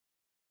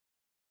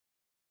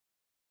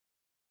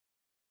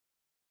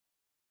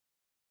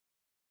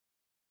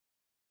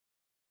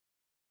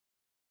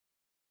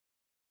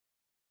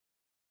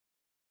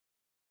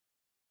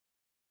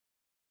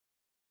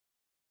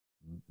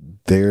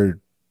they're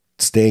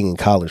staying in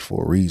college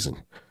for a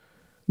reason.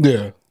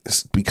 Yeah.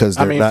 It's because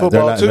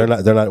they're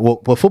not.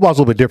 Well, football's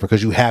a little bit different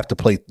because you have to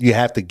play. You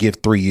have to give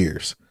 3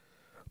 years.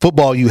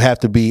 Football, you have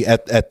to be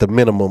at the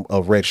minimum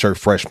of redshirt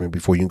freshman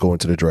before you can go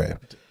into the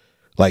draft.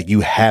 Like,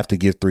 you have to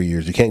give 3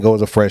 years. You can't go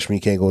as a freshman.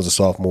 You can't go as a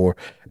sophomore.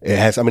 It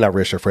has. I mean, not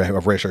redshirt freshman.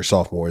 A redshirt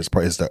sophomore is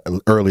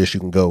the earliest you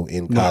can go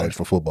in college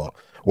for football.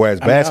 Whereas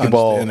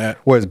basketball,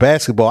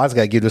 I just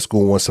got to give this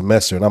school 1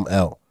 semester and I'm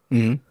out.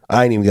 Mm-hmm.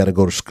 I ain't even got to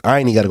go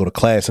to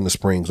class in the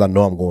springs. I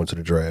know I'm going to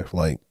the draft.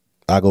 Like,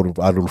 I do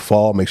the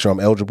fall, make sure I'm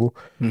eligible.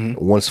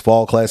 Mm-hmm. Once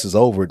fall class is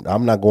over,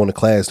 I'm not going to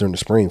class during the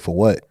spring for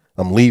what?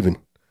 I'm leaving.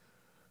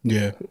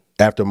 Yeah.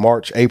 After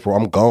March, April,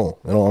 I'm gone.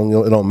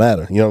 It don't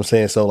matter. You know what I'm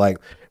saying? So, like,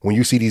 when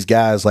you see these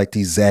guys like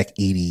these Zach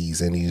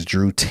Edey's and these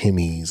Drew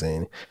Timmies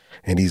and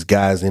these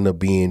guys end up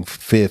being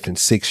 5th and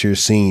 6th year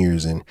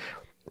seniors, and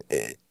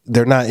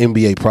they're not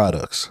NBA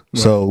products.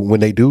 Right. So when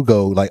they do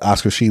go, like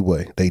Oscar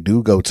Tshiebwe, they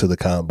do go to the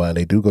combine,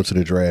 they do go to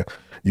the draft,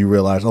 you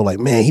realize, oh, like,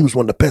 man, he was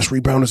one of the best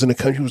rebounders in the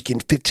country. He was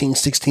getting 15,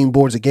 16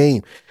 boards a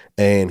game.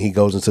 And he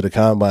goes into the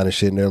combine and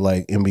shit, and they're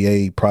like,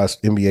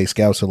 NBA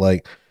scouts are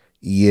like,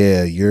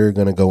 yeah, you're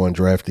going to go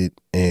undrafted,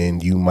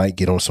 and you might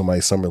get on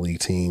somebody's summer league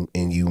team,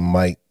 and you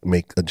might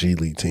make a G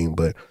League team,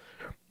 but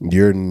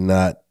you're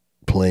not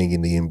playing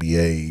in the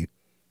NBA.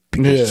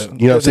 Because,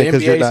 you know what I'm saying?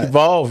 Because the NBA's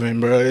evolving,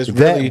 bro. It's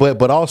really...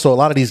 but also, a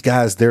lot of these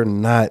guys, they're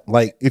not,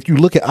 like, if you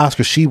look at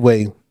Oscar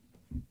Tshiebwe,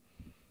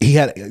 he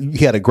had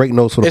a great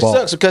nose for the ball. It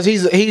sucks because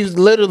he's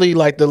literally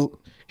like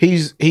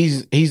he's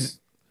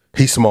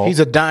small. He's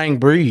a dying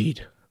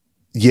breed.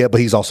 Yeah, but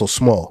he's also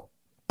small.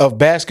 Of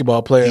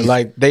basketball players.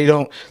 Like there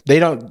are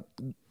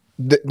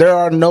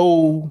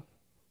no,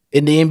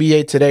 in the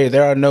NBA today,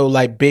 there are no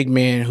like big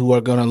men who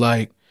are gonna,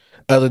 like,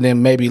 other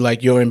than maybe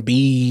like your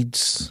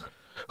Embiids,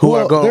 who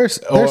are going. There's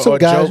some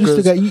guys.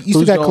 You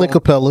still got Clint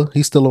Capella.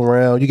 He's still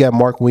around. You got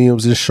Mark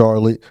Williams in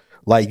Charlotte.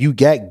 Like, you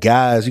got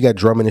guys. You got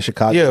Drummond in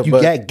Chicago. Yeah, you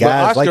got guys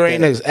but Oscar like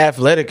ain't that. as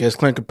athletic as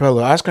Clint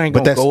Capella. Oscar ain't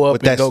gonna go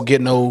up and go get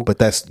no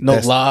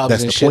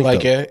lobs and shit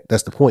like that.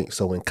 That's the point.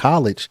 So in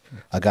college,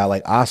 a guy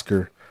like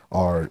Oscar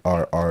or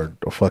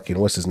fucking,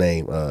 what's his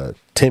name,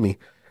 Timmy,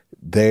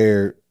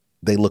 they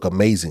look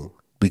amazing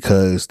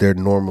because they're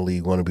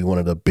normally going to be one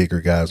of the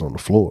bigger guys on the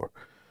floor.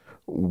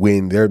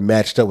 When they're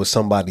matched up with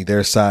somebody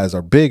their size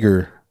or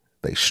bigger,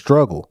 they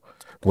struggle.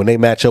 When they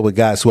match up with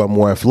guys who are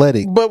more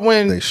athletic,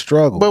 they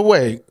struggle. But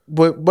wait,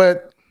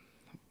 but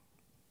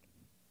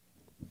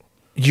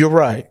you're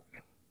right.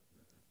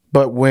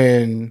 But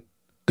when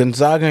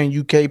Gonzaga and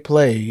UK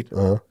played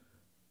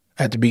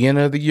at the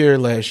beginning of the year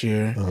last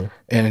year,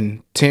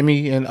 and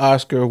Timmy and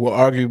Oscar were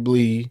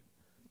arguably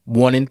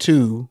 1 and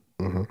 2,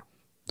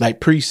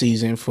 like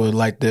preseason for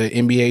like the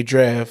NBA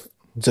draft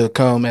to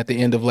come at the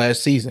end of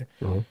last season,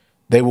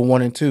 they were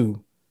 1 and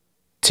 2.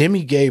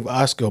 Timmy gave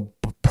Oscar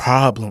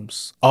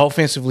problems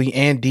offensively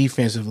and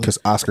defensively because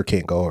Oscar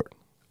can't guard.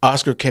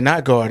 Oscar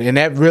cannot guard, and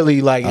that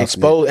really like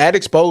exposed.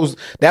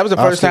 That was the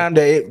first time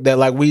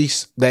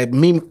that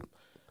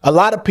a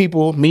lot of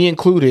people, me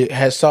included,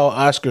 had saw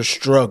Oscar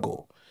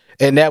struggle,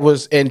 and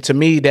to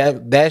me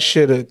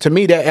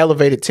that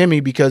elevated Timmy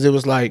because it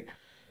was like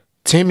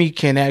Timmy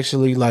can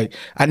actually, like,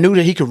 I knew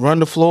that he could run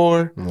the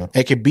floor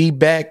and could be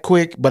back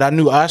quick, but I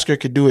knew Oscar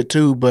could do it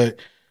too. But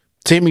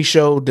Timmy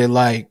showed that,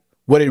 like,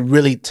 what it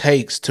really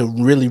takes to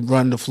really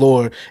run the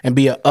floor and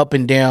be an up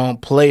and down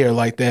player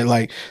like that,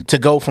 like to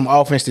go from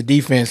offense to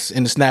defense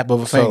in the snap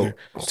of a finger,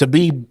 to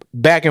be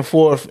back and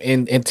forth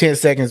in 10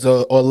 seconds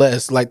or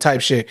less, like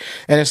type shit.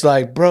 And it's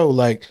like, bro,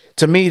 like,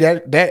 to me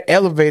that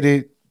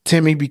elevated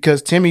Timmy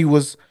because Timmy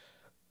was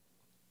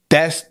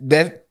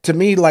that to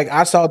me, like,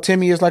 I saw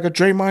Timmy as like a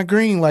Draymond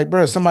Green, like,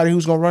 bro, somebody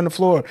who's gonna run the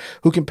floor,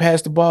 who can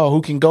pass the ball,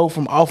 who can go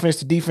from offense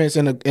to defense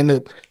in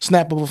the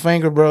snap of a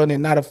finger, bro, and it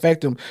not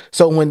affect him.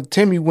 So when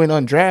Timmy went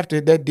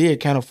undrafted, that did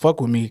kind of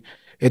fuck with me.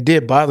 It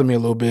did bother me a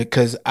little bit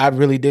because I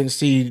really didn't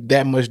see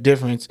that much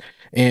difference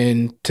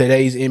in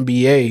today's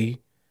NBA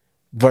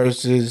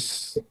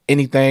versus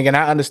anything. And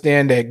I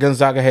understand that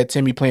Gonzaga had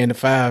Timmy playing the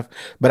 5,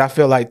 but I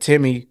feel like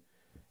Timmy,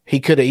 he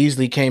could have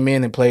easily came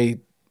in and played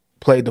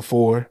the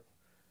 4.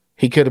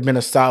 He could have been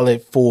a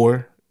solid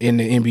 4 in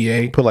the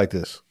NBA. Put it like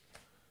this.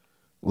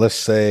 Let's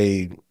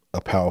say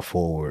a power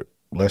forward.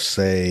 Let's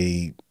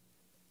say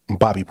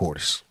Bobby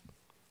Portis.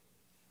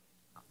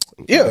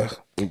 Yeah.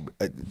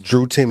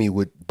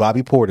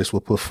 Bobby Portis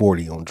would put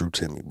 40 on Drew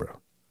Timmy, bro.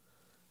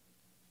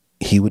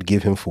 He would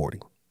give him 40.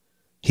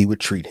 He would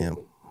treat him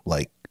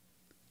like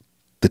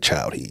the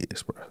child he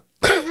is, bro.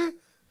 Don't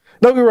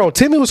get me wrong.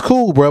 Timmy was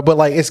cool, bro. But,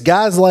 like, it's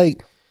guys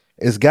like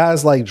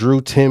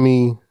Drew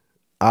Timmy,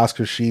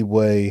 Oscar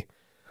Tshiebwe,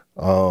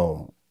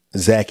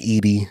 Zach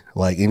Edey,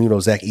 like, and you know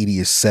Zach Edey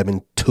is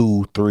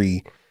 7'2",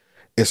 3.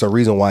 It's a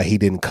reason why he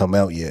didn't come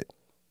out yet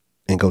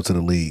and go to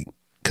the league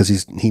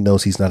because he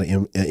knows he's not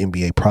an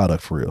NBA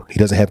product for real. He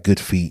doesn't have good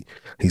feet.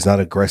 He's not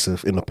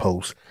aggressive in the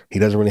post. He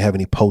doesn't really have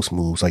any post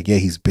moves. Like, yeah,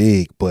 he's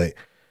big, but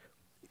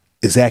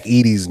Zach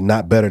Edey's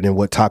not better than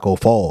what Taco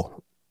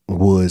Fall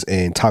was,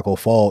 and Taco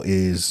Fall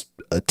is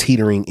a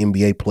teetering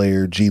NBA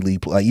player, G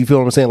League. Like, you feel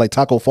what I'm saying? Like,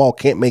 Taco Fall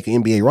can't make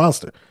an NBA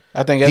roster.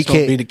 I think that's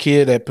going to be the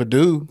kid at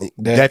Purdue.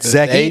 That's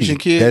Zach Edey. Asian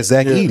kid. That's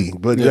Zach Edey.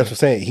 But that's what I'm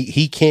saying.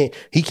 He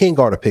can't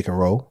guard a pick and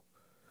roll.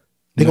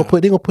 They're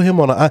gonna put him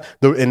on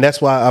and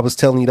that's why I was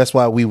telling you, that's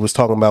why we was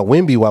talking about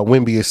Wemby, why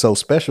Wemby is so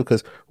special,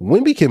 because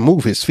Wemby can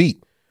move his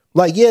feet.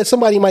 Like, yeah,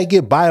 somebody might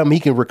get by him, he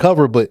can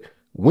recover, but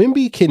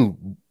Wemby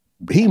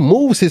he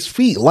moves his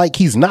feet like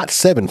he's not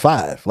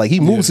 7'5". Like, he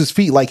moves his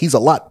feet like he's a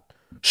lot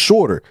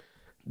shorter.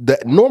 The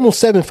normal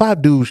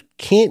 7'5" dudes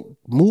can't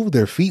move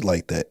their feet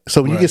like that.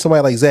 So when you get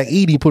somebody like Zach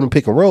Edey, put him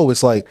pick and roll,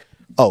 it's like,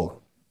 oh,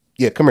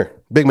 yeah, come here.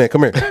 Big man,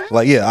 come here.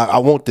 Like, yeah, I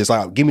want this.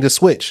 Give me the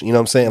switch. You know what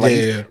I'm saying?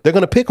 Like, they're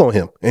going to pick on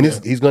him, and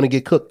he's going to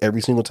get cooked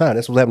every single time.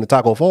 That's what happened to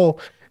Taco Fall.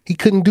 He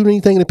couldn't do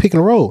anything in the pick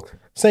and roll.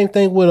 Same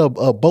thing with a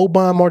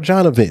Boban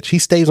Marjanovic. He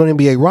stays on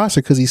NBA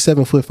roster because he's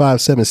 7'5",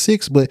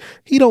 7'6", but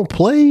he don't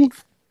play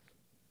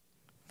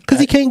because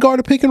he can't guard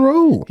a pick and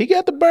roll. He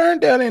got the burn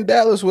down in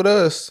Dallas with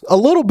us. A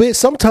little bit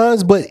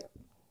sometimes, but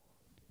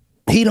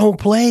he don't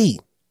play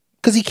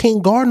because he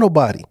can't guard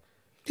nobody.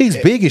 He's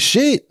big as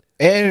shit.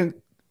 And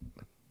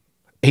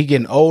he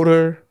getting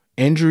older,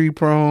 injury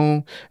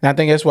prone, and I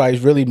think that's why he's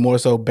really more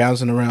so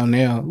bouncing around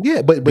now.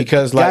 Yeah, but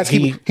because guys,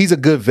 he's a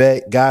good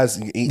vet. Guys,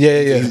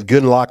 he's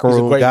good in locker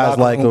room. Guys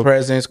like him.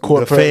 Presence,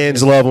 the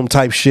fans love him.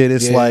 Type shit.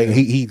 It's like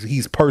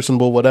he's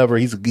personable. Whatever.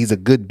 He's a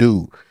good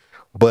dude.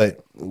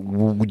 But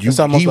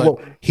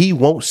he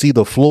won't see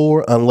the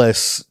floor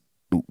unless,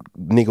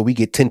 nigga, we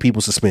get 10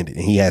 people suspended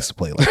and he has to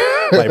play.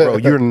 Like, bro,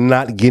 you're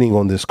not getting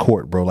on this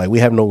court, bro. Like, we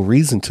have no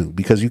reason to,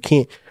 because you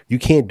can't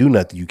do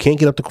nothing. You can't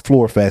get up the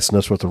floor fast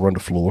enough for us to run the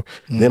floor.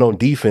 Then on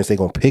defense, they're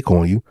gonna pick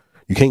on you.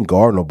 You can't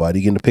guard nobody.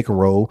 You get in the pick and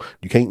roll.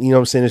 You can't, you know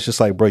what I'm saying? It's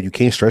just like, bro, you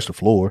can't stretch the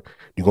floor.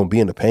 You're gonna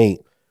be in the paint.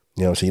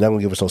 You know what I'm saying? You're not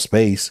gonna give us no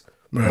space.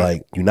 Right.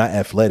 Like, you're not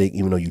athletic,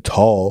 even though you're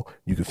tall.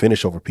 You can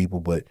finish over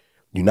people, but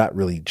you're not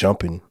really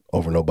jumping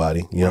over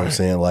nobody. You know what I'm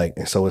saying? Like,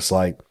 and so it's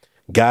like,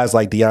 guys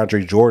like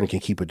DeAndre Jordan can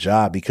keep a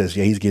job because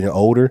he's getting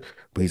older,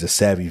 but he's a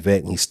savvy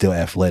vet and he's still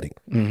athletic.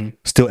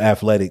 Still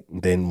athletic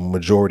than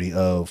majority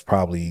of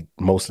probably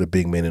most of the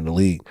big men in the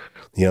league.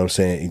 You know what I'm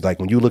saying? Like,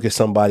 when you look at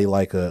somebody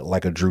like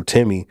a Drew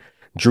Timme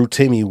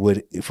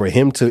would, for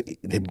him to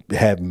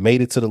have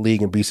made it to the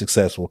league and be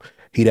successful,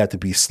 he'd have to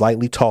be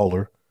slightly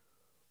taller,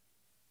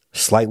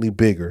 slightly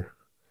bigger,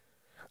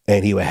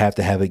 and he would have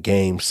to have a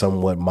game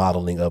somewhat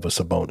modeling of a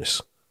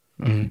Sabonis.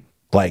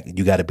 Like,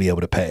 you got to be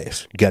able to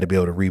pass. You got to be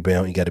able to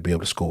rebound. You got to be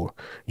able to score.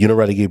 You don't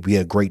really be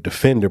a great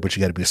defender, but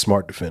you got to be a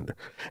smart defender.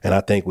 And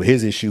I think with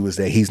his issue is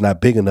that he's not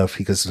big enough,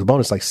 because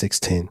Sabonis like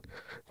 6'10".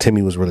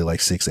 Timme was really like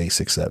 6'8",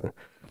 6'7".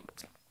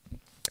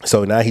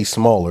 So now he's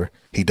smaller.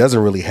 He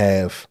doesn't really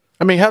have...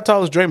 I mean, how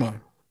tall is Draymond?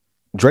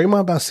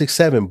 Draymond about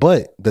 6'7",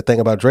 but the thing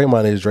about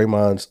Draymond is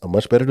Draymond's a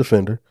much better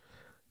defender.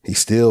 He's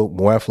still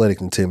more athletic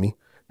than Timme.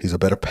 He's a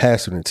better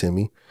passer than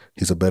Timme.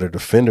 He's a better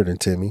defender than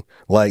Timme.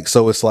 Like,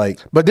 so it's like...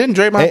 But didn't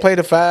Draymond play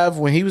the 5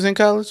 when he was in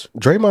college?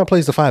 Draymond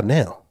plays the 5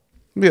 now.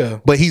 Yeah.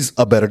 But he's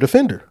a better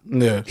defender.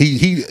 Yeah.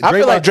 I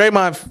feel like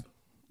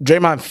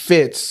Draymond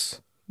fits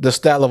the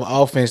style of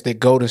offense that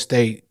Golden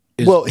State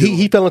is doing.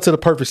 He fell into the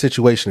perfect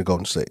situation at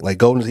Golden State. Like,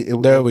 Golden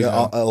State... There we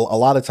go. A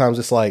lot of times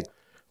it's like...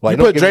 You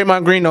put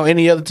Draymond Green on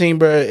any other team,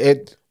 bro,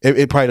 it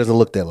probably doesn't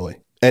look that way.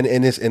 And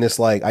it's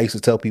like, I used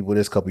to tell people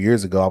this a couple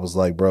years ago. I was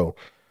like, bro,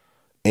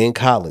 in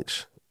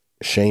college...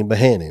 Shane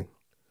Bohannon.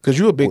 Because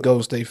you're a big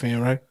Golden State fan,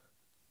 right?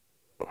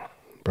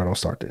 Bro, don't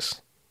start this.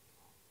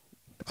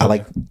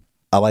 Okay.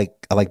 I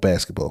like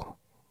basketball.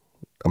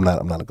 I'm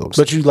not a Golden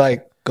State. But you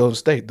like Golden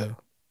State though.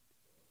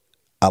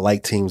 I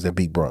like teams that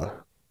beat Bron.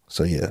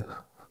 So yeah.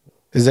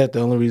 Is that the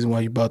only reason why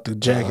you bought the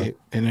jacket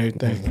and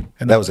everything?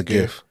 And that was a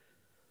gift.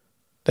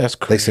 That's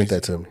crazy. They sent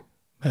that to me.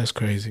 That's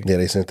crazy. Yeah,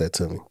 they sent that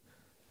to me.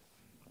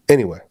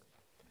 Anyway.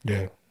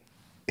 Yeah.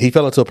 He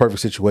fell into a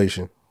perfect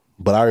situation.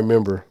 But I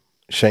remember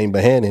Shane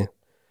Bohannon,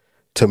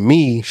 to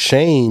me,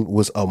 Shane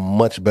was a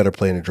much better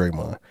player than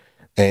Draymond.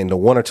 And the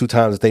one or two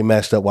times that they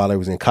matched up while they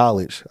was in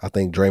college, I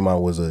think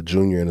Draymond was a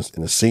junior and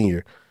a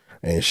senior,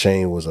 and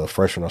Shane was a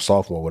freshman or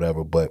sophomore or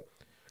whatever. But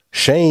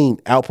Shane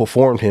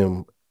outperformed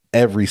him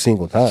every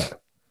single time.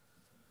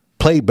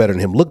 Played better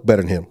than him, looked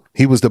better than him.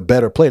 He was the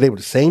better player. They were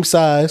the same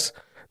size.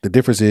 The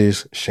difference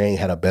is Shane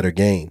had a better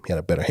game. He had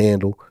a better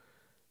handle.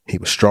 He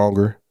was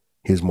stronger.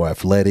 He was more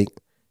athletic.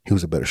 He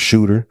was a better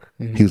shooter.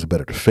 He was a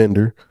better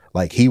defender.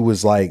 Like, he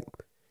was like,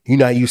 you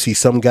know how you see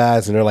some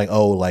guys and they're like,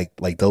 oh,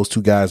 like those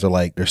two guys are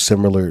like, they're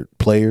similar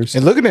players.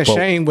 And looking at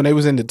Shane when they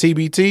was in the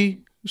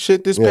TBT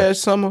shit this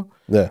past summer,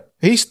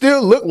 he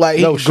still looked like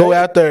he could go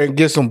out there and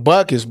get some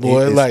buckets,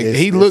 boy.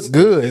 He looked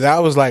good. I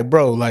was like,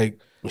 bro,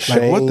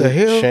 Shane, what the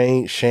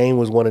hell? Shane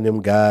was one of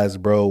them guys,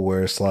 bro,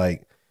 where it's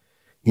like,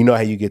 you know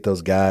how you get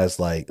those guys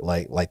like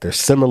they're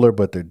similar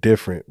but they're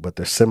different, but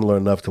they're similar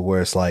enough to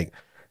where it's like,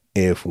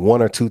 if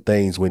one or two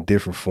things went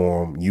different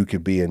for him, you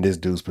could be in this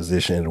dude's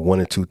position, and one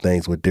or two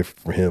things went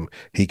different for him,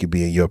 he could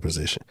be in your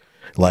position.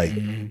 Like,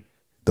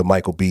 the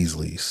Michael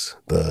Beasleys,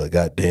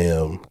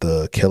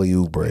 the Kelly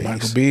Oubre's.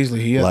 Michael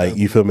Beasley, like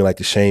you feel me, like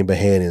the Shane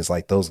Bohannons,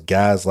 like those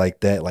guys like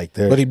that, like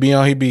they're. But he be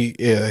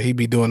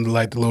doing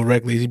like the little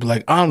rec leagues. He'd be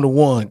like, I'm the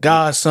one,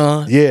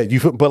 godson. Yeah,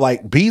 but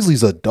like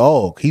Beasley's a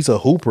dog. He's a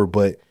hooper,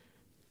 but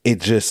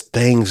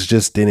things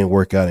just didn't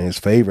work out in his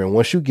favor. And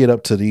once you get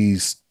up to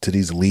these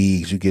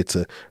leagues, you get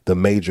to the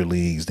major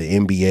leagues, the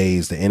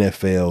NBAs, the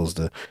NFLs,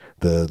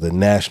 the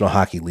National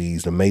Hockey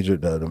Leagues, the Major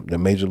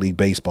League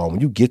Baseball. When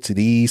you get to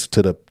these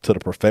to the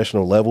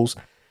professional levels,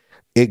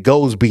 it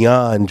goes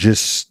beyond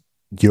just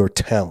your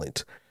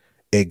talent.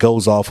 It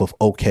goes off of,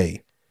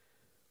 okay,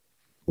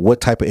 what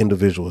type of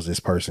individual is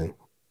this person?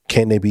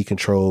 Can they be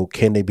controlled?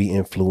 Can they be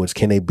influenced?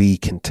 Can they be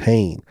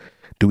contained?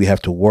 Do we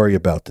have to worry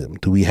about them?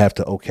 Do we have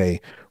to, okay,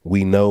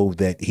 we know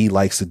that he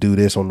likes to do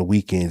this on the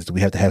weekends. Do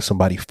we have to have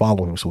somebody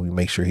follow him so we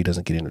make sure he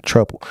doesn't get into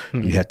trouble?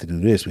 We have to do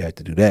this. We have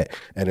to do that.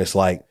 And it's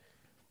like,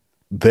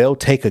 they'll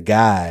take a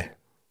guy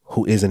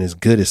who isn't as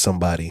good as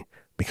somebody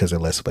because they're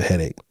less of a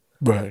headache.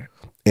 Right.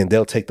 And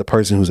they'll take the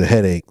person who's a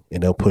headache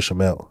and they'll push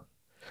him out.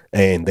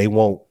 And they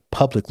won't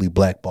publicly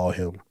blackball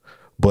him.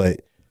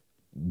 But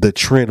the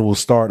trend will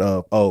start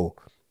of, oh,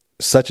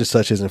 such and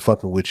such isn't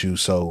fucking with you.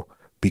 So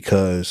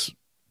because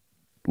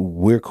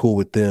we're cool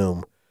with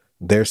them,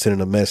 they're sending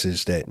a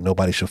message that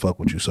nobody should fuck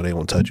with you, so they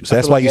won't touch you. So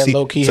that's why you see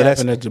low key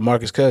happened to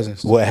DeMarcus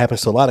Cousins. Well, it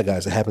happens to a lot of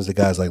guys. It happens to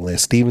guys like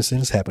Lance Stevenson.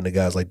 It's happened to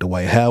guys like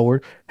Dwight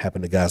Howard.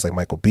 Happened to guys like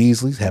Michael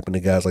Beasley. Happened to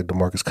guys like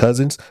DeMarcus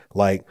Cousins.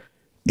 Like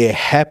it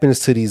happens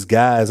to these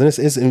guys, and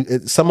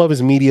it's some of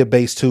it's media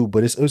based too,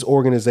 but it's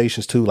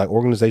organizations too, like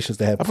organizations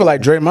that have. I feel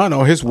like Draymond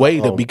on his way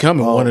to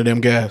becoming one of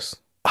them guys.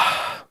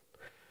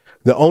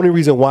 The only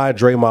reason why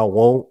Draymond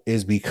won't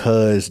is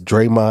because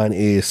Draymond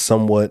is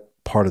somewhat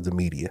part of the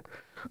media.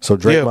 So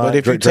Draymond, yeah, but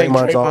if you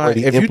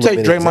take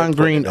Draymond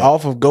Green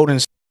off of Golden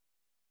State,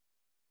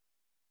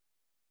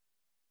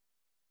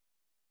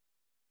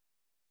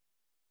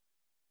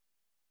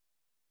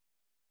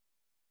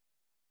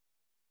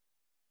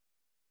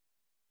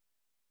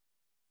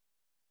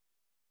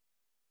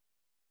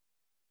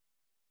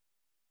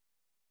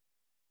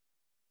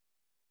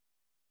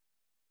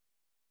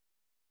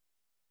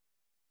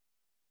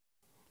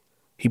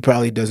 he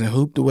probably doesn't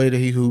hoop the way that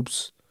he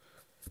hoops.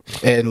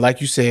 And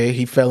like you said,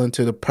 he fell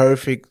into the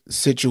perfect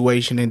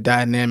situation and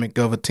dynamic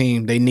of a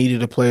team. They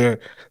needed a player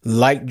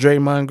like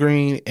Draymond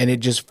Green, and it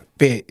just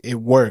fit. It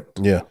worked.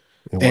 Yeah.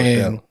 It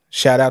worked out.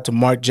 Shout out to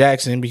Mark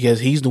Jackson because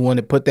he's the one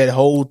that put that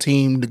whole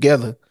team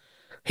together.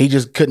 He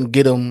just couldn't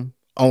get them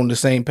on the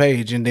same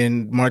page. And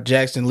then Mark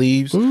Jackson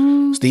leaves.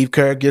 Steve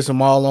Kerr gets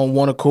them all on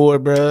one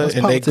accord, bro,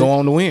 and they go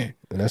on to win.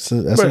 And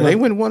they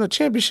won a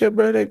championship,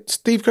 bro.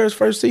 Steve Kerr's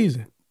first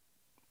season.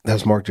 That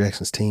was Mark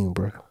Jackson's team,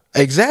 bro.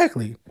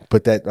 Exactly.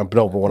 But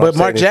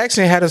Mark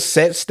Jackson had a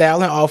set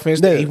style and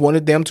offense that he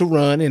wanted them to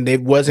run, and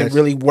it wasn't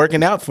really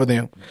working out for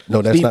them.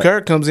 No, Steve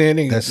Kerr comes in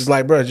and it's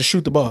like, bro, just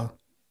shoot the ball.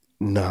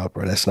 Nah,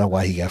 bro, that's not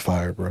why he got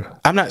fired, bro.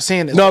 I'm not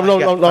saying that. No.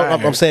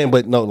 I'm saying,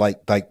 but no, like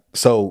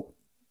so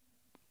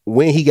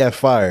when he got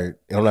fired,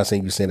 and I'm not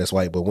saying you're saying that's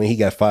why, but when he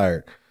got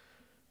fired,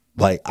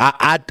 like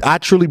I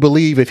truly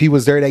believe if he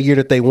was there that year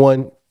that they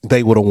won,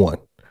 they would have won.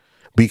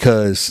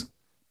 Because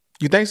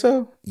you think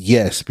so?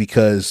 Yes,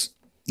 because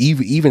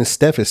even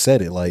Steph has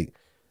said it, like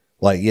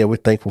yeah, we're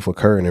thankful for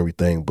Kerr and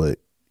everything, but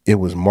it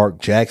was Mark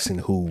Jackson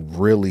who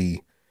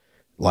really,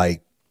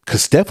 like,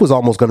 because Steph was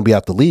almost going to be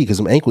out the league because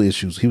some ankle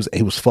issues.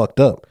 He was fucked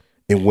up,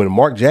 and when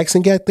Mark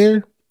Jackson got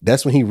there,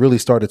 that's when he really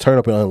started to turn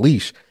up and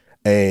unleash.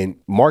 And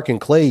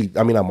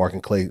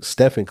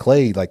Steph and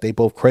Clay, like they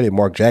both credit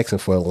Mark Jackson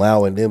for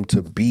allowing them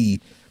to be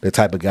the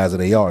type of guys that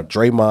they are.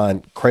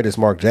 Draymond credits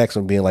Mark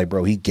Jackson being like,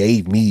 bro, he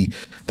gave me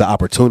the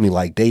opportunity.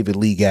 Like David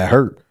Lee got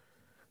hurt,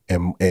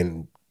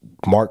 and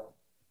Mark,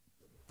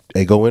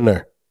 they go in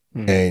there,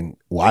 and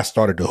I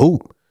started to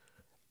hoop,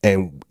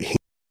 and he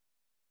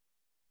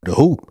the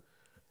hoop,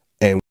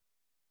 and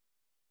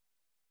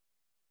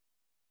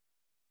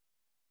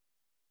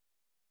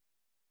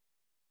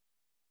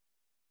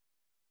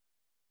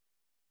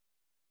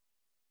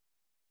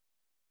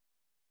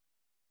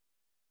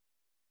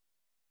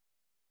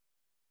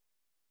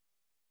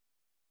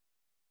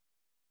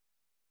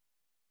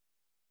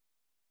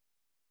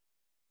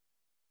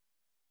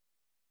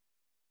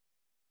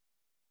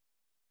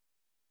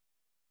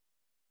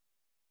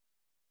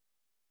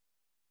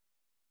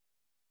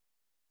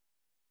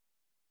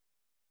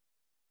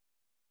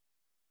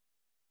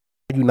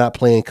you not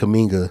playing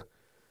Kuminga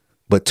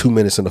but 2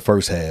 minutes in the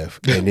first half,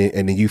 and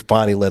then you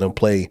finally let him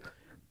play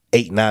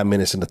 8-9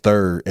 minutes in the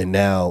third, and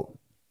now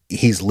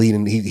he's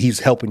leading. He's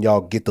helping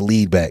y'all get the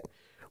lead back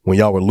when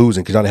y'all were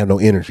losing because y'all didn't have no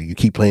energy. You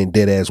keep playing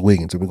dead ass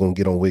Wiggins, and we're gonna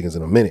get on Wiggins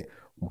in a minute.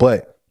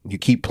 But you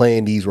keep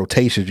playing these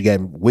rotations. You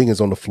got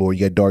Wiggins on the floor.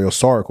 You got Dario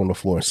Saric on the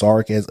floor. And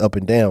Saric has up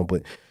and down,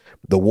 but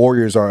the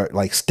Warriors are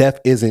like Steph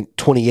isn't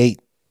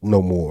 28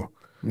 no more.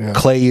 Yeah.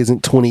 Clay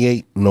isn't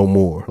 28 no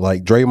more.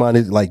 Like Draymond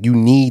is like, you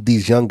need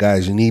these young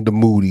guys. You need the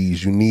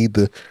Moody's. You need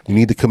the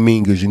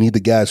Kumingas. You need the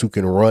guys who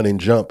can run and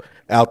jump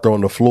out there on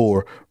the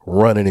floor,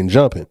 running and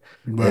jumping.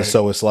 Right. And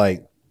so it's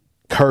like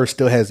Kerr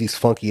still has these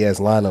funky ass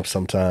lineups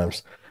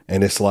sometimes,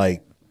 and it's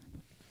like,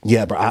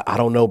 yeah, bro, I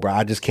don't know, bro.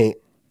 I just can't.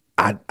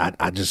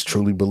 I just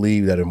truly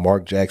believe that if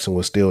Mark Jackson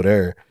was still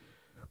there,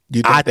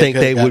 I think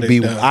they would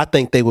be. I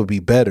think they would be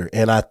better,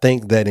 and I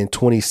think that in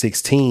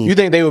 2016, you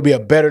think they would be a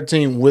better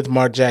team with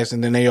Mark Jackson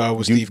than they are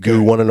with Steve Kerr.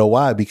 You want to know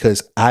why?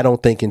 Because I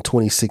don't think in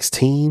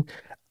 2016,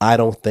 I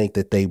don't think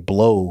that they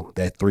blow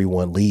that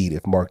 3-1 lead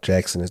if Mark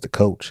Jackson is the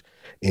coach.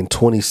 In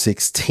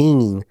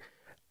 2016,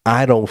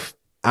 I don't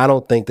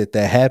think that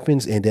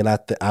happens, and then I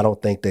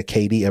don't think that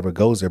KD ever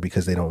goes there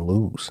because they don't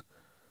lose.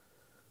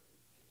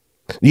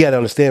 You got to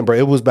understand, bro.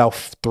 It was about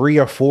 3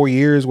 or 4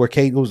 years where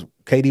KD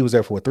was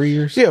there for 3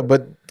 years. Yeah,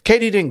 but KD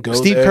didn't go.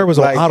 Steve Kerr was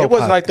on autopilot. It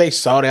wasn't like they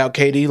sought out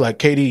KD. Like,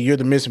 KD, you're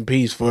the missing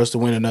piece for us to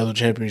win another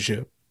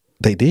championship.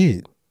 They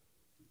did,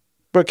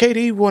 but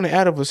KD wanted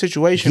out of a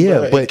situation.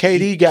 Yeah, but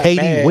KD got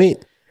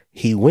mad.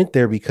 He went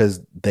there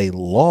because they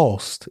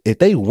lost. If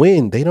they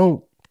win, they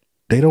don't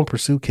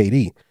pursue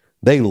KD.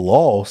 They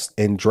lost,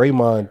 and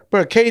Draymond.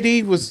 But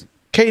KD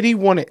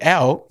wanted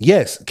out.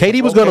 Yes,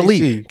 KD was going to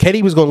leave.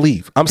 KD was going to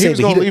leave. I'm saying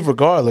he was going to leave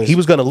regardless. He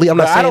was going to leave. I'm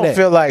not saying that. I don't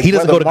feel like he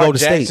doesn't go to Golden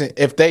State.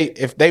 If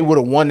they would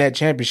have won that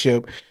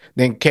championship,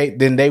 then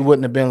they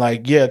wouldn't have been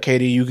like, yeah,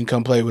 KD, you can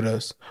come play with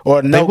us.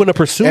 Or no, they wouldn't have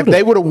pursued him. If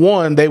they would have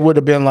won, they would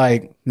have been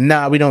like,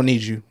 nah, we don't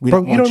need you.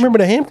 Bro, you don't remember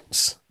the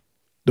Hamptons?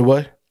 The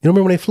what? You don't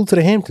remember when they flew to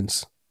the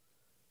Hamptons?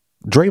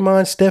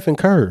 Draymond, Steph, and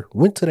Kerr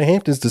went to the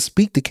Hamptons to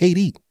speak to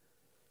KD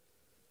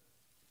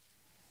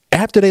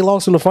after they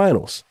lost in the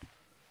finals.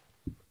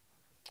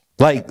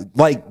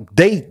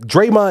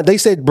 Draymond, they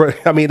said, bro,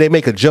 I mean, they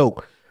make a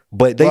joke,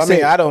 but they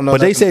said, I don't know.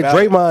 But they said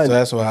Draymond, so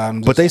that's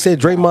why but they said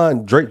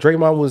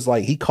Draymond was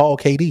like, he called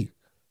KD,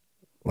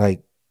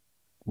 like,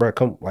 bro,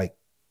 come, like,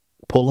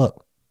 pull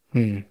up.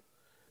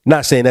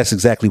 Not saying that's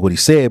exactly what he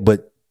said,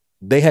 but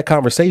they had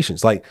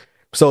conversations. Like,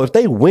 so if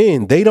they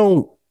win, they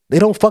don't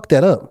fuck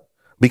that up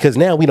because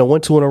now we done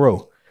won 2 in a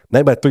row. Now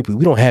about 3 people,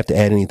 we don't have to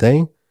add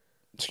anything.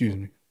 Excuse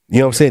me. You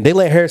know what I'm saying? They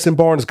let Harrison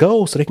Barnes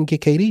go so they can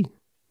get KD.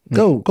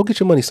 Go get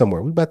your money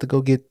somewhere. We about to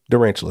go get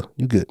Durantula.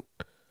 You good.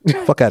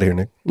 Fuck out of here,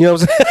 Nick. You know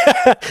what I'm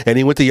saying? And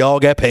he went to y'all,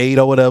 got paid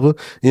or whatever.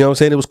 You know what I'm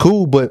saying? It was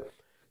cool, but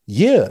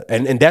yeah.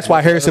 And that's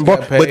why Harrison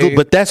Barnes,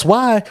 but that's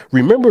why,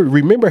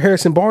 remember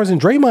Harrison Barnes and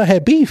Draymond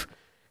had beef.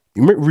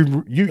 You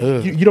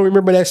don't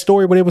remember that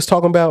story when it was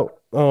talking about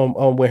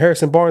when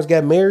Harrison Barnes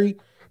got married?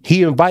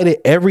 He invited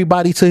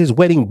everybody to his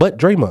wedding but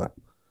Draymond.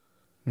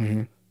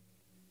 Mm-hmm.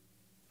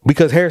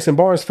 Because Harrison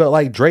Barnes felt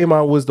like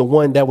Draymond was the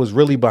one that was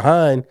really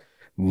behind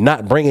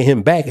not bringing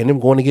him back and them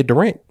going to get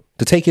Durant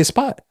to take his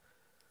spot.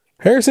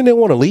 Harrison didn't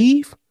want to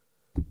leave,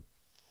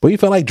 but he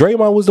felt like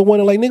Draymond was the one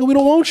that like, nigga, we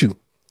don't want you.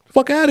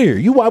 Fuck out of here.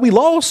 You why we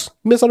lost?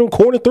 Missed on them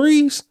corner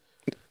threes.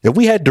 If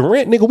we had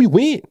Durant, nigga, we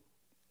win.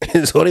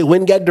 And so they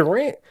went and got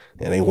Durant.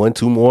 And they won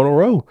 2 more in a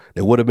row.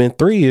 There would have been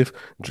 3 if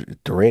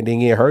Durant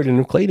didn't get hurt and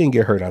if Clay didn't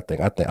get hurt, I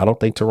don't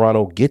think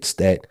Toronto gets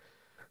that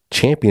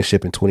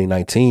championship in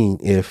 2019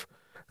 if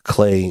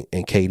Clay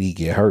and KD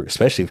get hurt,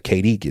 especially if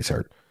KD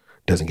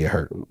doesn't get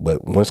hurt.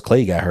 But once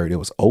Clay got hurt, it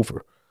was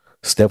over.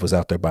 Steph was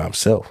out there by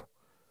himself.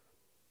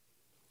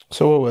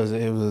 So what was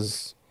it? It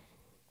was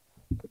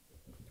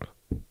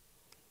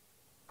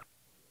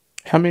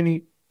how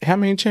many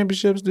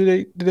championships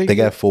did they They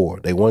got 4.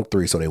 They won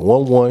 3. So they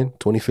won 1,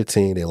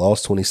 2015. They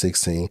lost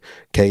 2016.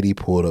 KD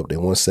pulled up. They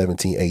won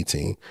 17,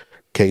 18.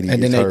 KD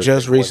and then they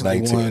just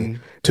recently 19.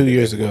 won 2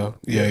 years ago.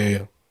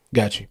 Yeah.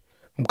 Got you.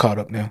 I'm caught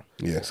up now.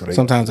 Yeah. So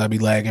sometimes I be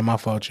lagging. My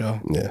fault, y'all.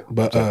 Yeah.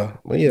 But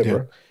yeah,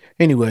 bro.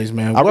 Anyways,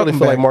 man. I really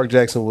feel like Mark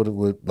Jackson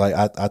would like.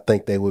 I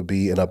think they would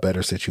be in a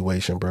better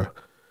situation, bro.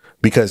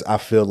 Because I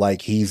feel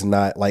like he's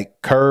not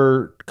like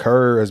Kerr.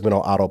 Kerr has been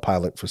on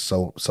autopilot for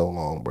so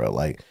long, bro.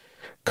 Like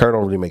Kerr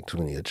don't really make too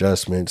many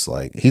adjustments.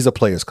 Like he's a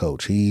player's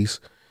coach. He's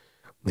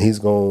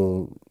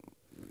gonna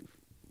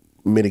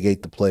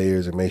mitigate the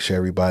players and make sure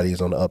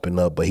everybody's on the up and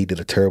up. But he did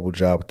a terrible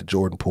job with the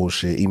Jordan Poole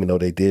shit. Even though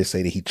they did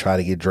say that he tried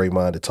to get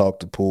Draymond to talk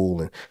to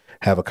Poole and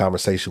have a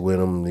conversation with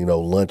him, you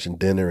know, lunch and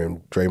dinner,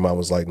 and Draymond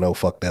was like, "No,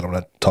 fuck that. I'm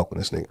not talking to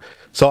this nigga."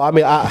 So I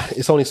mean,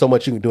 it's only so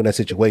much you can do in that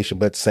situation.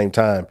 But at the same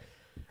time,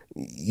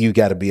 you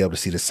got to be able to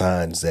see the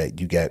signs that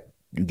you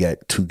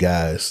got 2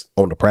 guys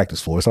on the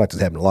practice floor. It's not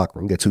just having the locker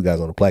room. You got 2 guys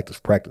on the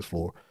practice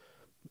floor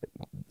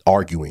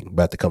arguing,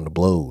 about to come to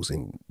blows,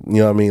 and you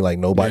know what I mean. Like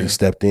nobody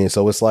stepped in.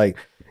 So it's like,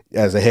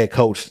 as a head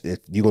coach, if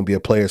you're gonna be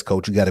a player's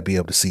coach, you got to be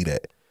able to see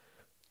that.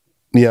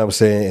 You know what I'm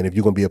saying? And if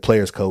you're gonna be a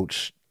player's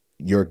coach,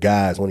 your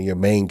guys, one of your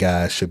main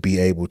guys, should be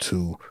able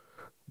to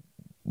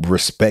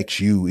respect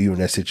you even in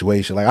that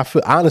situation. Like I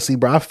feel, honestly,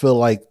 bro, I feel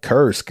like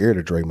Kerr's scared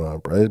of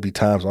Draymond, bro. There'd be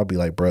times I'll be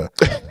like, bro,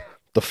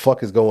 the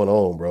fuck is going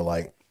on, bro?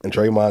 Like, and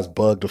Draymond's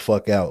bugged the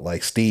fuck out.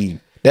 Like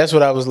Steve. That's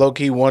what I was low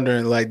key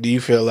wondering. Like, do you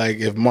feel like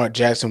if Mark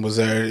Jackson was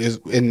there,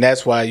 and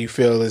that's why you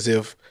feel as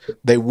if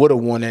they would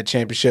have won that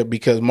championship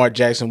because Mark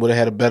Jackson would have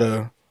had a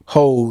better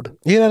hold.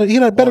 He had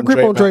a better grip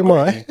on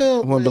Draymond.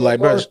 Wouldn't be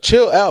like, bro,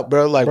 chill out,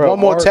 bro. Like one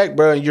more tech,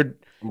 bro, and you're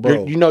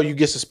you know you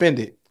get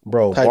suspended,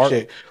 bro. Type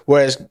shit.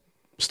 Whereas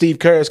Steve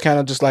Kerr is kind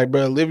of just like,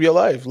 bro, live your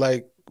life.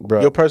 Like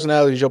bro. Your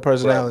personality is your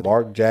personality. Bro,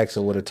 Mark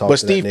Jackson would have talked But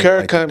to Steve that Kerr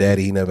like the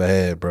daddy he never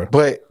had, bro.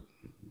 But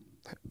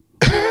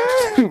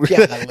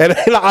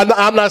and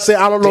I'm not saying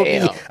I don't know.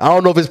 I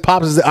don't know if his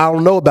pops is. I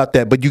don't know about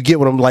that. But you get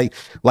what I'm like,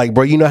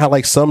 bro. You know how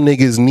like some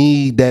niggas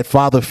need that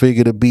father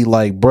figure to be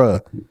like, bro,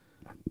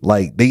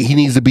 like he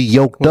needs to be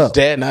yoked up.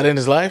 His dad not in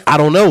his life. I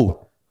don't know.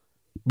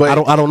 But I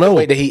don't know the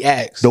way that he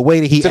acts. The way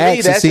that he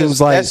acts, it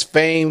seems like that's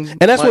fame,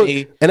 and that's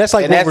money,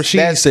 what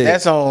Rashid said.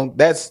 That's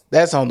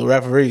on the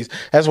referees.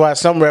 That's why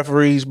some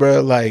referees, bro,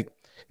 like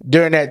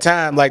during that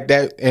time, like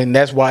that, and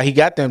that's why he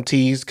got them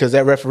teased because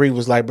that referee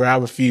was like, bro, I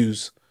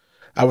refuse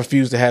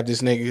to have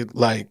this nigga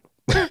like.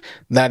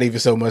 Not even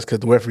so much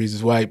because the referees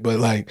is white, but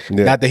like,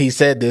 not that he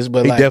said this,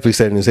 but he like, definitely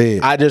said in his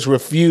head. I just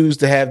refuse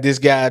to have this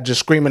guy just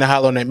screaming and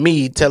hollering at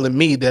me, telling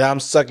me that I'm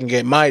sucking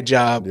at my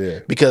job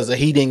because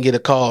he didn't get a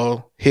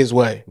call his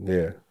way.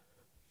 Yeah.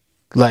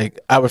 Like,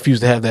 I refuse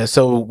to have that.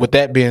 So with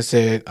that being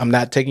said, I'm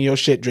not taking your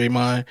shit,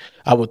 Draymond.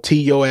 I will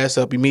tee your ass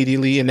up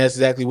immediately, and that's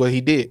exactly what he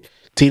did.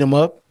 Teed him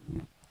up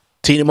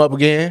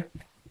again.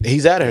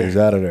 He's out of here. He's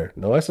out of there.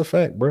 No, that's a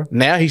fact, bro.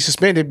 Now he's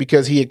suspended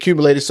because he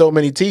accumulated so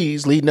many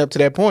T's leading up to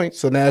that point.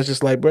 So now it's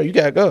just like, bro, you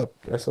gotta go.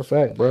 That's a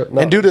fact, bro.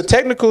 No. And do the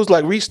technicals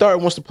like restart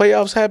once the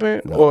playoffs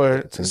happen,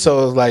 or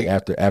so it's like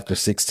after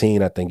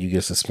 16, I think you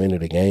get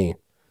suspended a game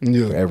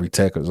for every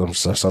tackle.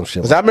 Some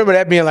shit. Because I remember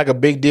that being like a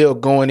big deal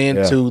going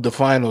into the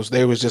finals.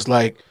 They was just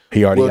like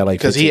he already got like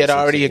because he had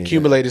already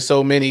accumulated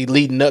so many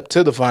leading up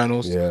to the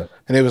finals. Yeah,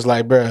 and it was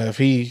like, bro, if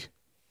he.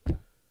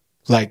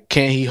 Like,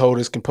 can he hold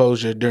his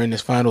composure during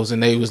this finals?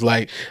 And they was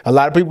like, a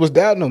lot of people was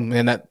doubting him.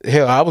 And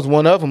I was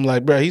one of them.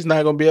 Like, bro, he's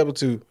not going to be able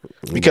to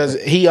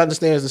because he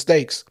understands the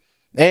stakes.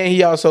 And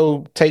he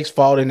also takes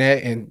fault in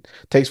that and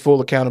takes full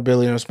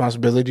accountability and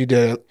responsibility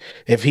that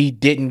if he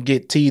didn't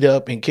get teed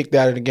up and kicked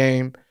out of the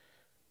game,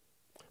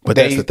 but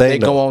that's the thing, they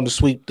go on to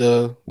sweep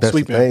the That's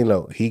the thing,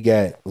 though. He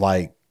got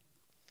like,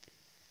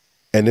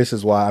 and this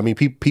is why, I mean,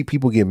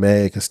 people get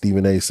mad because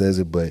Stephen A says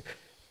it, but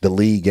the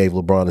league gave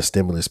LeBron a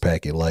stimulus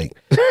packet, like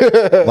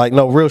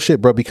no real shit,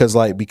 bro. Because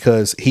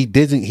he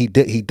doesn't get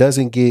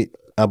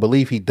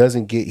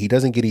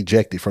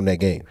ejected from that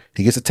game.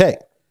 He gets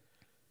attacked,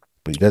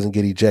 but he doesn't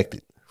get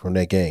ejected from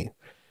that game.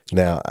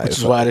 Now, which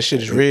is why this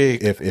shit is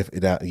rigged.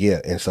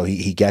 And so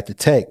he got the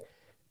tech,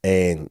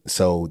 and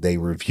so they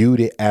reviewed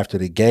it after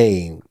the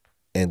game,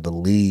 and the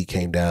league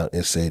came down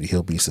and said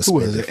he'll be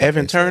suspended. Who was it?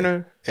 Evan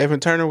Turner.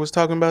 Evan Turner was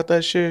talking about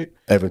that shit.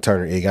 Evan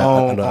Turner,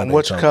 on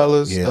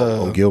Whatchacolors,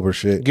 on Gilbert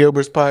shit.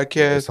 Gilbert's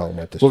podcast. Talking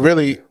about this well,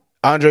 really,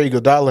 Andre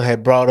Iguodala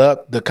had brought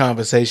up the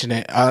conversation,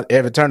 and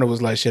Evan Turner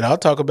was like, "Shit, I'll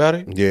talk about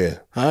it." Yeah,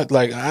 I'm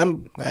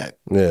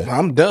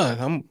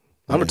done.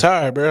 I'm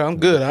retired, bro. I'm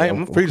good.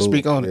 I'm free to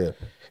speak on it.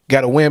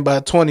 Got to win by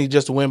 20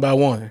 just to win by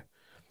 1.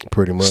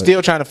 Pretty much.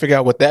 Still trying to figure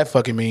out what that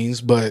fucking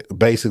means, but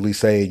basically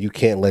saying you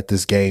can't let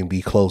this game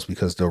be close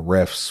because the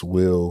refs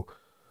will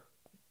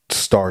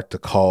start to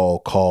call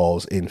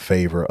calls in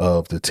favor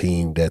of the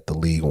team that the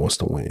league wants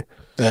to win.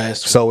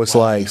 So it's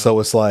like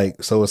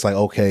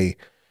okay,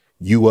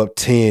 you up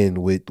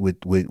 10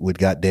 with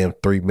goddamn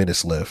 3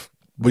 minutes left.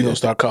 We gonna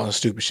start calling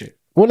stupid shit.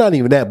 Well, not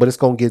even that, but it's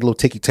gonna get a little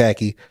ticky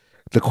tacky.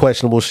 The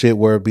questionable shit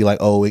where it'd be like,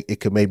 oh, it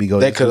could maybe go.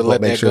 They could have let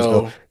that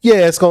go.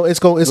 Yeah, it's gonna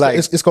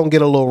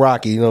get a little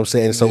rocky. You know what I'm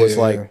saying? So it's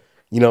like,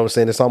 you know what I'm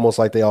saying? It's almost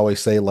like they always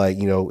say, like,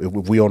 you know,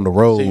 if we on the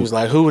road. So he was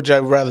like, who would you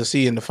rather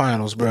see in the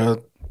finals,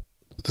 bro?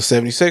 The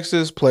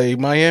 76ers play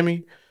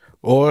Miami,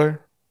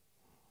 or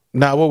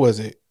what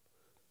was it?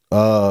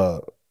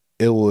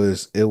 It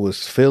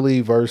was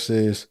Philly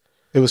versus.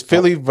 It was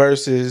Philly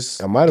versus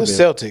the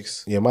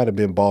Celtics. Yeah, it might have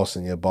been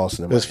Boston. Yeah,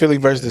 Boston. It was Philly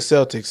versus the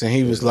Celtics, and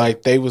he was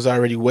like, they was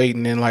already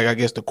waiting in, like, I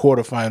guess the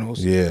quarterfinals.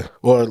 Yeah.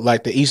 Or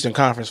like the Eastern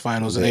Conference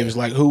Finals, and they was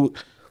like, who,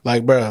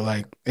 like, bro,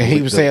 like, and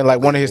he was saying,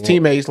 like, one of his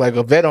teammates, like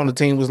a vet on the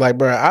team, was like,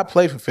 bro, I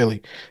play for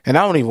Philly, and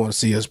I don't even want to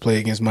see us play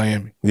against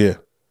Miami. Yeah.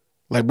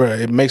 Like, bro,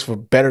 it makes for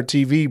better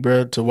TV,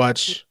 bro, to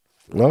watch.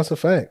 No, it's a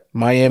fact.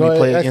 Miami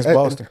play against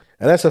Boston,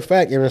 and that's a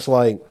fact. And it's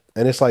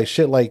like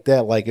shit like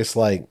that. Like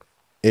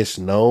it's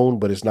known,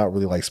 but it's not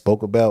really like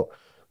spoke about.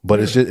 But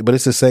it's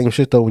the same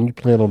shit though. When you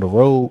playing on the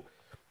road,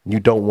 you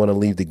don't want to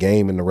leave the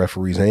game in the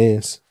referee's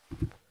hands.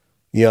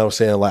 You know what I'm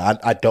saying? Like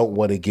I don't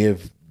want to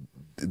give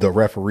the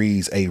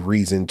referees a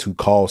reason to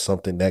call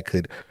something that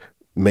could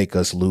make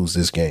us lose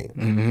this game.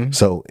 Mm-hmm.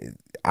 So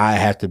I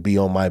have to be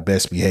on my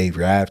best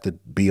behavior. I have to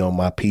be on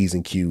my P's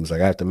and Q's.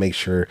 Like I have to make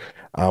sure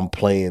I'm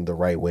playing the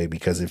right way,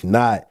 because if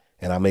not,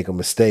 and I make a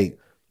mistake,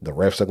 the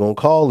refs are gonna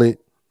call it,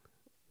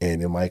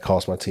 and it might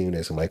cost my team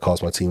this, it might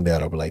cost my team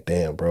that. I'll be like,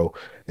 damn, bro,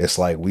 it's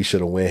like we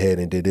should have went ahead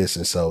and did this,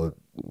 and so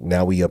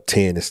now we up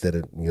 10 instead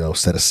of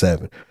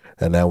 7,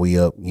 and now we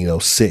up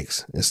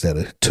 6 instead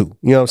of 2.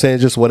 You know what I'm saying?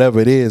 Just whatever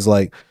it is,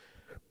 like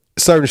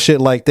certain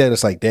shit like that.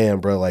 It's like, damn,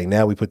 bro, like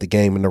now we put the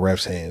game in the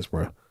refs' hands,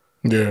 bro.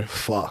 Yeah,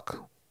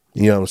 fuck.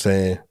 You know what I'm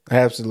saying?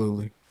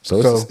 Absolutely.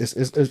 So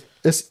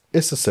it's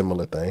a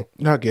similar thing.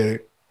 I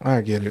get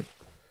it.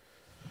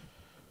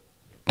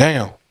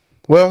 Damn.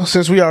 Well,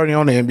 since we already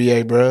on the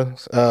NBA,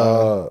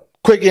 bro,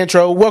 Quick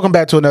intro. Welcome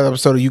back to another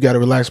episode of You Gotta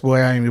Relax, Boy.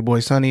 I am your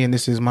boy Sonny, and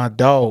this is my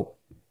dog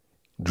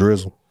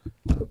Drizzle.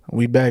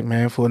 We back,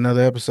 man, for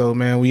another episode,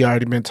 man. We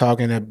already been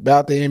talking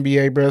about the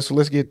NBA, bro. So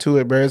let's get to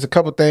it, bro. There's a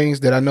couple things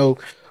that I know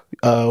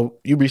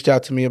you reached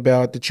out to me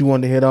about that you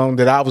wanted to hit on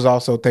that I was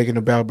also thinking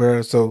about,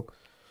 bro. So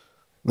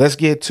let's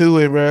get to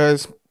it, bro.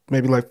 It's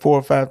maybe like 4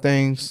 or 5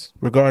 things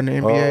regarding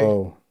the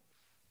NBA.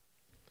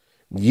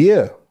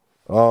 Yeah.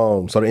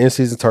 So the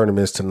in-season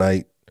tournament's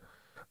tonight.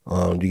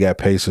 You got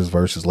Pacers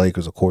versus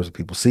Lakers. Of course, if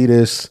people see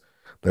this,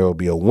 there will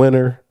be a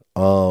winner.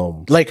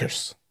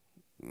 Lakers.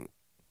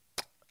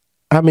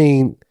 I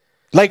mean,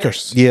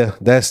 Lakers. Yeah,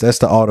 that's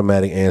the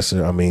automatic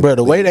answer. I mean, bro,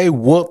 the way they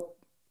whoop.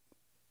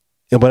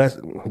 Yeah, but that's,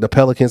 the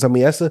Pelicans. I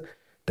mean,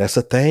 that's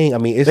a thing. I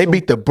mean, they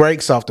beat the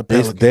brakes off the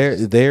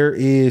Pelicans. There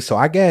is. So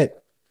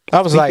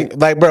I was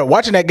like, bro,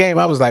 watching that game,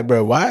 I was like,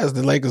 bro, why is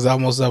the Lakers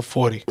almost up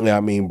 40? Yeah, I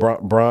mean,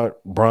 Bron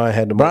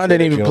had the Bron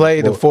didn't even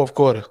play the fourth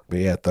quarter. But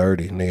he had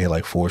 30, and they had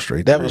like 4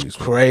 straight. That was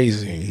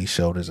crazy. He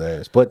showed his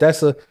ass. But that's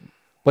the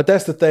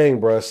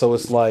thing, bro. So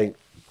it's like,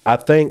 I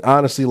think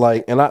honestly,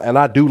 like, and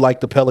I do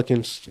like the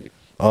Pelicans.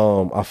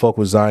 I fuck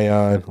with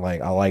Zion.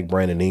 Like, I like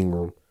Brandon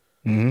Ingram.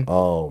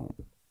 Mm-hmm.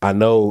 I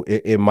know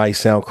it might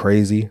sound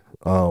crazy,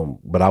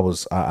 but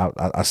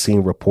I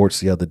seen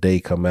reports the other day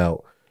come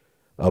out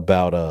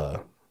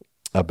about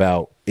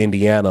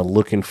Indiana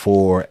looking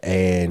for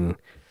an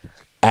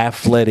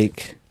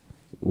athletic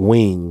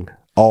wing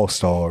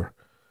all-star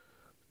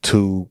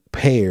to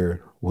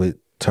pair with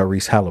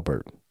Tyrese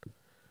Halliburton,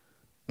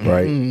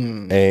 right?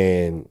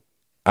 And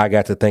I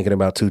got to thinking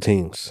about two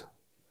teams,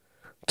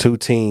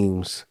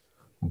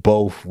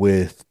 both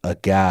with a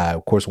guy,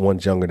 of course,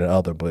 one's younger than the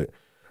other, but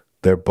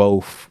they're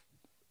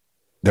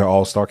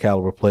all-star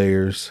caliber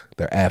players.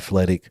 They're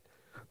athletic.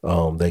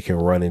 They can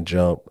run and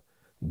jump.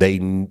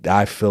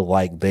 I feel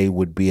like they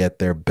would be at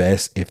their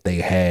best if they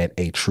had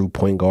a true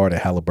point guard,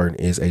 and Halliburton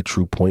is a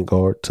true point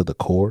guard to the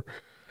core.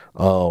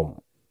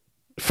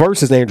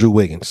 First is Andrew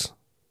Wiggins.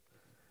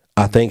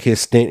 I think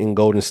his stint in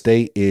Golden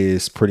State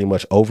is pretty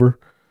much over.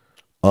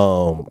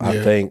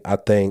 I think I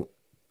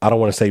don't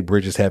want to say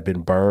bridges have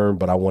been burned,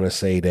 but I want to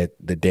say that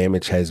the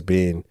damage has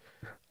been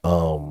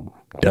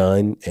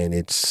done, and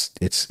it's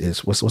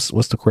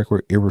what's the correct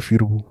word?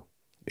 Irrefutable.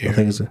 I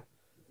think it's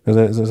is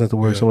that the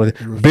word?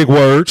 Big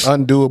words.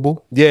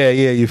 Undoable. Yeah,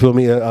 you feel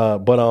me?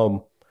 But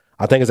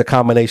I think it's a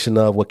combination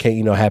of what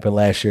happened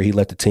last year. He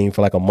left the team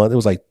for like a month. It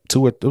was like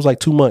 2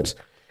 months.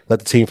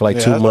 Left the team for like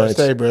 2 months.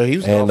 Say, bro, he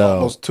was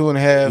almost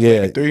 2.5,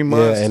 maybe 3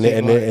 months.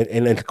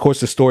 And of course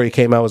the story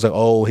came out was like,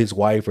 oh, his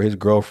wife or his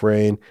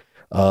girlfriend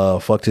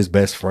fucked his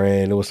best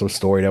friend. It was some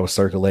story that was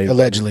circulating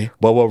allegedly.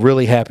 But what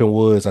really happened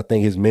was, I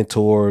think his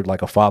mentor,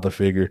 like a father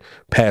figure,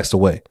 passed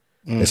away,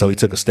 and so he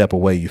took a step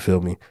away. You feel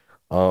me?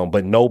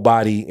 But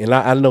nobody, and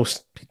I know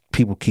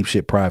people keep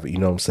shit private, you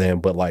know what I'm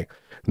saying? But like,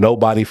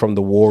 nobody from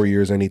the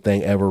Warriors or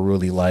anything ever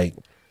really like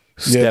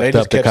stepped they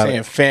just up kept to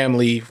saying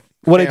family.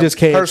 Well, they just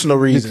came personal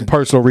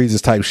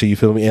reasons type shit. You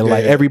feel me? And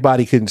like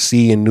everybody couldn't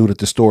see and knew that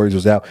the stories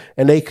was out,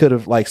 and they could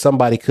have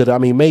somebody could. I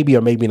mean, maybe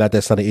or maybe not.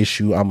 That's not an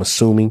issue. I'm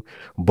assuming,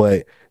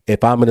 but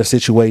if I'm in a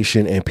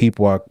situation and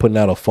people are putting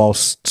out a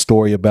false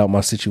story about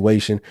my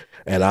situation,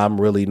 and I'm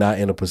really not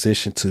in a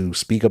position to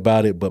speak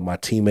about it, but my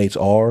teammates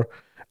are.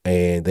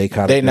 And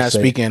they're not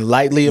speaking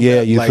lightly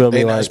about you feel me?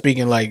 They're not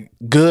speaking like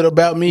good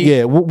about me.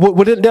 Yeah, well,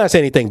 they're not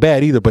saying anything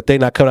bad either, but they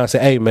not coming out and say,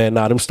 hey man,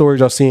 them stories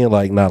y'all seeing,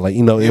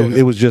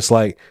 it was just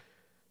like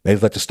they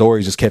let the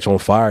stories just catch on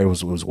fire. It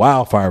was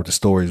wildfire with the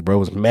stories, bro. It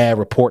was mad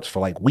reports for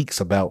like weeks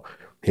about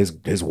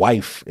his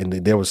wife, and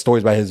there was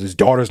stories about his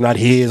daughter's not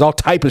his, all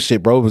type of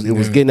shit, bro. It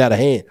was getting out of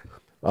hand.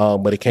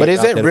 But it came. But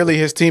is that really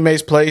his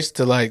teammate's place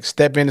to like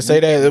step in and say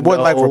that? It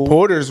wasn't like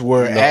reporters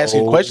were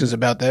asking questions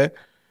about that.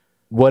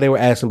 Well, they were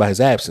asking about his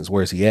absence.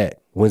 Where's he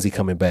at? When's he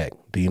coming back?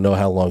 Do you know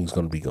how long he's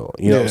going to be gone?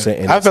 You know what I'm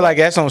saying? And I feel like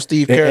that's on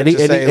Steve Kerr and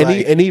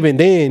even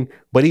then,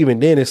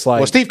 it's like,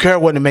 well, Steve Kerr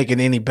wasn't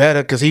making it any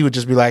better because he would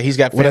just be like, he's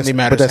got family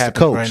matters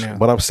happening right now.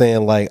 But I'm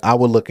saying, like, I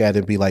would look at it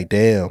and be like,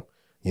 damn,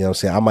 you know what I'm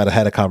saying? I might have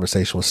had a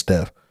conversation with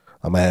Steph.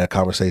 I might have had a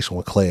conversation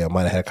with Clay. I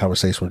might have had a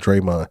conversation with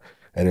Draymond.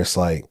 And it's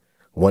like,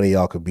 one of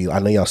y'all could be, I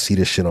know y'all see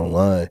this shit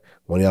online.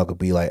 One of y'all could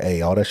be like,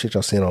 hey, all that shit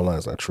y'all seeing online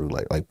is not true.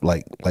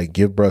 Like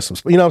give bruh some,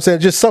 you know what I'm saying?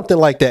 Just something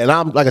like that. And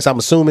I'm, like I said, I'm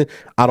assuming,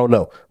 I don't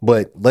know.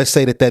 But let's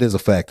say that is a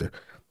factor.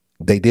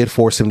 They did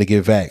force him to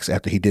get vax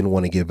after he didn't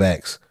want to get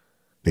vax.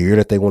 The year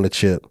that they won the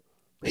chip,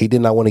 he did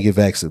not want to get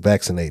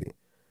vaccinated.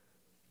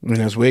 And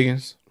that's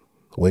Wiggins?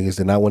 Wiggins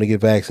did not want to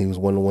get vaccinated. He was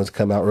one of the ones to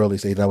come out early,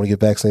 say he did not want to get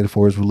vaccinated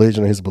for his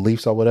religion or his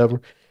beliefs or whatever.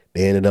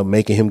 They ended up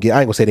making him get,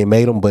 I ain't gonna say they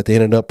made him, but they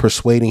ended up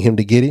persuading him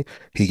to get it.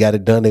 He got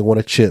it done. They want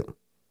a chip.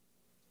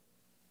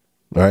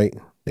 All right.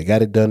 They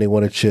got it done. They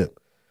want a chip.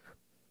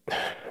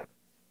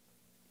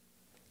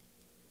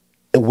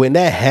 And when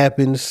that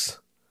happens,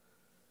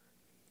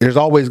 there's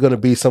always going to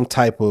be some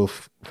type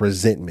of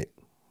resentment.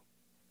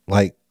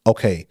 Like,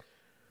 okay,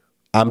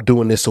 I'm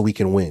doing this so we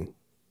can win.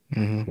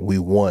 Mm-hmm. We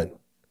won.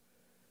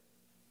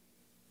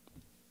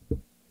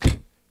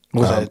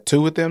 Was that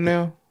 2 with them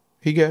now?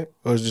 He got,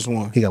 or was just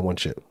 1? He got 1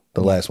 chip.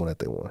 The last one that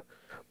they won.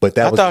 But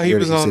that I was thought the he year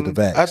was that he on. said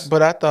the Vax.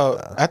 But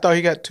I thought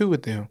he got 2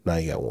 with them. Nah,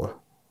 he got 1.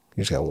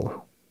 He just got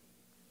 1.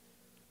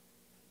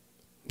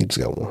 He just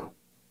got 1.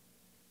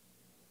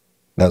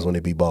 That was when they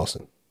beat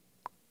Boston.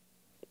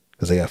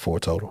 Because they got 4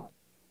 total.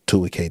 2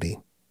 with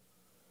KD.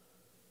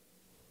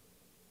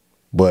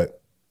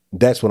 But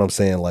that's what I'm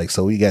saying. Like,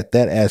 so we got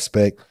that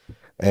aspect.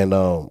 And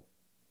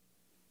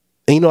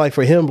you know, like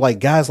for him, like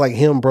guys like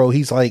him, bro,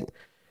 he's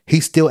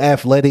still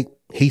athletic.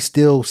 He's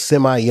still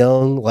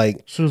semi-young.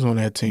 Like, She was on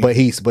that team. But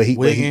he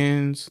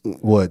Wiggins.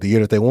 What, the year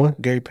that they won?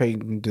 Gary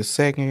Payton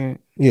II.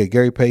 Yeah,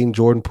 Gary Payton,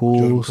 Jordan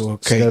Poole.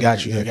 Okay,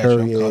 got you.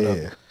 Curry,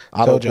 yeah.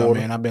 I told y'all,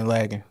 man, I've been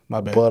lagging.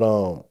 My bad.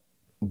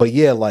 But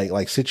yeah,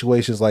 like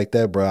situations like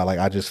that, bro. Like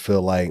I just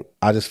feel like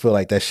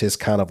that shit's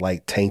kind of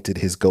like tainted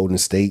his Golden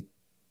State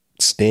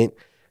stint,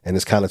 and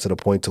it's kind of to the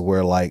point to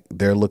where like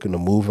they're looking to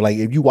move. Like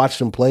if you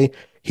watch him play,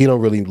 he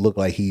don't really look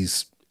like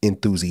he's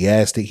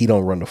enthusiastic. He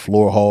don't run the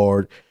floor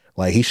hard.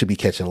 Like he should be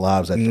catching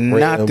lobs at the rim.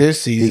 Not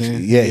this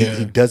season.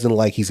 He doesn't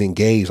like he's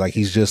engaged. Like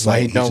he's just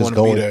like he's just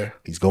going.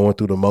 He's going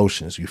through the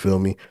motions. You feel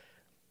me?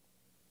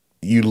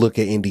 You look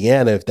at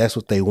Indiana. If that's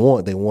what they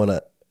want an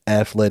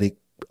athletic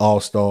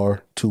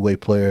all-star 2-way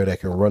player that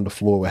can run the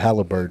floor with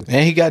Halliburton,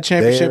 and he got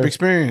championship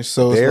experience.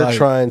 So they're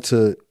trying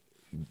to.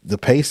 The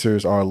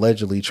Pacers are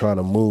allegedly trying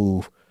to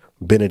move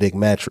Benedict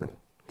Mathurin.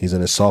 He's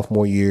in his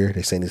sophomore year.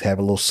 They're saying he's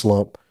having a little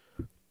slump.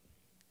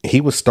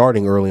 He was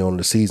starting early on in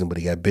the season, but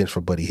he got benched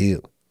for Buddy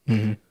Hield.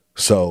 Mm-hmm.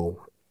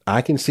 So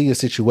I can see a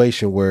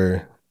situation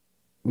where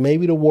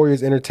maybe the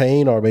Warriors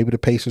entertain, or maybe the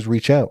Pacers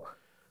reach out.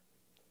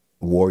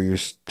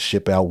 Warriors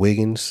ship out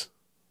Wiggins,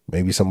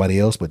 maybe somebody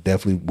else, but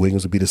definitely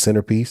Wiggins would be the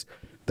centerpiece.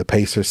 The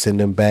Pacers send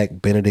them back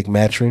Benedict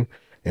Mathurin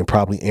and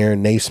probably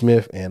Aaron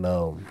Naismith and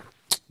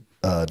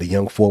the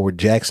young forward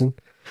Jackson,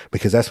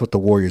 because that's what the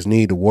Warriors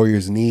need. The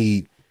Warriors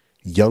need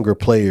younger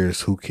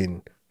players who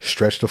can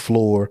stretch the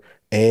floor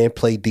and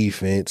play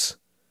defense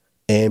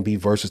and be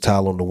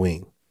versatile on the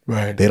wing.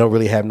 Right. They don't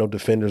really have no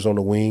defenders on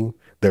the wing.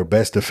 Their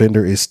best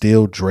defender is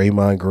still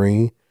Draymond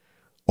Green,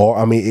 or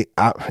I mean,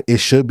 it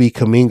should be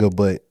Kuminga,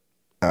 but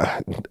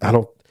I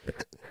don't.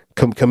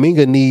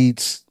 Kuminga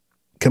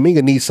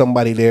needs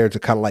somebody there to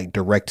kind of like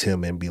direct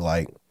him and be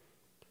like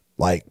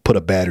put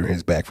a batter in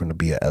his back for him to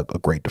be a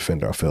great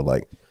defender. I feel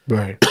like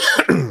right.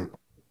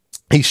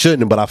 He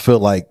shouldn't, but I feel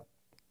like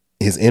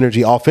his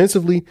energy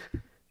offensively,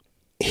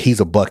 he's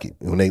a bucket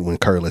when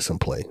Curry lets him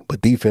play.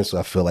 But defensively,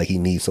 I feel like he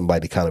needs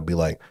somebody to kind of be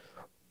like,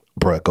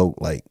 bruh,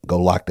 go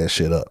lock that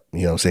shit up.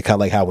 You know what I'm saying? Kind of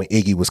like how when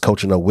Iggy was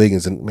coaching up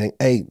Wiggins and, man,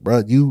 hey,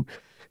 bruh, you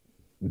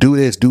do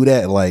this, do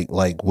that.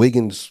 Like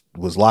Wiggins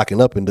was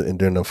locking up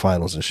during the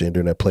finals and shit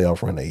during that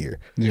playoff run that year.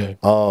 Yeah.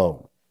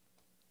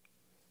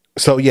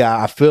 So yeah,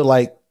 I feel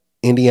like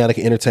Indiana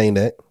can entertain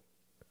that,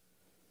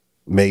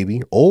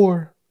 maybe,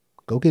 or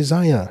go get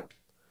Zion.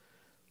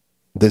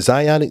 The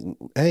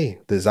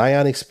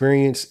Zion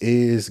experience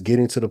is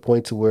getting to the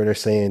point to where they're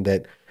saying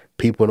that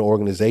people in the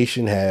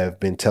organization have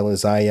been telling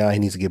Zion he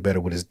needs to get better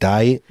with his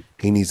diet.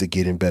 He needs to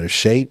get in better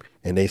shape.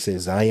 And they say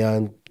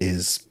Zion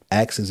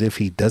acts as if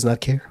he does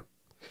not care.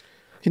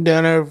 He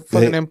down there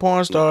fucking them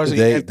porn stars.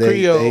 They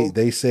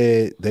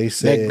said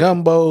that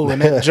gumbo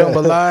and that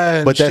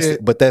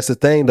jambalaya. But that's the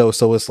thing though.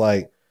 So it's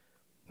like,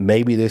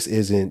 maybe this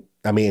isn't.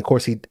 I mean, of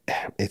course,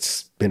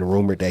 it's been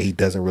rumored that he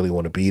doesn't really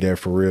want to be there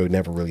for real. He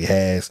never really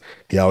has.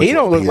 He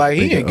don't look like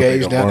he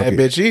engaged down that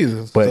bitch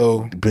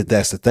either. But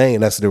that's the thing.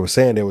 That's what they were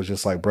saying. They was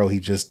just like, bro, he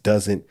just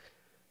doesn't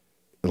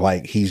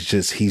like. He's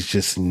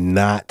just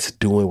not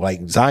doing.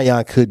 Like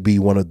Zion could be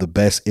one of the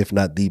best, if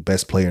not the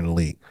best player in the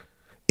league,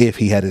 if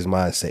he had his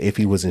mindset, if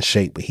he was in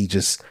shape. But he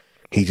just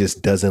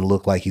doesn't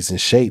look like he's in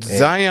shape.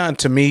 Zion,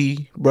 to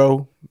me,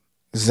 bro.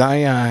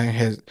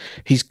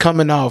 He's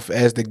coming off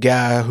as the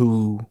guy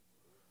who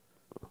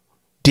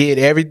did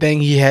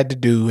everything he had to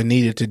do and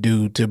needed to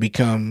do to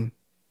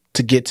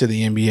get to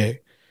the NBA.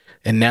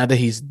 And now that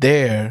he's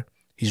there,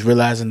 he's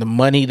realizing the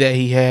money that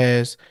he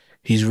has.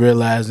 He's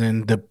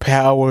realizing the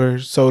power,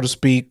 so to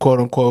speak,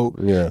 quote unquote,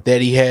 that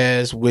he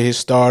has with his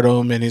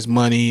stardom and his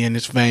money and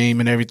his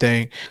fame and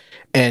everything.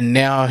 And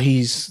now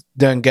he's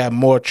done got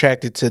more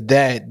attracted to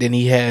that than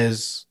he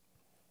has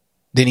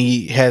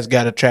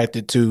got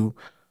attracted to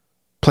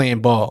playing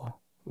ball.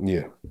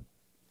 Yeah.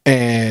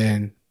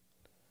 And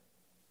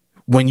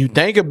when you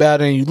think about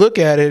it and you look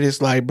at it,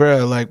 it's like,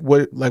 bro,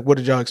 what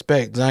did y'all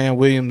expect? Zion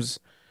Williams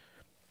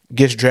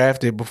gets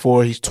drafted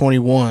before he's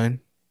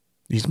 21.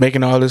 He's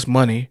making all this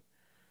money.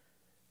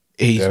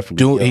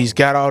 He's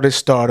got all this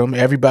stardom.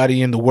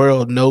 Everybody in the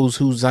world knows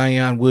who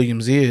Zion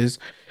Williams is.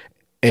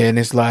 And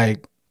it's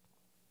like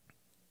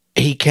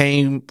he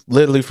came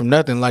literally from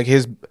nothing. Like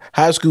his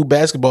high school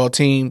basketball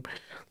team,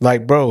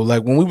 like, bro,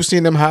 like when we were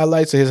seeing them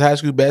highlights of his high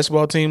school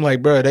basketball team,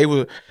 like, bro,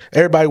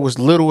 everybody was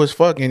little as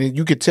fuck. And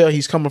you could tell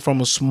he's coming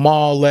from a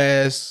small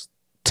ass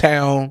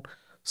town,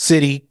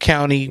 city,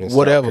 county,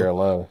 whatever.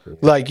 South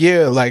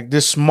Carolina. Like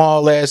this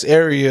small ass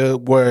area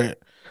where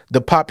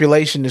the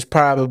population is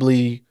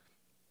probably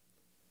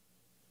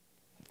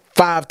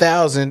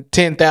 5,000,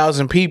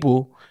 10,000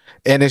 people.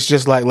 And it's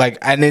just like,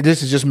 and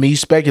this is just me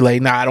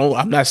speculating. Now,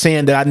 I'm not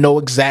saying that I know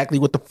exactly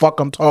what the fuck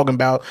I'm talking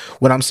about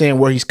when I'm saying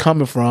where he's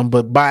coming from,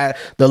 but by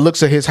the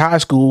looks of his high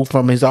school,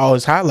 from all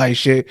his highlight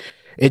shit,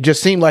 it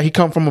just seemed like he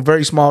come from a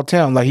very small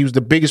town. Like he was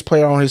the biggest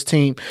player on his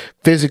team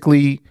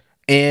physically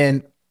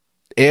and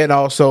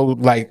also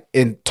like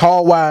in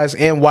tall wise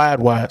and wide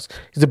wise.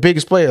 He's the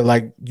biggest player.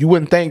 Like you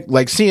wouldn't think,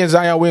 like seeing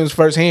Zion Williams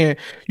firsthand,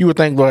 you would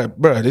think, like,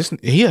 bro,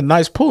 he a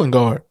nice pulling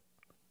guard.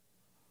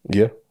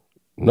 Yeah.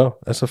 No,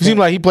 that's a fact. Seemed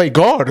like he played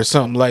guard or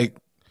something, like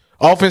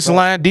offensive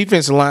line,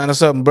 defensive line or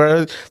something,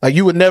 bro. Like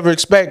you would never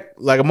expect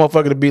like a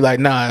motherfucker to be like,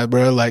 nah,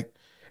 bro, like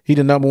he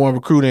the number one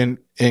recruit in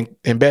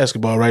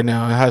basketball right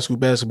now, in high school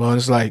basketball. And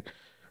it's like,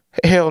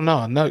 hell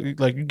no,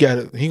 like he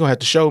gonna have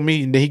to show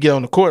me, and then he get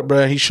on the court, bro,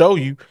 and he show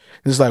you.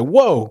 It's like,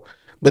 whoa.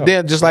 But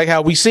then just like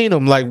how we seen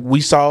him, like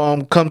we saw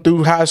him come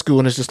through high school,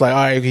 and it's just like, all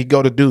right, he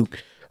go to Duke.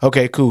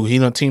 Okay, cool. He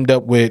done teamed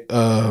up with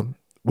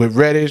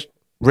Reddish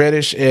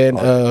and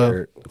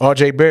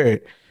RJ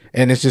Barrett.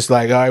 And it's just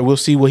like, all right, we'll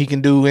see what he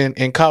can do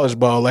in college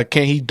ball. Like,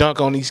 can he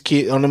dunk on these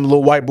kids, on them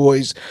little white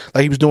boys,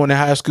 like he was doing in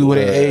high school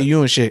and in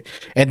AAU and shit?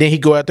 And then he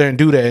go out there and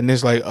do that, and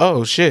it's like,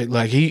 oh shit,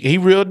 like he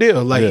real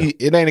deal. Like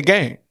it ain't a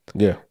game.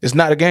 Yeah, it's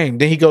not a game.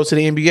 Then he goes to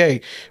the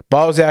NBA,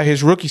 balls out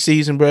his rookie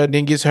season, bro.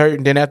 Then gets hurt,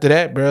 and then after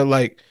that, bro,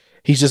 like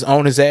he's just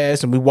on his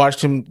ass. And we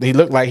watched him. He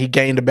looked like he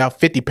gained about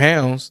 50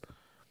 pounds,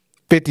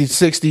 50,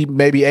 60,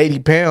 maybe 80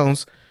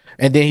 pounds.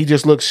 And then he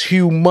just looks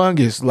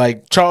humongous.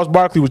 Like Charles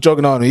Barkley was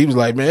joking on him. He was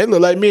like, "Man, it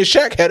looked like me and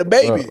Shaq had a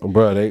baby."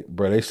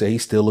 They say he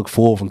still look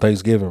full from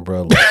Thanksgiving,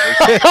 bro. Like,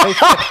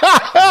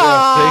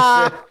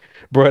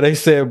 they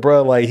said,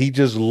 like he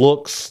just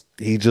looks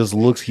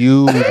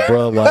huge,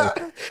 bro.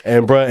 Like,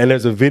 and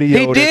there's a video.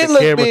 He did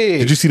look big.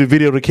 Did you see the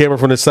video of the camera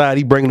from the side?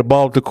 He bringing the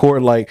ball up the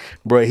court, like,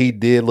 bro. He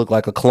did look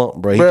like a clump,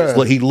 bro.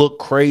 He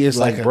looked crazy. It's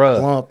like, bro,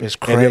 clump is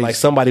crazy. And then like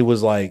somebody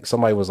was like,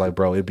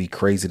 bro, it'd be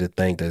crazy to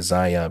think that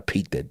Zion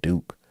peaked at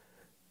Duke.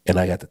 And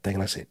I got to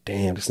thinking, I said,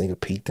 damn, this nigga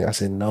peaked there. I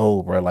said,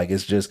 no, bro. Like,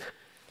 it's just,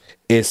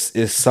 it's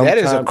sometimes. That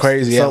is a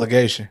crazy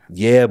allegation.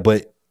 Yeah,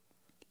 but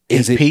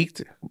is it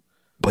peaked?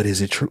 But is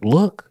it true?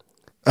 Look.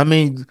 I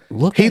mean,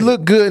 he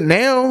looked good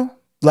now.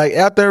 Like,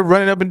 out there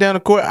running up and down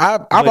the court.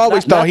 I've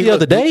always thought he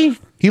looked. The other day,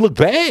 he looked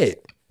bad.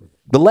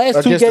 The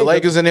last two games. Against the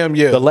Lakers and them,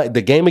 yeah.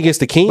 The game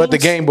against the Kings. But the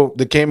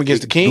game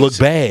against the Kings. Looked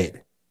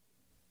bad.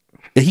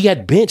 He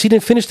got benched. He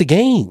didn't finish the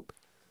game.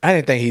 I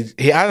didn't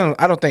think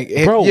I don't think.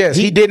 Bro, yes,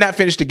 he did not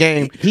finish the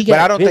game, but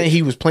I don't think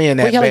he was playing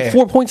that bad. He got like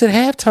 4 points at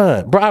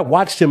halftime, bro. I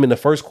watched him in the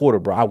first quarter,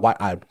 bro.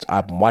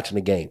 I'm watching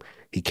the game.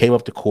 He came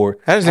up the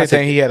court. I just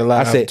think he had a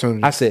lot of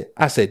opportunity. I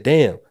said,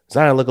 damn,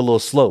 Zion look a little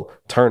slow.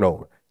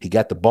 Turnover. He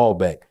got the ball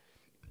back.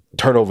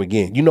 Turnover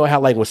again. You know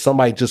how like when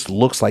somebody just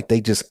looks like they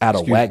just out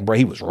of whack, bro.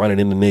 He was running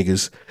into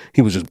niggas.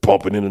 He was just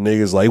bumping into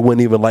niggas. Like it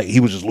wasn't even like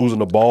he was just losing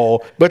the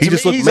ball. But he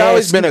just he's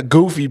always been a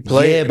goofy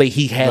player. Yeah, but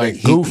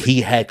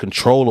he had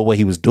control of what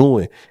he was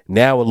doing.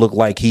 Now it looked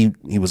like he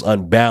was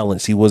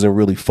unbalanced. He wasn't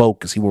really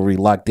focused. He wasn't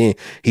really locked in.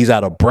 He's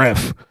out of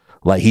breath.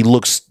 Like he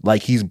looks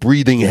like he's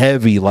breathing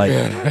heavy. Like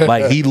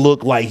he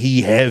looked like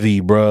he heavy,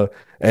 bro.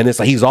 And it's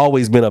like he's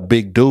always been a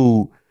big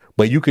dude.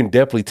 But you can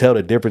definitely tell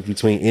the difference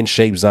between in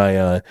shape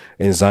Zion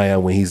and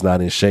Zion when he's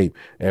not in shape.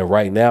 And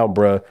right now,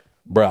 bro,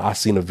 I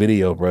seen a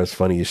video, bro. It's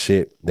funny as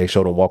shit. They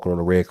showed him walking on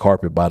the red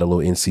carpet by the little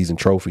in-season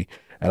trophy.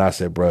 And I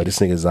said, bro, this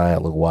nigga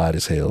Zion look wide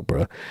as hell,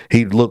 bro.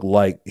 He looked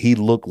like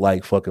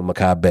fucking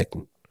Mekhi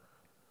Becton.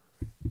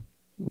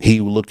 He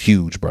looked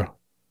huge, bro.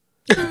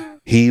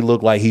 He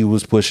looked like he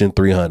was pushing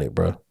 300,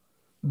 bro.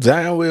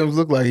 Zion Williams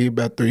looked like he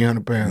about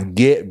 300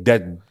 pounds. Yeah,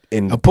 that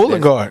and a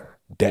pulling guard.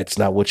 That's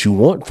not what you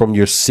want from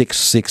your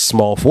 6'6"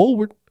 small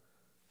forward.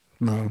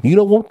 No. You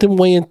don't want them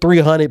weighing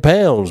 300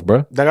 pounds,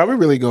 bro. Like, are we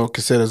really going to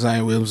consider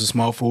Zion Williams a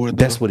small forward,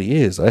 though? That's what he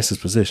is. That's his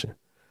position.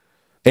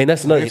 And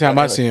that's another time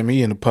I see him,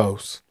 he in the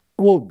post.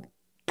 Well,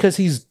 because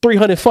he's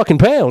 300 fucking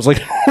pounds.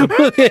 Like,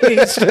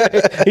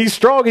 he's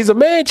strong. He's a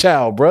man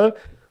child, bro.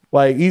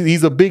 Like,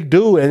 he's a big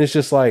dude. And it's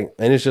just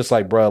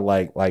like, bro,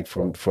 like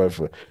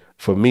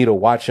for me to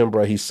watch him,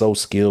 bro, he's so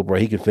skilled, bro.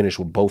 He can finish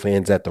with both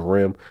hands at the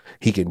rim.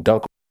 He can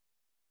dunk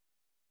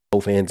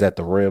both hands at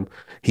the rim.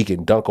 He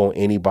can dunk on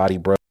anybody,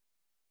 bro.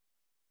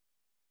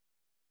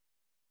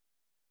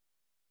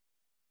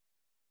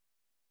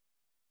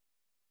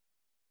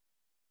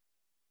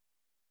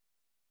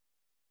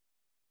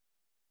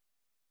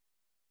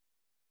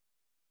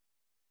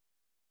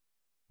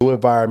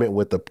 Environment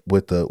with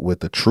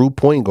the true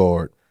point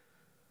guard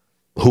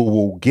who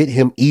will get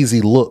him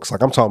easy looks.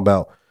 Like I'm talking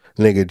about,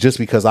 nigga, just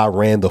because I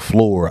ran the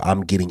floor,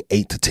 I'm getting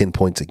 8 to 10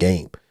 points a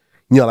game.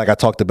 You know, like I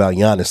talked about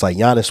Giannis. Like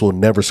Giannis will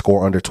never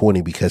score under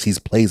 20 because he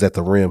plays at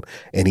the rim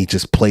and he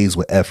just plays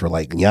with effort.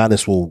 Like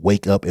Giannis will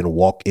wake up and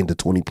walk into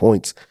 20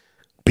 points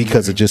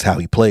because of just how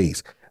he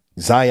plays.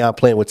 Zion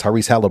playing with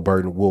Tyrese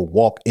Halliburton will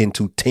walk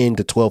into 10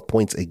 to 12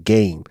 points a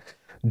game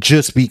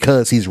just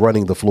because he's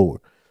running the floor.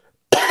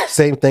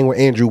 Same thing with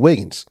Andrew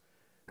Wiggins.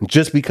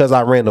 Just because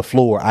I ran the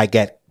floor, I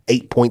got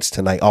 8 points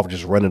tonight off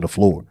just running the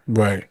floor.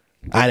 Right.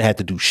 I didn't have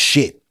to do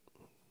shit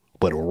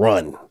but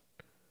run.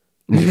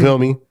 You feel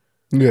me?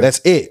 Yeah.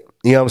 That's it.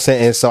 You know what I'm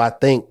saying? And so I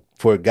think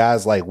for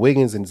guys like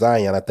Wiggins and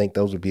Zion, I think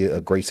those would be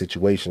a great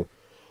situation.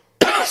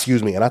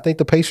 Excuse me. And I think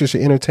the Pacers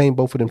should entertain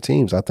both of them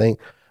teams. I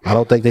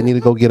don't think they need to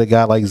go get a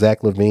guy like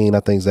Zach LaVine.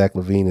 I think Zach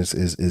LaVine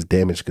is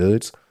damaged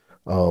goods,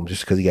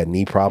 just because he got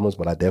knee problems.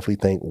 But I definitely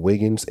think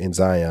Wiggins and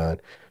Zion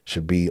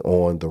should be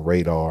on the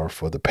radar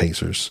for the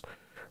Pacers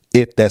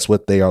if that's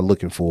what they are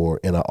looking for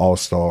in an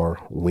all-star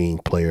wing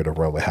player to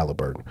run with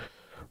Halliburton.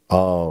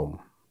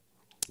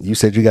 You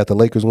said you got the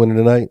Lakers winning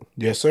tonight?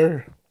 Yes,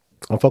 sir.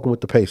 I'm fucking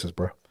with the Pacers,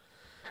 bro.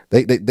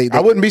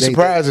 I wouldn't be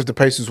surprised if the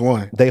Pacers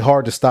won. They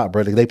hard to stop,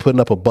 brother. They putting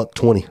up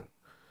 $120.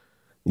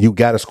 You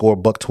got to score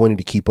 $120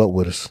 to keep up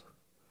with us.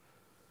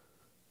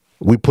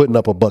 We putting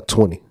up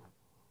 $120.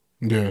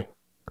 Yeah.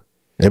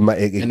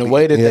 And the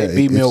way that they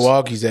beat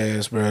Milwaukee's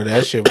ass, bro,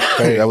 that shit was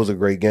crazy. That was a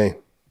great game.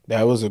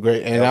 That was a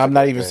great, and I'm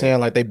not even saying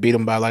like they beat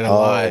them by like a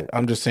lot.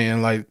 I'm just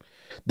saying like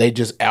they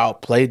just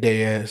outplayed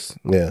their ass.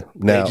 Yeah.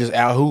 They just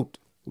out hooped.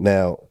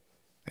 Now.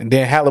 And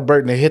then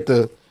Halliburton they hit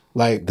the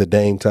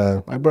Dame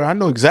time. Like, bro, I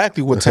know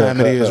exactly what time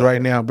it is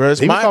right now, bro. It's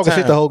he was my talking time.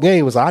 shit the whole game.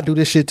 He was like, I do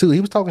this shit too. He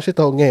was talking shit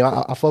the whole game.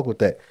 I fuck with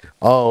that.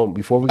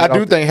 I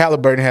do think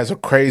Halliburton has a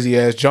crazy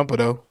ass jumper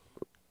though.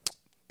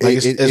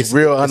 Like it's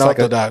real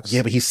unorthodox.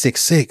 But he's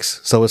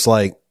 6'6", so it's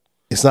like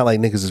it's not like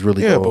niggas is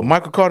really. Yeah, but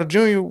Michael Carter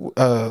Jr.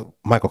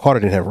 Michael Carter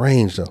didn't have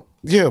range though.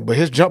 Yeah, but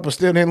his jumper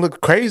still didn't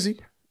look crazy.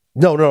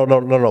 No.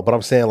 But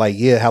I'm saying like,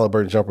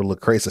 Halliburton's jumper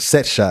look crazy. It's a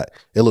set shot.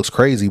 It looks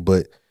crazy,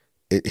 but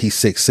he's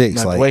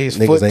 6'6". Like the way his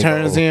foot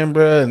turns in,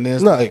 bro, and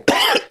then like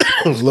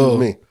excuse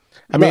me.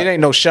 I mean, it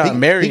ain't no Sean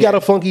Marion. He got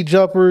a funky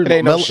jumper. It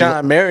ain't no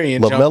Sean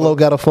Marion jumper. LaMelo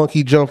got a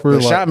funky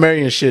jumper. Sean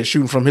Marion shit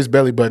shooting from his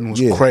belly button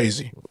was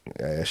crazy.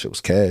 Yeah, that shit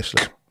was cash.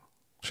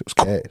 Shit was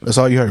cash. That's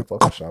all you heard.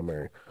 Fuck Sean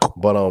Marion.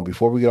 But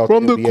before we get off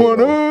from the NBA,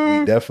 corner,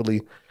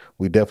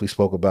 we definitely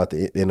spoke about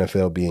the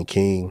NFL being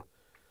king.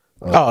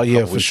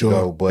 For sure.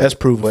 Ago, but, that's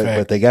proven fact.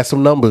 But they got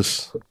some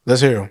numbers.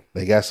 Let's hear them.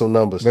 They got some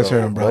numbers. Let's hear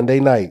them, bro.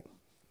 Monday night,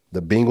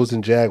 the Bengals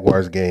and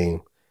Jaguars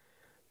game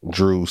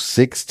drew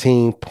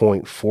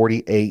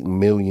 16.48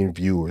 million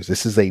viewers.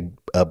 This is a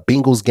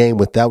Bengals game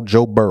without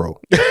Joe Burrow.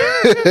 Drew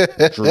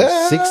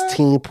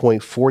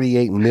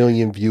 16.48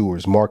 million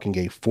viewers, marking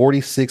a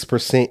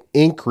 46%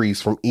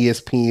 increase from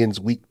ESPN's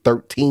Week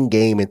 13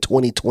 game in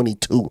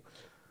 2022.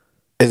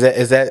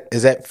 Is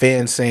that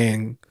fans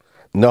saying?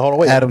 No, hold on,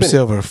 wait. Adam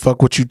Silver,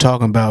 fuck what you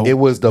talking about. It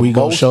was the we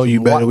gonna show you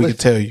better. We can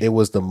tell you. It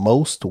was the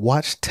most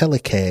watched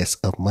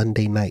telecast of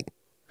Monday night.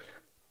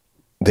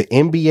 The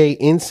NBA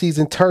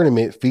in-season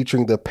tournament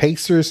featuring the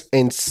Pacers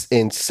and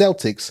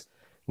Celtics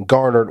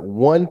garnered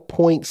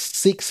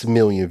 1.6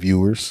 million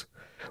viewers,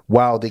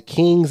 while the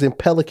Kings and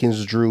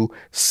Pelicans drew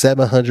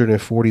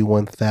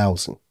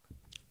 741,000.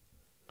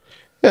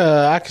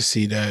 Yeah, I can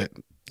see that.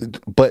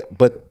 But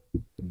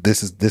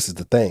this is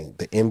the thing.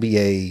 The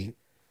NBA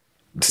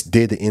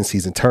did the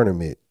in-season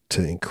tournament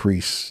to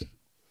increase,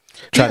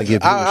 trying to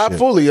get viewership. I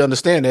fully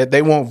understand that.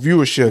 They want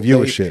viewership.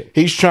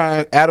 He's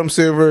trying. Adam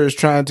Silver is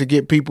trying to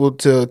get people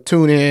to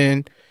tune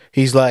in.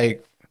 He's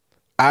like,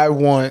 I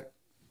want,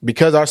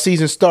 because our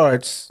season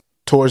starts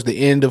towards the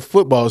end of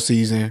football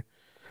season,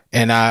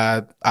 and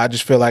I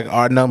just feel like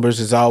our numbers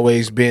has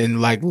always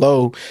been like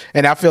low,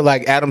 and I feel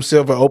like Adam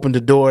Silver opened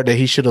the door that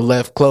he should have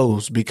left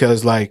closed,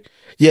 because like,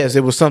 yes,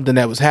 it was something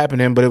that was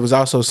happening, but it was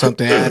also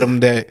something, Adam,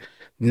 that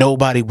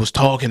nobody was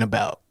talking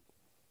about.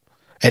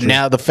 And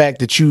now the fact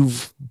that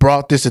you've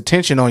brought this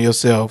attention on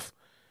yourself,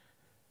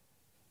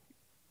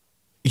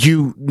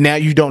 you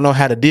don't know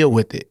how to deal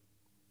with it.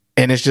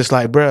 And it's just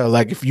like, bro,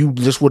 like if you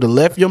just would have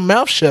left your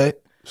mouth shut,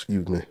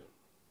 excuse me,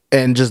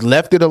 and just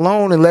left it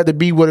alone and let it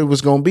be what it was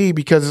going to be,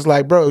 because it's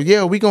like, bro,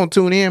 yeah, we going to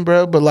tune in,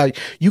 bro, but like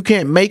you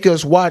can't make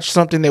us watch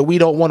something that we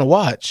don't want to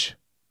watch.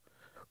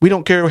 We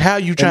don't care how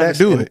you trying to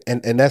do it.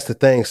 And that's the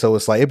thing. So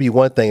it's like, it'd be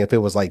one thing if it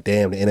was like,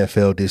 damn, the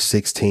NFL did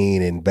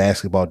 16 and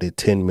basketball did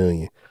 10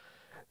 million.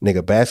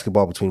 Nigga,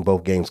 basketball between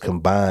both games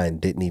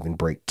combined didn't even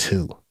break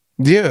 2.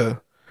 Yeah.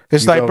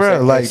 It's like,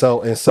 bro, like,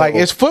 like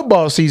it's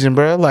football season,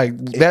 bro. Like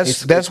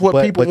that's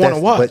what people want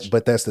to watch.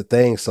 But that's the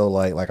thing. So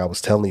like I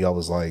was telling you, I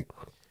was like,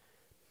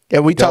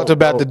 and we talked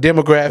about the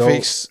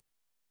demographics.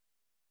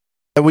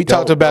 And we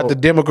talked about the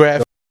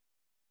demographics.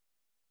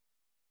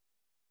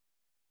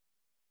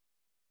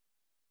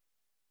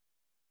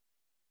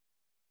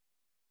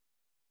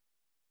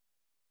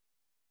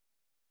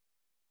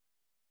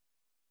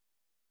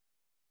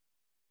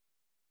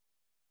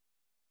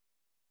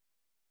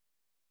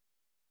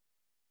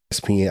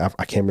 ESPN,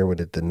 I can't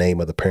remember the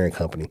name of the parent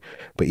company,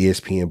 but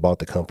ESPN bought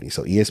the company.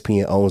 So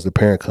ESPN owns the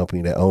parent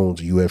company that owns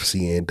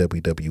UFC and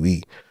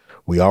WWE.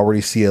 We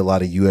already see a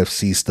lot of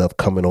UFC stuff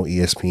coming on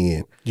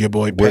ESPN. Your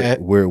boy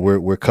Pat.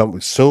 We're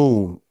coming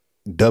soon.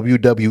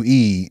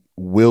 WWE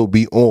will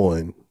be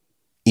on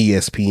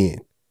ESPN.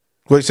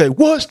 Where you say,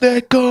 what's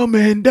that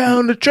coming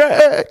down the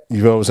track?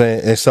 You know what I'm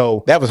saying? And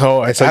so that was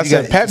hard. So I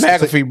said, Pat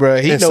McAfee,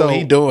 bro, he know what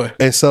he doing.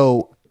 And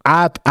so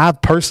I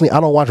personally, I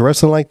don't watch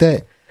wrestling like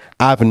that.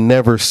 I've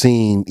never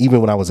seen,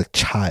 even when I was a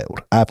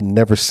child, I've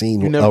never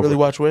seen. You never really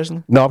watch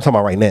wrestling? No, I'm talking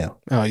about right now.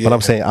 Oh, yeah. But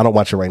I'm saying I don't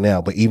watch it right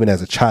now. But even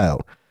as a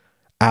child,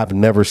 I've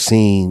never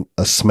seen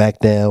a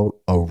SmackDown,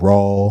 a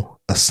Raw,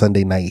 a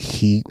Sunday Night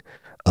Heat,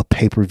 a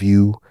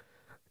pay-per-view,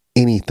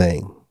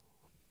 anything,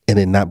 and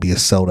it not be a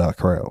sold-out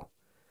crowd.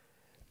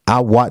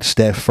 I watched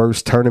that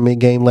first tournament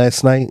game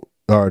last night,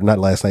 or not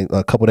last night,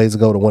 a couple days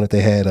ago, the one that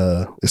they had,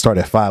 it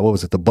started at 5. What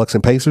was it, the Bucks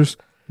and Pacers?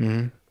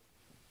 Mm-hmm.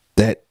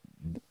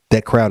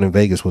 That crowd in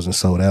Vegas wasn't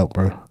sold out,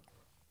 bro.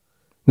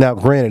 Now,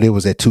 granted, it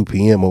was at 2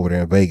 p.m. over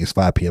there in Vegas,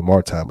 5 p.m.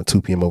 our time, but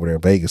 2 p.m. over there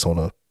in Vegas on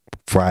a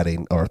Friday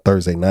or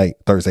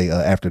Thursday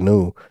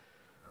afternoon,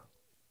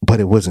 but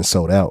it wasn't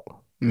sold out.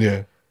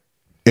 Yeah.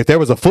 If there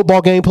was a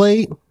football game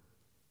played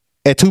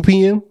at 2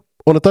 p.m.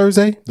 on a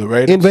Thursday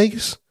in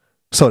Vegas,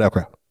 sold out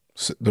crowd.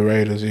 The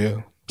Raiders,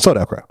 yeah. Sold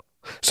out crowd.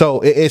 So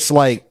it's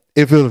like,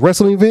 if it was a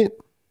wrestling event,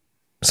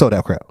 sold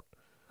out crowd.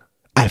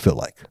 I feel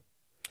like.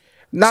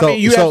 No, I mean,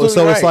 you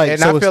absolutely right. It's like,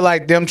 and I feel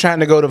like them trying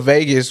to go to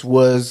Vegas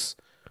was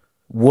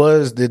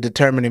the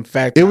determining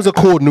factor. It was a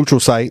cool neutral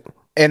site.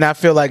 And I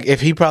feel like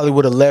if he probably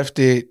would have left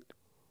it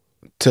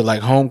to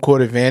like home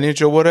court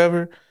advantage or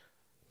whatever,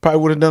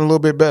 probably would have done a little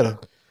bit better.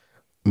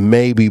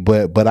 Maybe,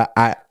 but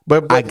I get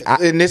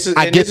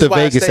the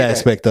Vegas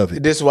aspect of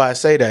it. This is why I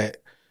say that.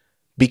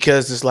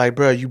 Because it's like,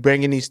 bro, you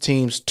bringing these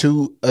teams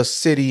to a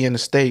city and a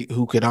state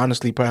who could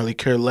honestly probably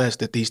care less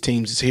that these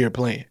teams is here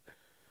playing.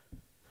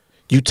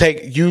 You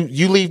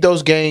leave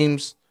those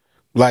games,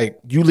 like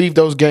you leave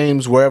those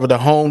games wherever the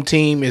home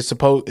team is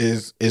from,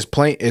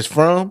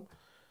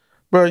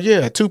 bro.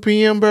 Yeah, 2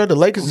 p.m., bro. The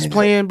Lakers is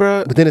playing,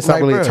 bro. But then it's not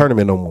really a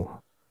tournament no more.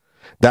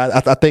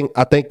 I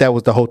think that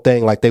was the whole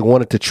thing. Like, they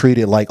wanted to treat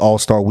it like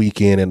All-Star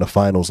Weekend and the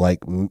finals like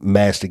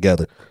mashed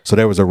together. So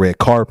there was a red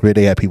carpet.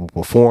 They had people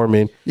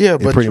performing. Yeah,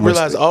 but you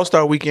realize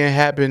All-Star Weekend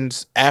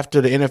happens after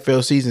the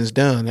NFL season's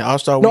done.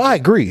 All-Star Weekend, no, I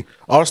agree.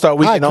 All-Star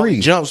Weekend only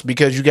jumps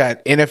because you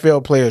got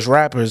NFL players,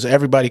 rappers,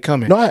 everybody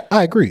coming. No,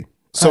 I agree.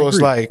 So it's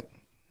like,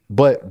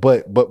 but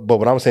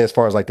what I'm saying, as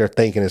far as like they're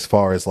thinking, as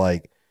far as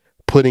like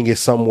putting it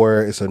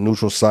somewhere, it's a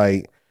neutral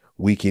site.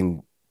 We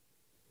can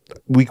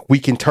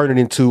turn it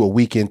into a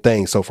weekend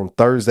thing. So from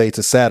Thursday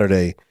to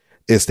Saturday,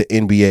 it's the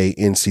NBA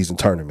in-season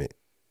tournament.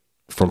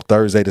 From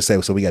Thursday to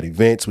Saturday, so we got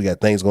events, we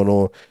got things going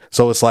on.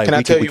 So it's like, can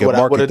I tell you what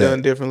I would have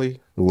done differently?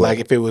 What? Like,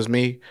 if it was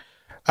me,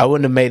 I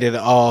wouldn't have made it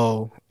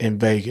all in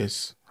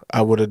Vegas.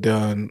 I would have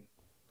done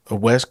a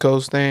West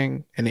Coast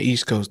thing and the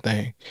East Coast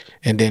thing,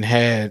 and then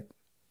had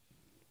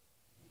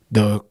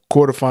the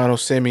quarterfinals,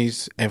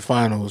 semis, and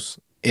finals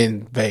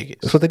in Vegas.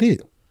 That's what they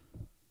did.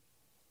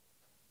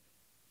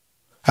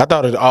 I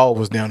thought it all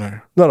was down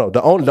there. No. The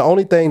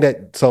only thing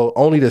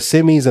only the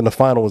semis and the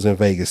final was in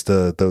Vegas.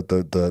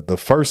 The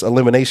first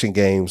elimination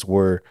games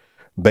were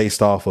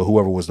based off of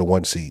whoever was the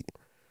 1 seed,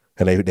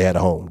 and they had a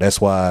home. That's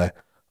why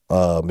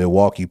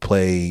Milwaukee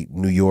played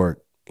New York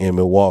in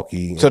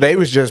Milwaukee. So they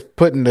was just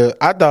putting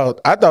I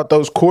thought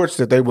those courts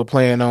that they were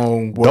playing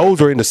on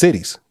those were in the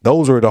cities.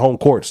 Those were the home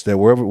courts that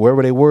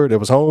wherever they were, that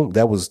was home.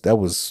 That was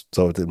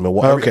so the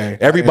Milwaukee. Okay.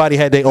 Everybody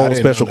had their own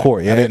special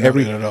court.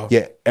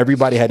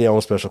 Everybody had their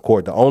own special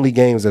court. The only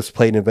games that's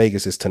played in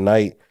Vegas is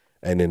tonight,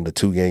 and then the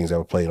 2 games that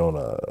were played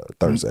on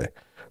Thursday.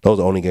 Those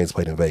are the only games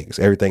played in Vegas.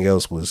 Everything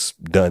else was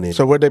done in.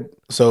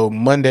 So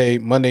Monday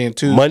and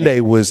Tuesday. Monday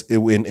was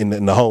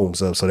in the homes.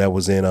 So that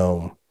was in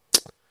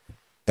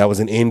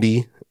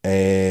Indy.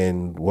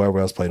 And wherever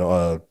else played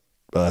on,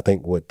 I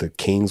think the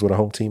Kings were the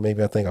home team.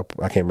 Maybe I can't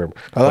remember.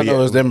 All I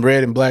know is them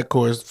red and black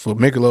courts for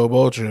Michelob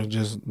Ultra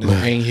just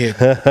ain't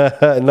hit.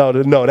 no,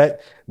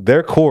 that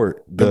their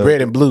court, the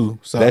red and blue.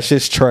 So that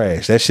shit's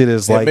trash. That shit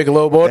is like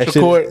Michelob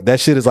Ultra court. That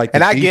shit is like,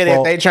 and I get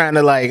it. They trying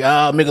to like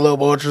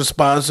Michelob Ultra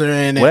sponsor,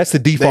 and well, that's the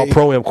default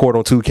Pro-Am court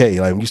on 2K.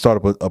 Like, when you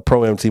start up a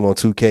Pro-Am team on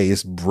 2K,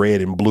 it's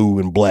red and blue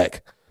and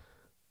black.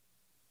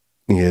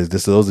 Yeah,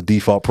 those are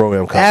default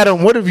Pro-Am colors.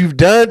 Adam, what have you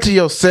done to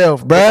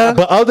yourself, bro?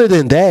 But other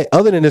than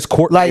this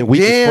court, like,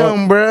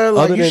 damn, bro,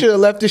 like, you should have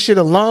left this shit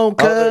alone,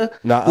 cuz.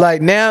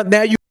 Like, now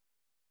you,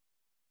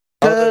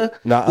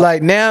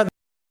 like, now.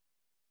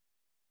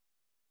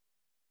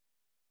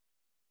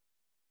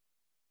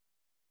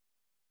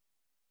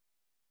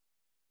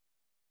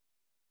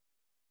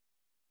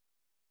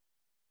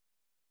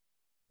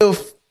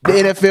 If the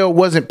NFL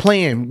wasn't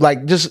playing,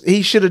 like,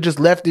 he should have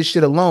just left this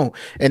shit alone.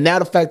 And now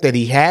the fact that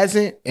he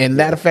hasn't, and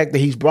now the fact that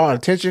he's brought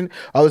attention,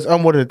 all this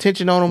unwanted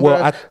attention on him,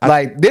 well, bro.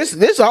 Like,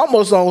 this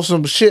almost on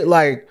some shit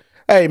like,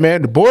 hey,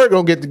 man, the board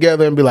gonna get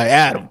together and be like,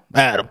 Adam,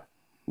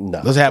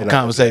 let's have a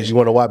conversation. You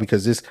want to know why?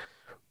 Because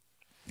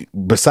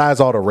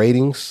besides all the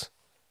ratings,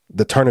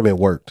 the tournament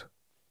worked.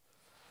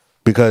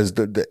 Because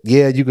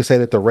you could say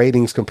that the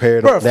ratings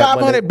compared, bro,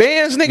 500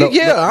 bands,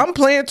 nigga. I'm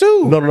playing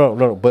too.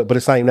 No. But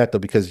it's not even that though,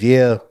 because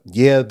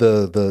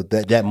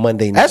that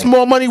Monday night, that's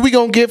more money we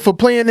gonna get for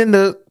playing in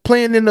the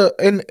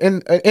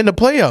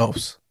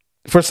playoffs.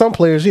 For some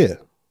players, yeah.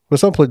 For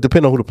some players,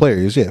 depending on who the player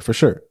is, yeah, for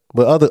sure.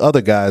 But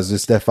other guys,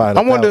 it's that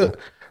 500.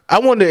 I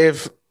wonder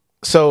if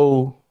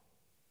so.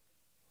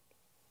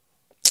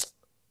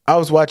 I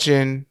was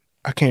watching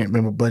I can't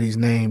remember Buddy's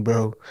name,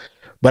 bro.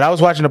 But I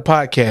was watching a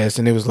podcast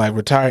and it was like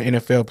retired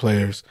NFL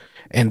players,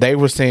 and they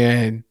were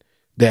saying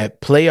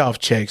that playoff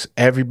checks,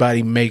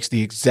 everybody makes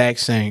the exact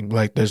same.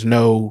 Like there's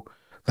no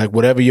like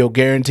whatever your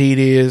guaranteed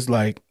is,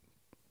 like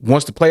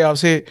once the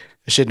playoffs hit,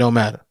 the shit don't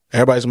matter.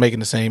 Everybody's making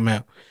the same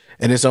amount.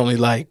 And it's only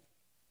like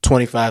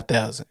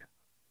 25,000.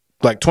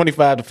 Like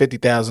 25 to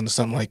 50,000 or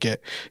something like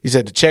that. He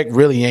said the check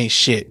really ain't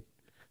shit.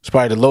 It's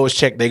probably the lowest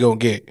check they gonna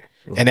get.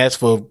 And that's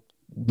for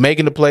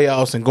making the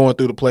playoffs and going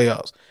through the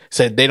playoffs.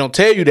 Said they don't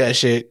tell you that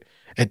shit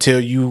until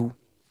you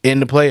in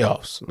the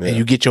playoffs and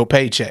you get your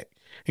paycheck.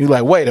 You're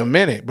like, wait a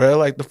minute, bro.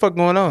 Like, the fuck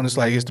going on? It's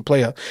like, it's the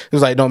playoffs.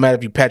 It's like, don't matter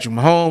if you Patrick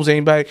Mahomes,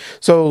 anybody.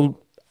 So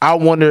I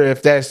wonder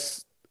if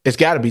it's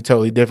got to be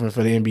totally different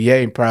for the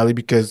NBA, probably,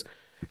 because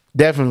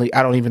definitely,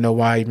 I don't even know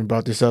why I even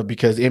brought this up,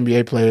 because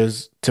NBA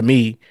players, to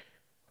me,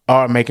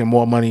 are making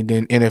more money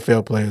than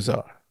NFL players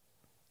are.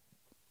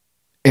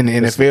 In the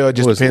NFL, it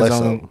just depends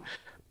on.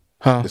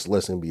 It's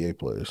less NBA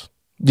players.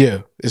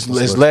 Yeah, it's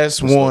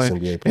less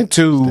one, and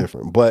two. It's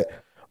different.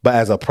 But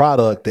as a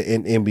product, the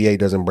NBA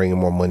doesn't bring in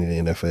more money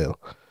than NFL.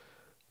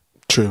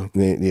 True.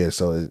 Yeah,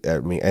 so I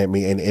mean,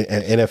 an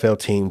NFL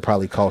team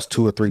probably costs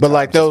 2 or 3. But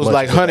like those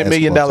like $100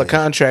 million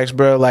contracts,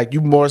 bro. Like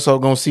you more so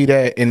gonna see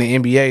that in the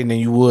NBA than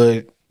you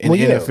would in the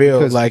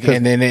NFL.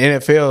 And then the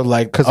NFL,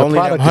 like only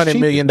them $100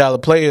 million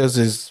players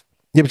is.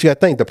 Yeah, but you got to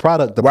think the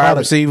product, wide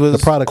receivers,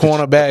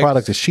 cornerbacks,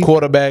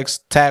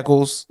 quarterbacks,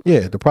 tackles.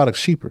 Yeah, the product's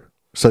cheaper.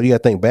 So you got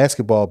to think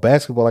basketball.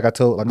 Like I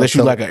told, unless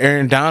you like an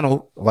Aaron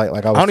Donald. Like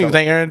I don't even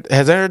think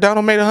Aaron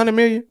Donald made $100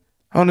 million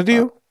on the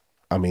deal.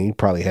 I mean, he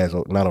probably has,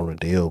 not on the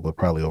deal, but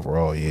probably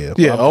overall, yeah.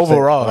 Yeah,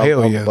 overall,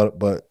 hell yeah.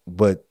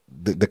 But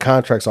the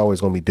contract's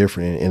always going to be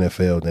different in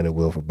NFL than it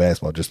will for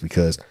basketball, just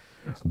because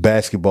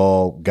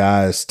basketball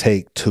guys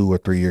take 2 or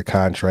 3 year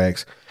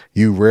contracts.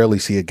 You rarely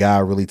see a guy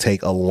really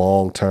take a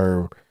long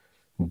term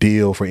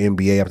deal for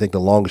NBA. I think the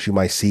longest you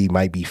might see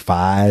might be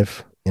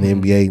 5 in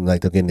NBA.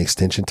 Like they'll get an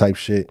extension type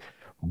shit.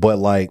 But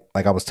like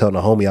I was telling a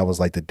homie, I was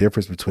like, the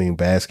difference between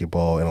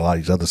basketball and a lot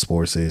of these other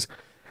sports is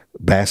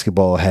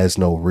basketball has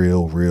no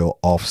real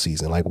off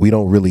season. Like we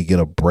don't really get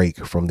a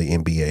break from the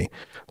NBA.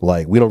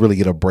 Like we don't really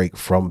get a break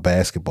from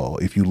basketball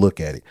if you look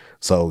at it.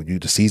 So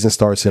the season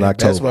starts in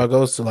October. Basketball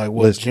goes to like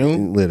what,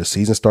 June? The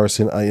season starts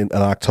in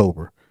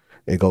October.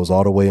 It goes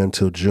all the way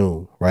until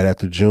June. Right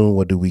after June,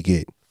 what do we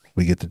get?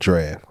 We get the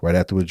draft. Right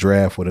after the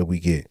draft, what do we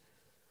get?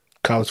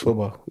 College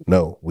football.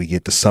 No, we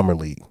get the summer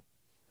league.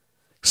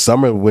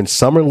 When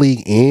summer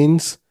league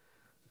ends,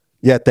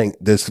 I think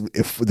this,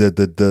 if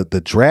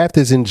the draft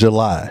is in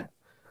July,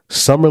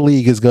 summer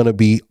league is going to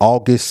be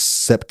August,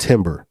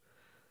 September.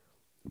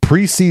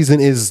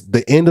 Preseason is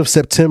the end of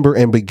September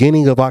and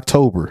beginning of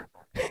October.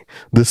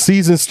 The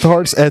season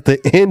starts at the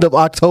end of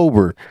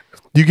October.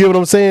 You get what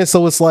I'm saying?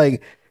 So it's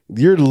like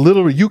you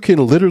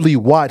can literally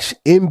watch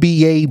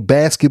NBA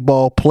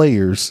basketball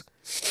players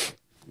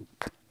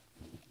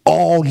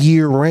all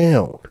year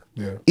round.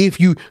 Yeah. If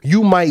you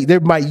might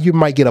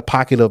get a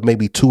pocket of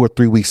maybe 2 or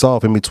 3 weeks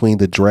off in between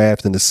the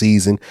draft and the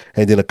season,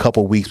 and then a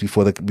couple weeks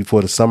before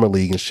the summer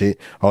league and shit,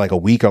 or like a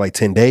week or like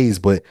 10 days,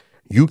 but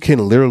you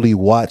can literally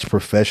watch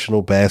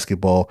professional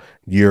basketball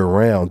year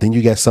round. Then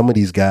you got some of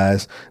these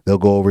guys, they'll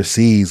go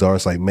overseas, or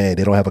it's like, man,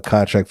 they don't have a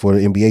contract for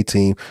the NBA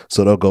team,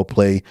 so they'll go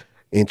play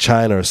in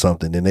China or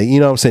something. And they, you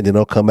know what I'm saying? Then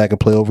they'll come back and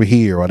play over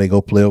here, or they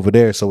go play over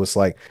there. So it's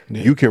like,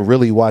 you can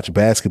really watch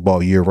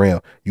basketball year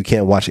round. You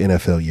can't watch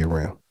NFL year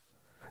round.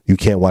 You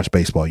can't watch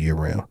baseball year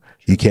round.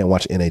 You can't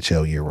watch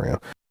NHL year round.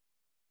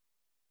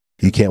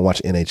 You can't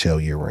watch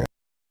NHL year round.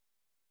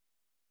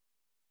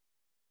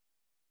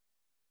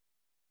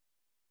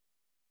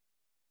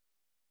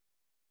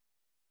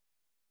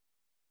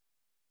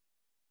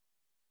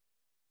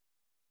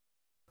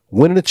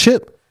 Winning a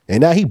chip,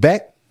 and now he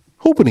back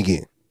hooping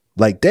again.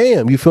 Like,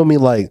 damn, you feel me?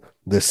 Like,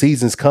 the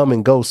seasons come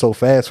and go so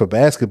fast for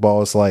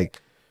basketball. It's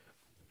like,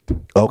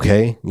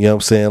 okay, you know what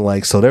I'm saying?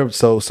 Like,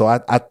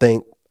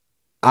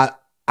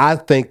 I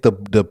think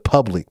the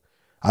public,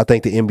 I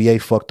think the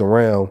NBA fucked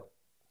around,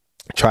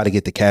 try to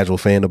get the casual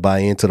fan to buy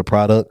into the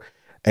product,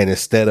 and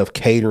instead of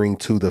catering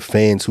to the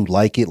fans who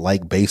like it,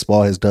 like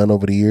baseball has done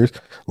over the years,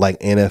 like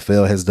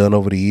NFL has done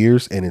over the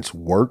years, and it's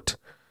worked,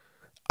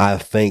 I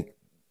think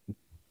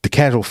the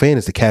casual fan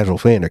is the casual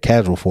fan. They're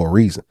casual for a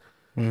reason.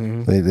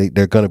 Mm-hmm.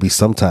 They're going to be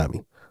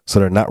sometimey. So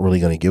they're not really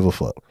going to give a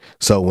fuck.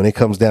 So when it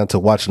comes down to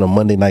watching a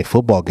Monday night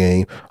football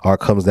game, or it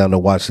comes down to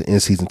watch the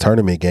in-season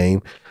tournament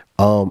game,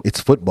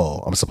 it's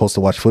football. I'm supposed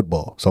to watch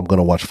football, so I'm going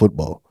to watch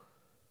football.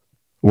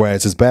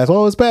 Whereas it's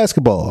basketball, it's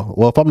basketball.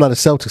 Well, if I'm not a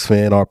Celtics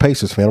fan or a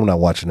Pacers fan, I'm not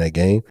watching that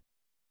game.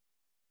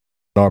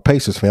 Or a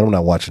Pacers fan, I'm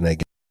not watching that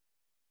game.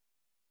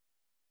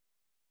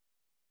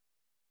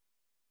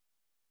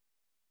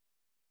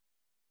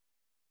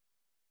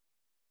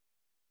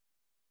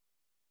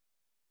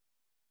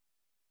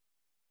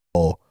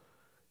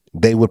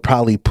 They would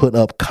probably put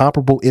up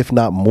comparable, if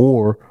not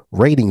more,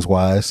 ratings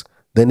wise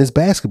than this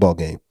basketball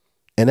game.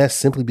 And that's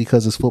simply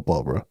because it's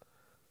football, bro.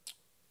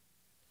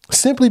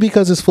 Simply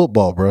because it's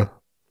football, bro.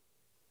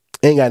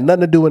 Ain't got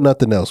nothing to do with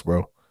nothing else,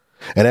 bro.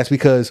 And that's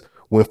because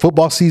when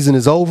football season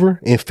is over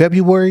in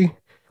February,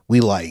 we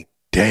like,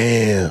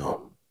 damn,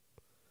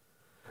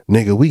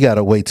 nigga, we got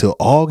to wait till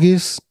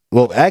August.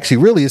 Well, actually,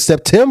 really, it's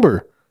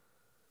September.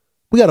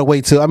 We got to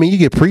wait till, I mean, you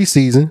get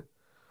preseason,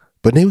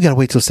 but then we got to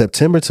wait till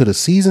September till the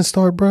season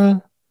start,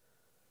 bruh.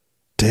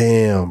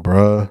 Damn,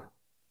 bruh.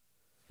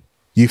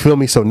 You feel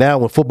me? So now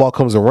when football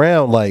comes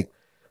around, like,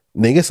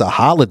 nigga, it's a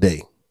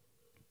holiday.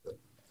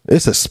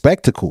 It's a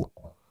spectacle.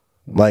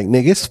 Like,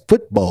 nigga, it's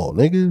football,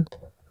 nigga.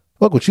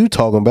 Fuck what you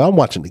talking about. I'm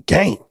watching the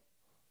game.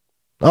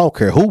 I don't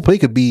care who. It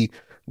could be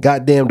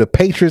goddamn the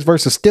Patriots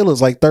versus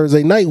Steelers like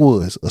Thursday night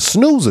was. A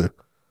snoozer.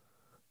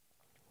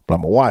 But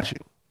I'm going to watch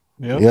it.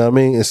 Yep. You know what I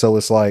mean? And so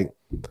it's like,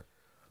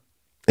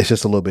 it's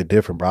just a little bit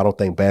different, bro. I don't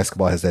think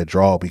basketball has that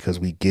draw because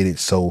we get it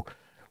so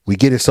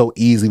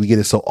easily. We get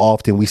it so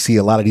often. We see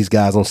a lot of these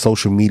guys on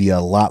social media a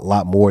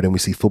lot more than we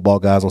see football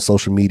guys on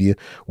social media,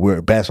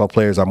 where basketball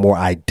players are more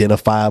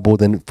identifiable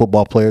than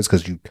football players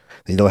because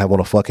they don't have on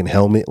a fucking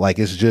helmet. Like,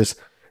 it's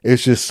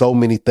just so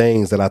many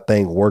things that I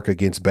think work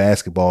against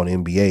basketball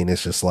and NBA. And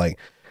it's just like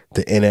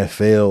the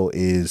NFL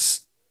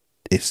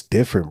it's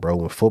different, bro.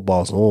 When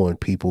football's on,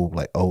 people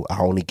like, oh, I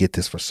only get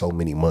this for so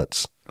many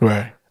months.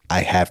 Right.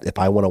 If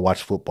I want to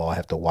watch football, I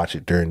have to watch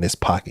it during this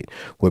pocket.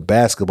 With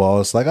basketball,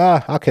 it's like,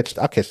 I'll catch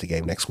the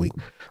game next week.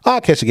 I'll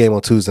catch the game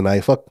on Tuesday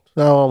night. Fuck,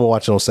 no, I'm gonna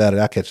watch it on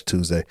Saturday. I'll catch it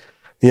Tuesday.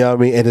 You know what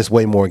I mean? And it's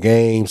way more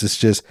games.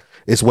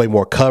 It's way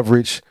more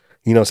coverage.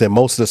 You know what I'm saying?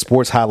 Most of the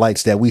sports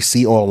highlights that we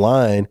see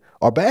online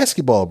are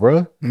basketball,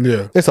 bro.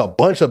 Yeah. It's a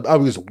bunch of,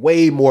 there's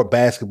way more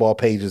basketball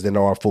pages than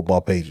there are football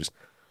pages.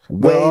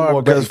 Way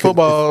more because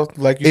football,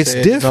 like you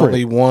said, different.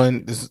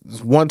 It's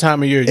only one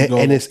time a year.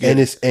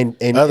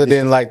 And other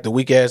than like the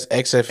weak ass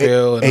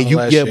XFL and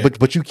all that shit.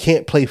 but you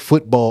can't play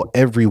football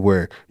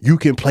everywhere. You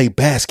can play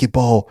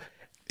basketball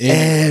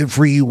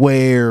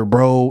everywhere,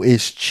 bro.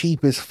 It's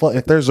cheap as fuck.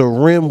 If there's a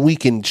rim, we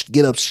can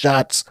get up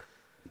shots.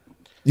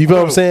 You know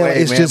what I'm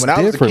saying? It's just when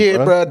different. I was a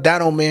kid, bro,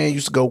 DYNO-MAN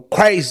used to go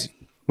crazy.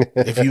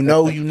 If you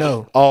know, you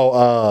know.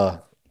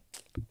 Oh,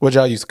 what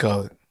y'all used to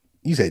call it?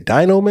 You said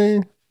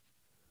DYNO-MAN?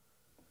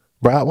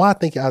 Bro, why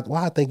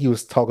I think you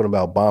was talking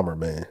about Bomber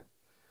Man?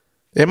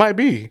 It might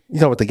be. You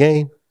know what the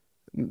game?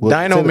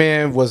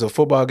 DYNO-MAN was a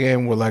football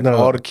game where like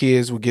all the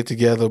kids would get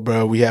together,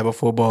 bro. We have a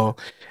football,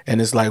 and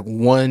it's like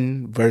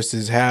one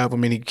versus however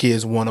many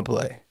kids want to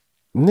play.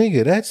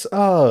 Nigga, that's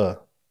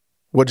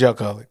what y'all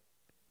call it?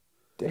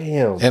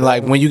 Damn. And bro,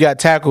 like when you got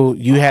tackled,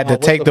 you had to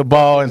take the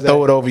ball and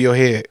throw it over your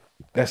head.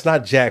 That's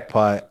not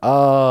jackpot.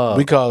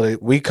 We call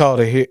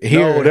it here.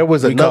 No, there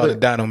was another. We call it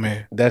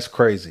DYNO-MAN. That's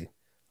crazy.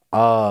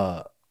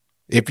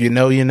 If you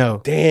know, you know.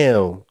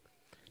 Damn.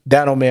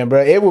 DYNO-MAN,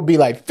 bro. It would be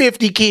like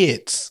 50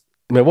 kids.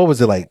 Man, what was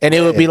it like? And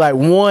it would be like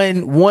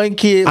one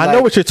kid. I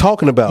know what you're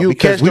talking about. You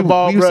catch the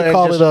ball,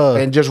 bro,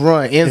 and just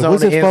run. End zone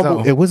to end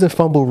zone. It wasn't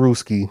Fumble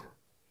Rooski.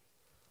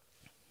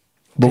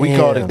 But we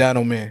called it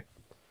DYNO-MAN.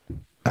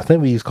 I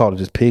think we used to call it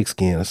just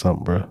pigskin or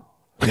something, bro.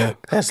 Yeah.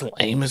 That's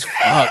lame as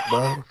fuck,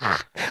 bro.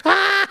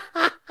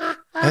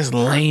 That's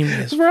lame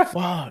as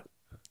fuck.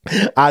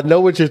 I know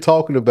what you're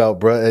talking about,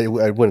 bro.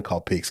 I wouldn't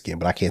call pigskin,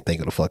 but I can't think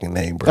of the fucking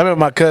name, bro. I remember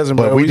my cousin,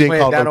 bro. But we didn't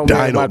call him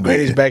DYNO-MAN in my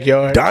granny's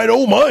backyard.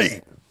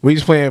 DYNO-MAN. We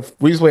was playing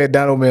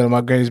DYNO-MAN in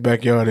my granny's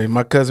backyard, and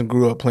my cousin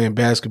grew up playing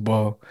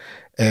basketball.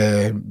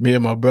 And me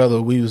and my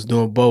brother, we was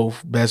doing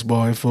both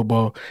basketball and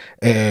football.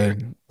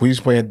 And we was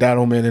playing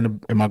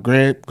DYNO-MAN in my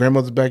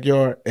grandmother's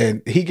backyard.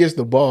 And he gets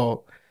the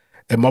ball,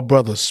 and my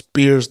brother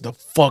spears the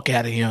fuck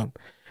out of him.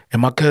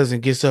 And my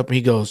cousin gets up and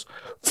he goes,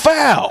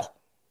 "Foul!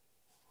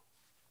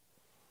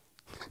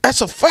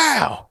 That's a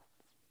foul."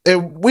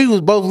 And we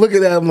was both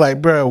looking at him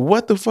like, bro,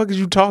 what the fuck is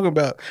you talking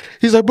about?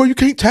 He's like, bro, you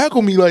can't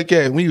tackle me like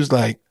that. And we was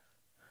like,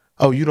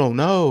 oh, you don't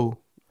know?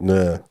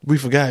 Nah. We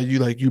forgot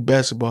you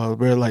basketball,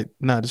 bro. Like,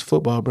 nah, this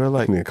football, bro.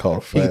 Like, he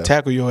can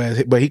tackle your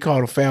ass. But he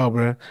called a foul,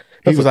 bro.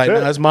 He was like,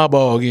 nah, it's my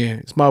ball again.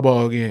 It's my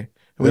ball again.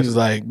 And we was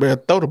like, bro,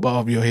 throw the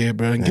ball over your head,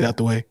 bro, and get out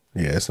the way.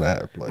 Yeah, it's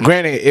not. Like,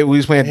 granted, we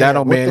was playing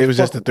DYNO-MAN. It was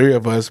just the three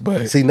of us.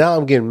 But see, now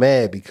I'm getting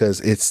mad because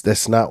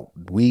that's not,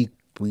 we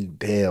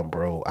damn,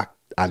 bro.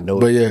 I know.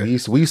 But yeah,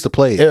 we used to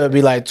play it. It would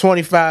be like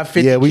 25,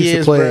 50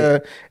 kids, bro.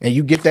 And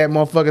you get that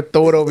motherfucker,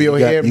 throw it over your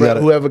head, bro.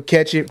 Whoever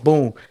catch it,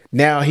 boom.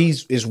 Now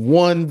it's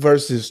 1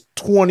 versus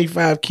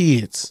 25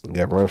 kids. You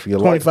got to run for your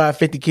 25,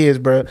 50 kids,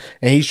 bro.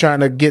 And he's trying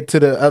to get to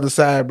the other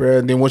side, bro.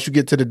 And then once you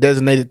get to the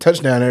designated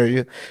touchdown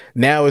area,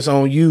 now it's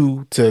on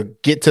you to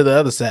get to the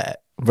other side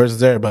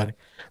versus everybody.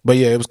 But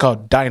yeah, it was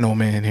called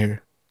DYNO-MAN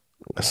here.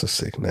 That's a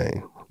sick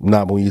name.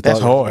 Nah, but when you that's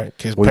hard.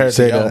 When you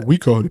say that, we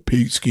called it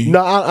pigskin.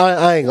 No,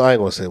 I ain't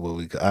gonna say what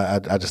we.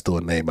 I just threw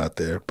a name out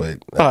there,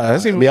 but I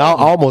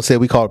almost said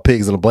we called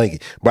pigs in a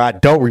blanket, but I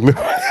don't remember.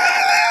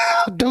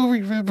 I don't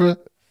remember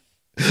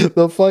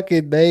the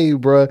fucking name,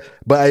 bro.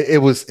 But it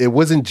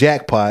wasn't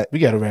Jackpot. We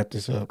gotta wrap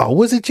this up. Oh,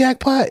 was it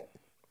Jackpot?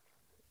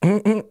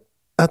 I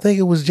think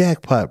it was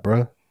Jackpot,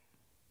 bro.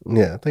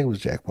 Yeah, I think it was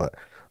Jackpot.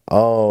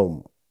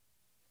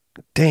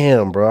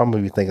 Damn, bro. I'm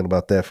gonna be thinking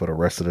about that for the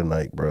rest of the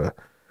night, bro.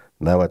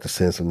 Now I have to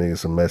send some niggas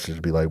some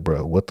message, be like,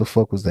 bro, what the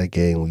fuck was that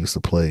game we used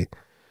to play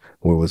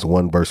where it was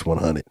 1 versus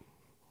 100.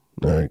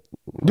 All right,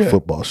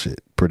 football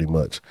shit, pretty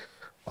much.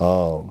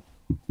 Damn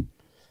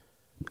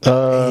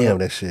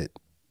that shit.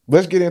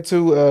 Let's get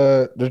into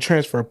the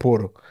transfer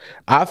portal.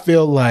 I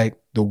feel like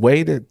the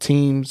way that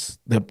teams,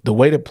 the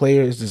way the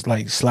players is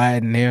like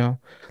sliding now,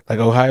 like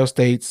Ohio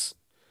State's,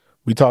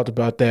 we talked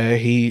about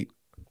that.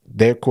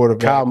 Their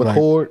quarterback, Kyle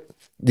McCord,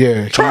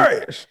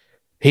 trash.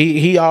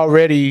 He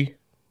already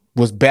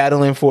was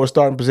battling for a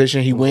starting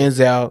position. He wins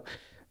out.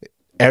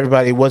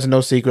 Everybody, it wasn't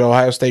no secret.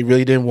 Ohio State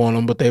really didn't want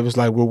him, but they was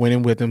like, we're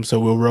winning with him, so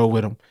we'll roll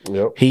with him.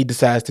 Yep. He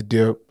decides to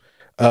dip.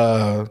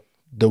 That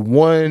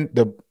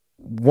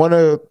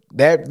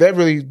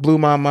really blew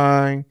my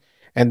mind.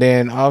 And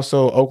then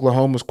also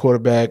Oklahoma's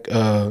quarterback,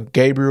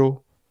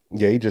 Gabriel.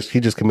 Yeah, he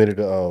just committed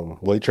to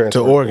he transferred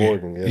to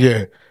Oregon.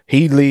 Yeah,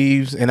 he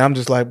leaves, and I'm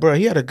just like, bro,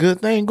 he had a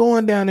good thing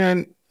going down there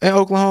in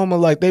Oklahoma.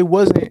 Like they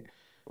wasn't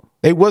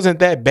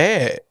that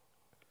bad,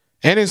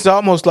 and it's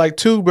almost like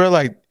too, bro.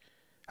 Like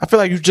I feel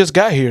like you just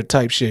got here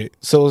type shit.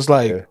 So it's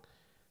like,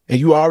 and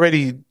you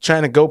already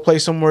trying to go play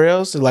somewhere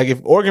else. Like if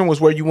Oregon was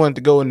where you wanted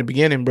to go in the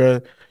beginning, bro,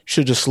 you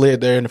should just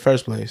slid there in the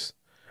first place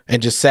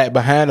and just sat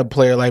behind a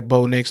player like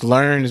Bo Nix,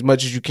 learn as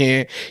much as you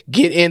can,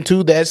 get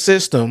into that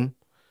system,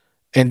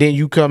 and then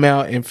you come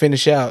out and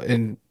finish out.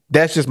 And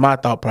that's just my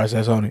thought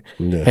process on it.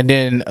 Yeah. And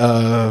then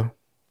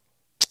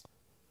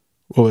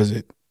what was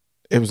it?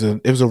 It was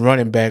a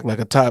running back, like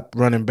a top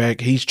running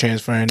back. He's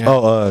transferring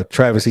out.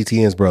 Travis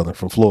Etienne's brother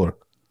from Florida.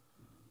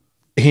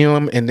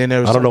 Him, and then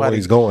there was I don't know where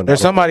he's going.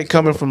 There's somebody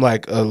coming from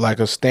like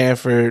a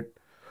Stanford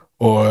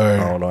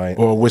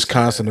or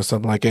Wisconsin or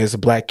something like that. It's a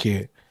black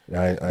kid.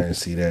 I didn't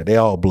see that. They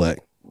all black.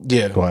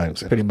 Yeah,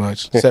 pretty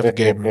much. Except for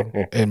Gabriel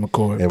and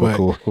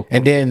McCord.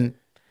 And then,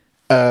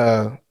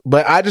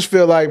 but I just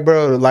feel like,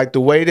 bro, like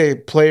the way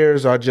that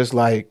players are just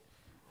like,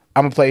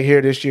 I'm gonna play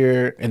here this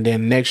year, and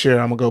then next year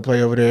I'm gonna go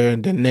play over there,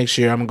 and then next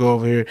year I'm gonna go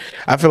over here.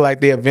 I feel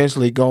like they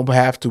eventually gonna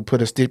have to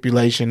put a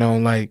stipulation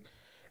on like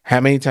how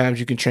many times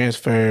you can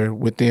transfer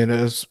within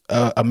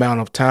a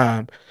amount of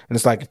time. And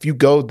it's like, if you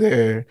go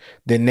there,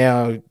 then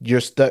now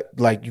you're stuck.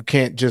 Like you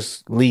can't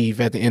just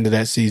leave at the end of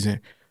that season.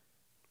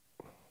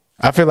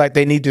 I feel like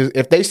they need to,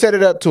 if they set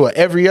it up to a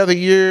every other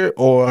year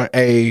or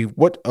like,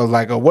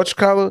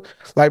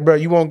 bro,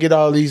 you won't get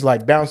all these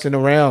like bouncing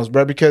arounds,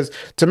 bro, because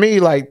to me,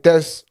 like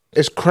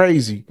it's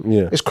crazy.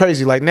 Yeah. It's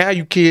crazy. Like now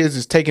you kids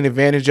is taking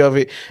advantage of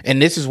it.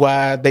 And this is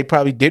why they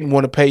probably didn't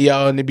want to pay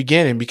y'all in the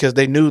beginning, because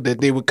they knew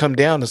that they would come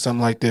down to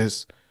something like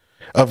this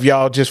of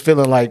y'all just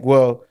feeling like,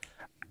 well,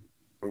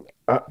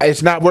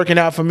 it's not working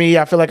out for me.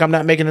 I feel like I'm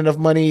not making enough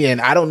money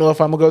and I don't know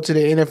if I'm gonna go to the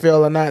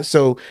NFL or not.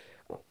 So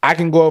I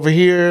can go over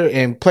here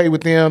and play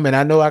with them, and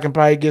I know I can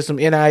probably get some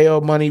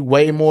NIL money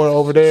way more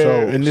over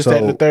there and this, that,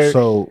 and the third.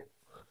 So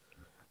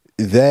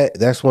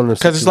that's one of the,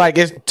 because it's like,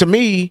 it's to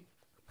me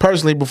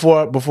personally,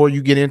 before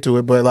you get into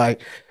it, but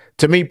like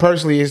to me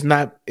personally,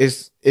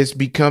 it's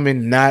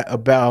becoming not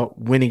about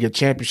winning a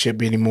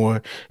championship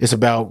anymore. It's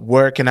about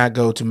where can I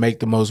go to make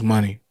the most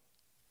money.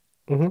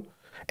 Mm-hmm.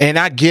 And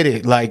I get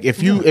it. Like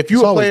if you a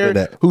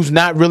player who's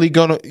not really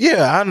gonna,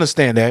 I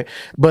understand that.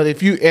 But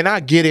I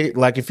get it.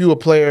 Like if you a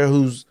player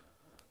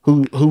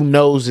who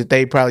knows that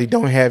they probably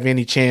don't have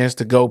any chance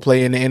to go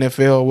play in the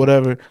NFL or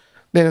whatever,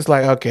 then it's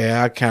like, okay,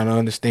 I kind of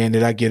understand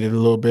it. I get it a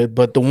little bit.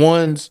 But the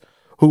ones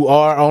who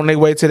are on their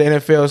way to the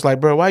NFL, it's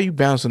like, bro, why are you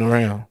bouncing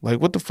around? Like,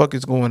 what the fuck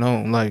is going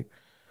on? Like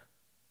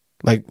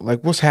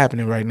what's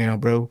happening right now,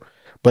 bro?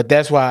 But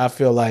that's why I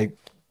feel like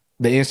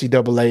the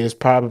NCAA is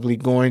probably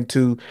going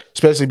to,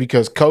 especially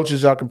because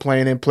coaches are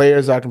complaining,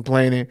 players are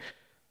complaining,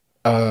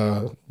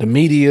 the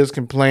media is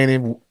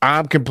complaining,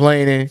 I'm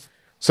complaining.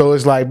 So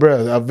it's like,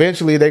 bro,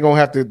 eventually they're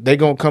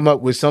gonna come up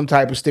with some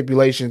type of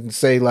stipulation and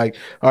say like,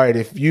 all right,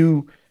 if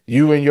you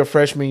in your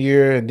freshman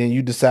year and then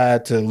you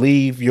decide to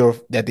leave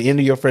at the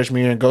end of your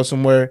freshman year and go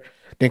somewhere,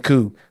 then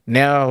cool.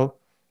 Now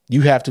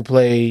you have to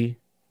play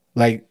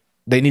like,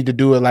 they need to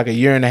do it like a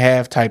year and a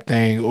half type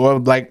thing, or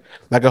like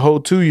a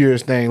whole 2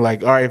 years thing.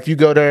 Like, all right, if you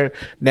go there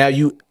now,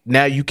 you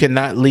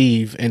cannot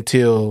leave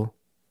until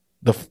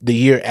the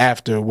year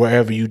after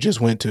wherever you just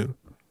went to.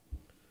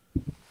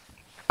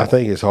 I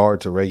think it's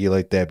hard to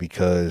regulate that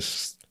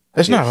because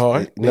it's not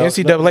hard. The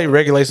NCAA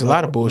regulates a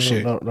lot of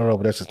bullshit. No,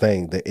 but that's the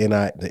thing. The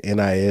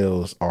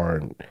NILs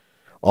aren't.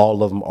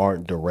 All of them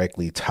aren't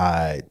directly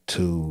tied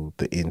to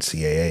the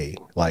NCAA.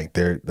 Like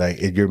they're like,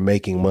 if you're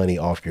making money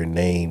off your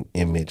name,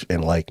 image,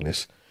 and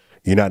likeness,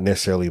 you're not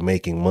necessarily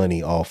making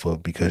money off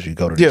of because you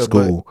go to the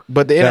school.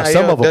 But the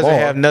NIL doesn't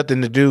have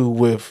nothing to do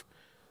with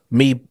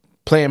me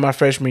playing my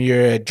freshman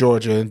year at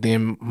Georgia, and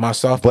then my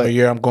sophomore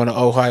year I'm going to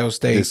Ohio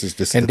State,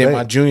 and then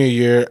my junior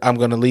year I'm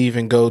going to leave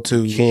and go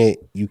to LSU.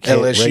 You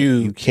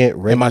can't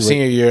regulate. And my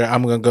senior year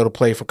I'm going to go to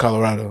play for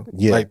Colorado.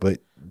 Yeah, like, but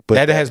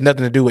that has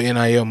nothing to do with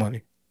NIL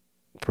money.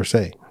 Per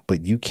se,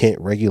 but you can't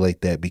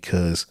regulate that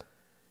because,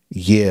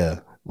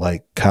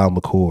 like Kyle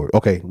McCord.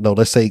 Okay, no,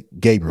 let's say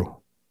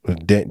Gabriel,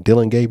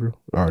 Dylan Gabriel,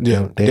 or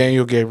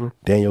Daniel Gabriel.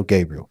 Daniel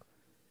Gabriel.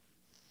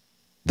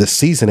 The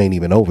season ain't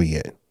even over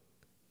yet.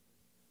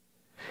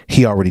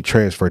 He already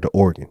transferred to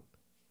Oregon.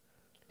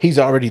 He's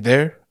already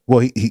there.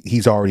 Well,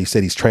 he's already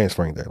said he's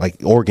transferring there. Like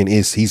Oregon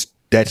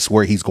that's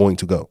where he's going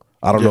to go.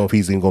 I don't know if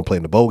he's even going to play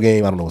in the bowl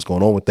game. I don't know what's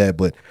going on with that,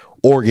 but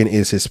Oregon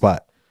is his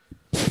spot.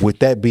 With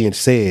that being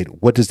said,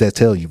 what does that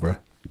tell you, bro?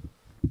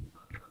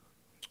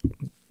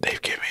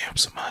 They've given him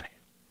some money.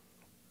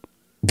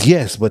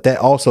 Yes, but that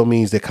also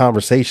means that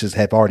conversations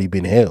have already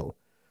been held.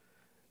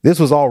 This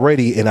was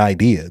already an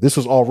idea. This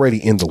was already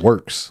in the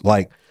works.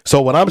 Like,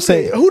 so what I'm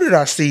saying, who did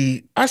I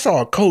see? I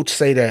saw a coach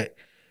say that.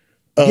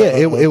 I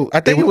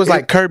think it was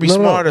like Kirby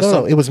Smart or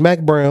something. It was Mac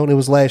Brown. It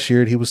was last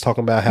year. He was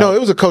talking about how. No, it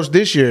was a coach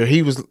this year.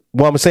 He was.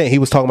 Well, I'm saying he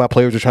was talking about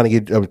players were trying to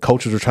get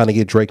coaches were trying to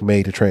get Drake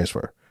May to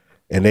transfer,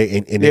 and they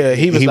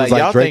he was like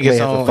y'all think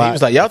it's on. He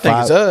was like y'all think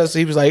it's us.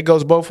 He was like it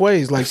goes both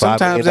ways. Like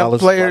sometimes them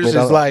players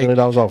is like,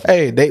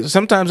 hey,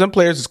 sometimes them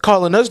players is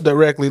calling us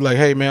directly like,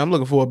 hey man, I'm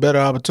looking for a better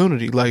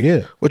opportunity. Like,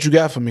 what you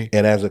got for me?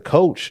 And as a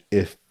coach,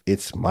 if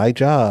it's my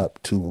job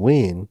to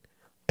win,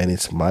 and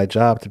it's my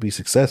job to be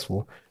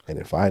successul. And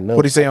if I know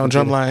what he say on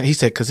Drumline, he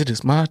said, "Because it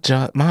is my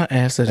job, my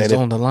asset is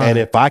on the line." And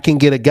if I can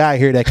get a guy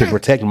here that can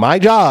protect my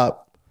job,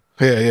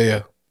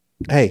 yeah.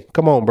 Hey,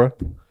 come on, bro.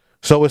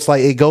 So it's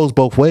like it goes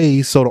both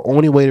ways. So the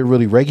only way to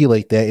really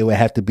regulate that, it would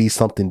have to be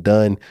something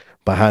done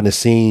behind the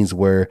scenes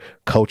where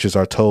coaches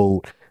are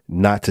told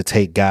not to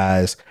take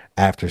guys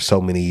after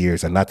so many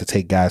years and not to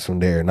take guys from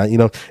there. Not,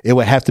 it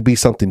would have to be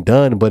something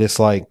done. But it's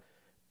like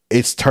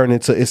it's turned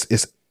into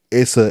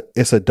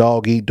it's a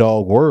dog eat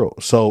dog world.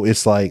 So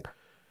it's like.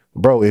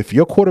 Bro, if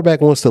your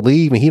quarterback wants to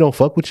leave and he don't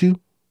fuck with you,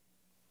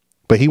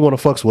 but he want to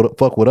fuck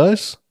with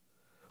us,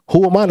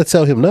 who am I to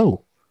tell him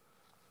no?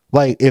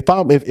 Like if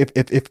I'm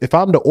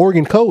the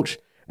Oregon coach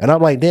and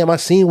I'm like, damn, I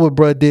seen what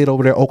bruh did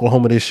over there in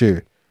Oklahoma this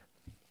year.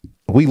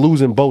 We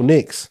losing Bo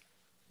Nix.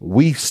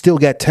 We still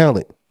got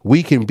talent.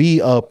 We can be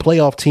a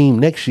playoff team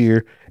next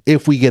year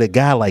if we get a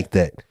guy like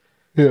that.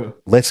 Yeah.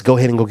 Let's go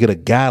ahead and go get a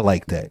guy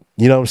like that.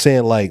 You know what I'm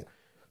saying? Like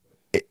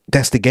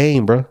that's the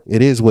game, bro.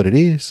 It is what it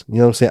is. You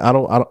know what I'm saying?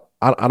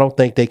 I don't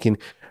think they can.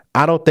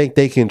 I don't think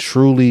they can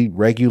truly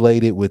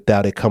regulate it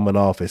without it coming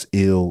off as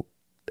ill.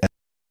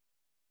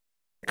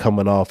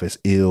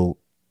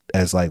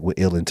 As like with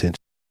ill intention.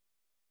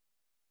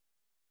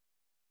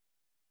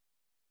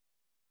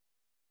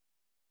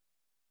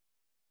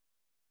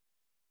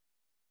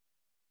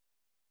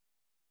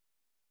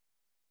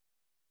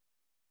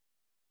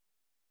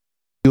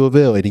 U of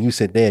L, and then you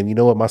said, damn, you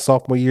know what, my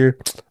sophomore year,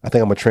 I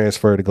think I'm going to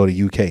transfer to go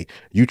to UK.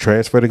 You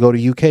transfer to go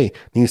to UK. Then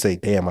you say,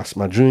 damn,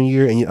 my junior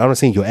year, and I'm not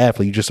saying you're an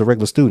athlete, you're just a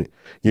regular student.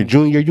 Your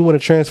junior year, you want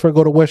to transfer and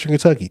go to Western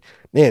Kentucky.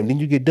 Damn, then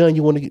you get done,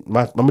 you want to I'm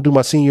going to do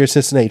my senior year in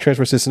Cincinnati,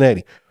 transfer to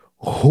Cincinnati.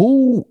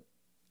 Who,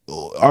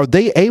 are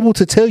they able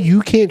to tell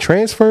you can't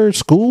transfer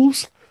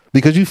schools?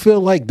 Because you feel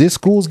like this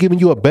school's giving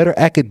you a better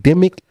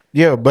academic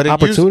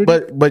opportunity?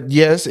 But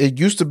yes, it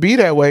used to be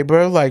that way,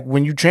 bro. Like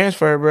when you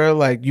transfer, bro,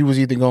 like you was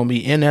either gonna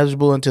be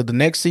ineligible until the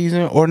next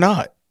season or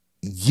not.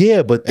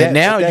 Yeah, but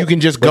now you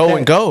can just go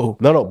and go.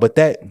 No, but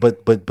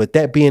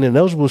that being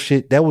ineligible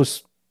shit, that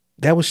was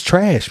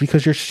trash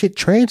because your shit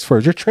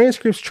transfers, your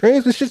transcripts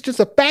transfer. It's just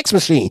a fax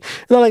machine.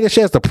 It's not like that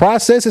shit has to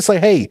process. It's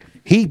like, hey,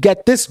 he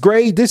got this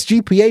grade, this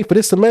GPA for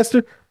this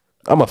semester.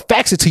 I'm gonna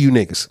fax it to you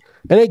niggas.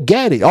 And they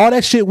got it. All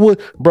that shit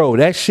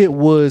that shit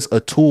was a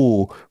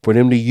tool for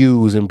them to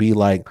use and be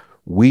like,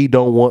 we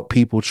don't want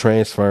people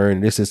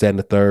transferring this, that, and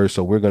the third.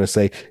 So we're going to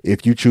say,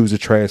 if you choose to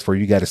transfer,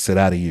 you got to sit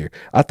out a year.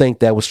 I think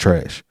that was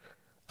trash.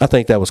 I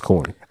think that was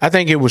corny. I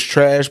think it was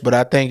trash, but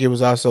I think it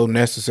was also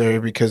necessary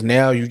because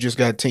now you just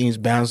got teams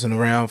bouncing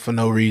around for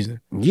no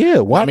reason. Yeah,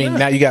 why?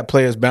 Now you got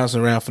players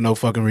bouncing around for no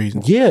fucking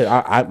reason.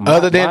 Yeah,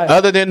 other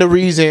than the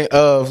reason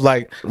of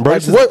like,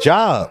 what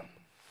job?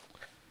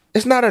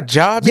 It's not a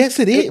job. Yes,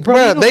 it is,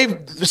 bro. They've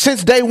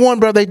since day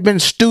one, bro. They've been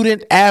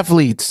student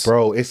athletes,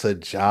 bro. It's a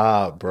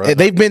job, bro.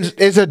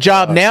 It's a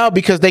job now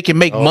because they can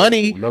make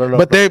money.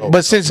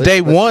 But since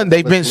day one,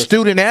 they've been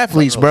student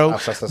athletes, bro.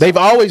 They've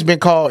always been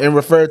called and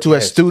referred to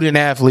as student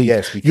athletes.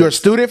 Yes, you're a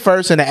student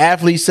first and an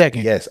athlete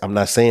second. Yes, I'm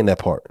not saying that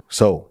part.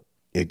 So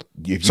what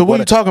are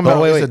you talking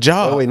about? It's a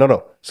job.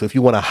 No. So if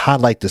you want to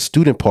highlight the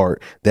student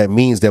part, that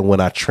means that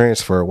when I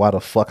transfer, why the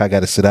fuck I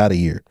got to sit out a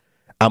year?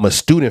 I'm a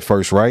student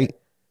first, right?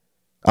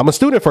 I'm a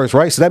student first,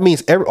 right? So that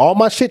means all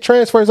my shit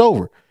transfers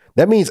over.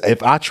 That means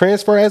if I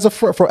transfer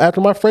after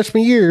my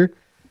freshman year,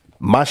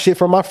 my shit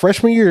from my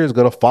freshman year is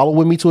gonna follow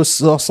with me to a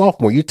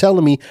sophomore. You're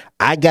telling me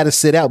I got to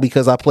sit out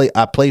because I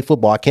play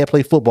football. I can't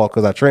play football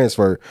because I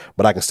transferred,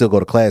 but I can still go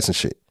to class and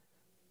shit.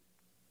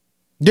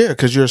 Yeah,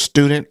 because you're a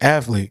student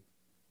athlete.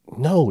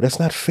 No, that's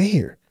not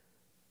fair.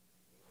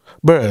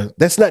 Bruh,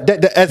 that's not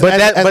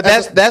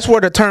that's where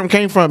the term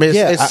came from.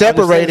 It's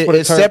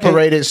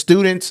separated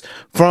students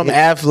from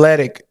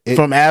athletics.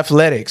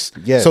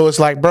 Yes. So it's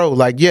like, bro,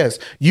 like, yes,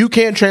 you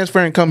can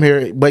transfer and come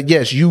here, but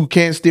yes, you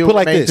can still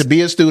remain to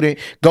be a student,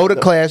 go to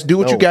class, do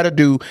what you got to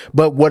do.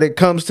 But when it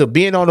comes to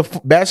being on a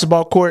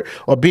basketball court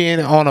or being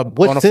on a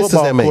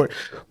football court,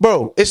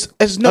 bro, it's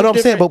no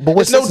different. But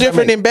it's no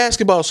different than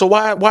basketball. So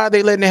why are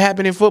they letting it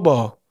happen in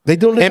football? They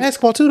doing it in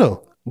basketball too,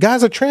 though.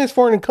 Guys are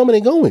transferring and coming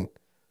and going.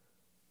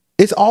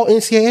 It's all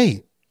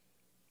NCAA.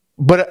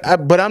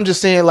 But I'm just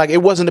saying, like,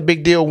 it wasn't a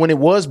big deal when it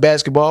was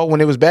basketball.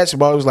 When it was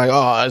basketball, it was like,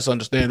 oh, it's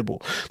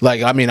understandable.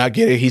 Like, I mean, I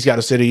get it. He's got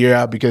to sit a year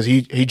out because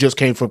he just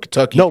came from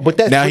Kentucky. No, but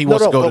that's now he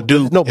wants to go to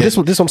Duke. No, but this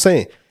what I'm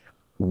saying.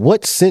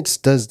 What sense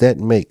does that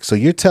make? So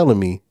you're telling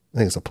me, I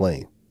think it's a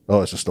plane.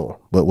 Oh, it's a storm,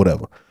 but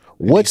whatever.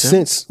 What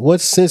sense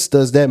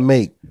does that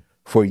make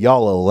for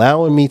y'all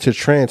allowing me to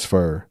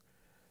transfer,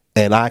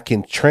 and I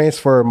can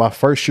transfer my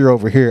first year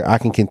over here? I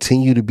can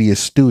continue to be a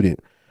student,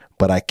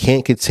 but I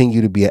can't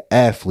continue to be an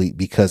athlete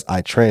because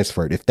I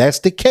transferred. If that's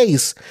the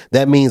case,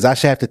 that means I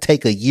should have to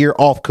take a year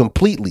off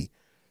completely.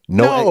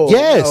 No,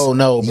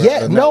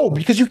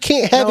 because you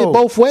can't have it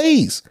both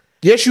ways.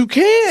 Yes, you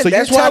can. So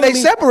that's why they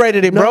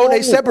separated it, bro.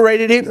 They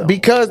separated it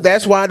because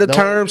that's why the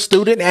term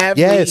student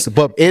athlete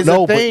is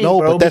a thing,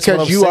 bro.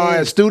 Because you are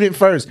a student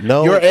first.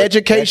 Your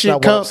education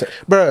comes,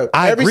 bro.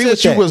 Ever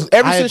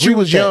since you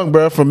was young,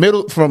 bro. From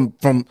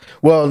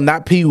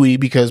not Pee Wee,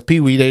 because Pee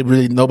Wee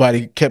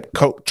nobody kept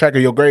track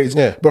of your grades.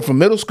 Yeah. But from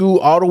middle school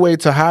all the way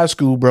to high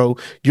school, bro,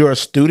 you're a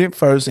student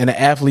first and an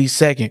athlete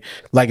second.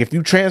 Like if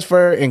you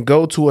transfer and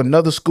go to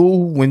another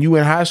school when you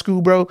in high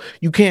school, bro,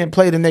 you can't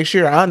play the next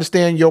year. I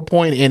understand your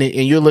point in it.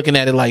 And you're looking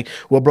at it like,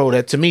 well, bro,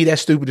 that to me,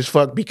 that's stupid as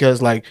fuck,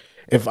 because like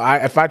if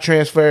I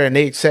transfer and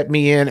they accept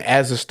me in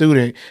as a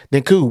student,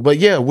 then cool. But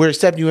yeah, we're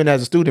accepting you in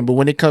as a student. But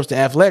when it comes to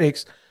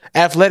athletics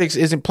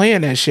isn't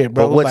playing that shit,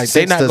 bro. Like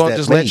they're not gonna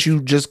just let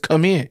you just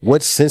come in.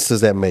 What sense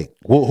does that make?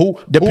 Who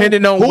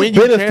depending on when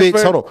you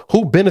transfer? Hold on,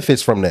 who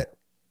benefits from that?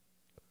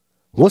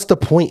 What's the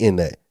point in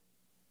that?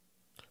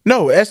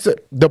 No, that's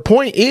the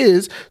point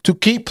is to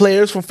keep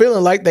players from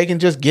feeling like they can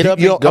just get up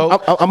and go.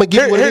 I'm gonna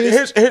give you what it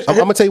is. I'm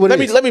gonna tell you what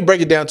it is. Let me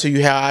break it down to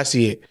you how I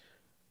see it.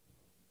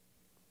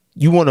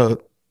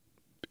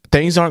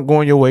 Things aren't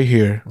going your way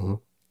here,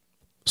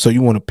 so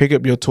you want to pick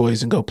up your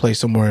toys and go play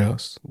somewhere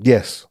else.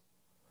 Yes.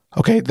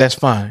 Okay, that's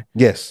fine.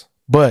 Yes.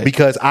 But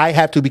because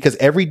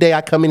every day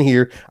I come in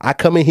here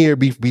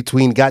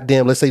between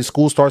goddamn, let's say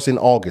school starts in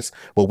August,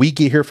 but we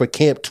get here for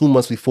camp 2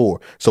 months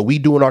before. So we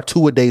doing our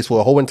 2-a-days for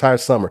a whole entire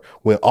summer.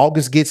 When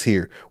August gets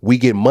here, we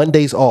get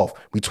Mondays off.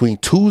 Between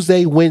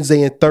Tuesday,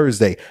 Wednesday, and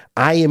Thursday,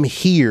 I am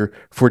here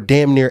for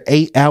damn near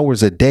 8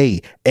 hours a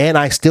day, and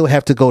I still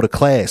have to go to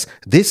class.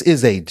 This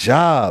is a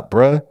job,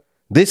 bruh.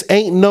 This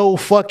ain't no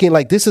fucking,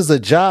 like, this is a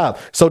job.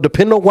 So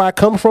depending on where I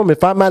come from,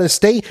 if I'm out of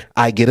state,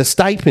 I get a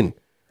stipend.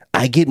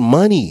 I get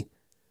money.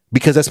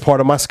 Because that's part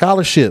of my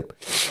scholarship.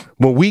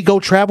 When we go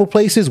travel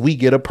places, we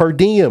get a per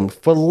diem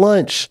for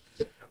lunch.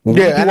 When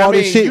we do all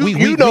this shit,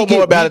 you know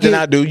more about it than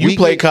I do. You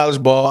play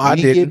college ball. I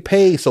didn't. We get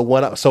paid. So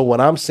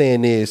what I'm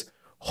saying is,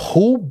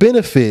 who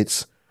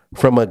benefits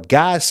from a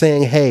guy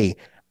saying, "Hey,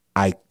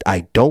 I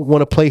don't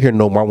want to play here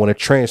no more. I want to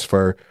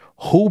transfer."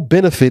 Who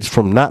benefits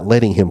from not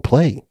letting him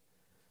play?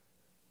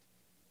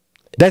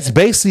 That's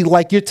basically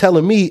like you're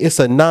telling me it's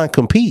a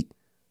non-compete.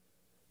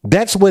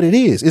 That's what it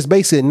is. It's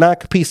basically a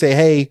non-compete. Say,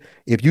 hey,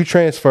 if you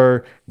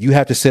transfer, you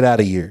have to sit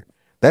out a year.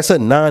 That's a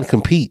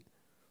non-compete.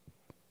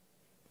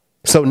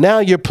 So now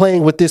you're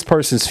playing with this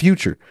person's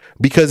future,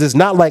 because it's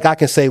not like I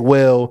can say,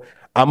 well,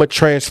 I'm a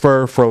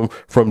transfer from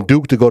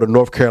Duke to go to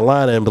North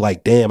Carolina and be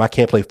like, damn, I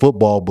can't play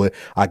football, but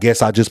I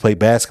guess I'll just play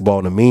basketball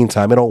in the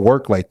meantime. It don't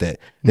work like that.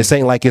 This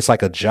ain't like it's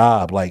like a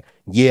job. Like,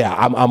 yeah,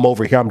 I'm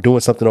over here. I'm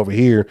doing something over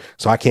here,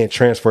 so I can't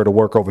transfer to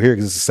work over here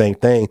because it's the same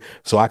thing.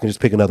 So I can just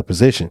pick another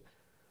position,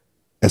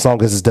 as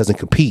long as it doesn't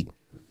compete.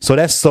 So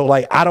that's so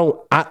like I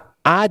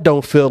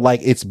don't feel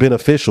like it's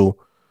beneficial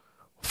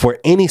for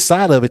any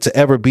side of it to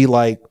ever be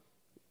like,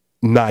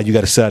 nah, you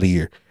got to sit out a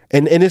year.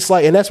 And it's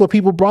like, and that's what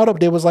people brought up.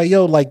 They was like,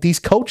 yo, like these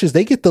coaches,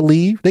 they get to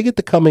leave, they get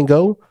to come and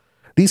go.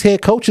 These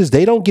head coaches,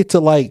 they don't get to,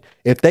 like,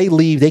 if they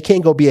leave, they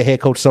can't go be a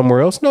head coach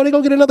somewhere else. No, they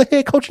go get another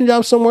head coaching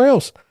job somewhere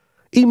else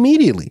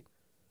immediately.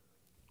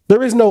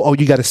 There is no, oh,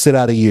 you got to sit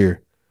out a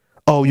year.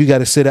 Oh, you got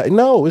to sit out.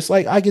 No, it's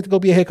like I get to go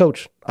be a head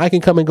coach. I can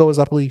come and go as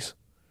I please.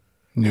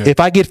 Yeah. If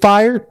I get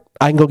fired,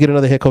 I can go get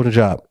another head coaching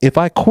job. If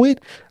I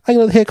quit, I get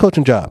another head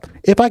coaching job.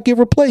 If I get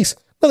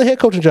replaced, another head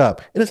coaching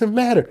job. It doesn't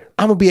matter.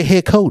 I'm going to be a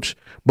head coach.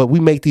 But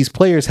we make these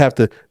players have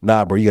to,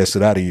 nah, bro, you got to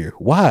sit out a year.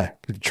 Why?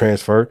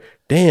 Transfer.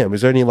 Damn,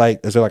 is there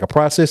like a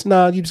process?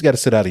 Nah, you just got to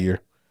sit out a year.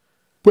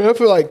 But I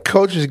feel like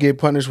coaches get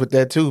punished with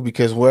that too,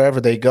 because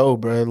wherever they go,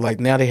 bro, like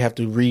now they have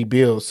to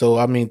rebuild. So,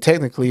 I mean,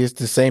 technically it's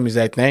the same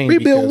exact thing.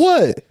 Rebuild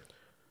what?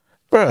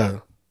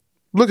 Bro,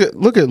 look at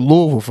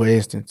Louisville, for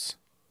instance.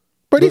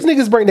 Bro, these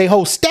niggas bring their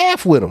whole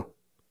staff with them.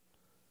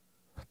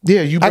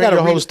 Yeah, you bring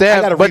your whole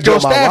staff, but your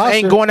staff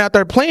ain't going out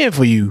there playing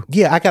for you.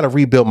 Yeah, I got to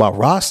rebuild my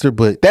roster,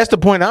 but that's the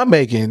point I'm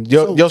making.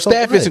 Your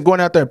staff isn't going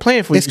out there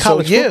playing for you. It's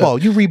college football.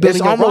 You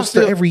rebuilding your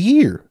roster every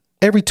year.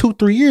 Every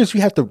 2-3 years,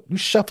 you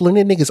shuffling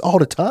in niggas all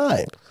the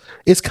time.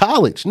 It's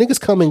college. Niggas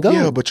come and go.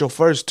 Yeah, but your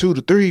first 2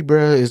 to 3,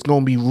 bro, is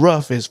gonna be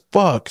rough as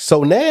fuck.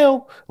 So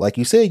now, like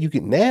you said, you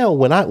can now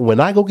when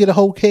I go get a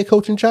whole head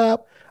coaching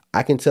job,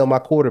 I can tell my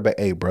quarterback,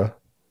 hey, bro,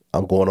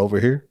 I'm going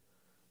over here.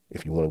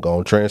 If you want to go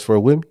and transfer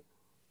with me,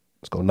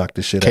 let's go knock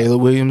this shit out.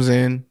 Caleb Williams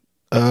and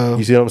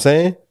you see what I'm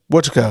saying?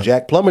 What you call?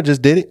 Jack Plummer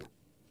just did it.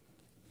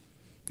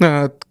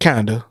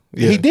 Kinda.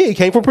 Yeah. He did. He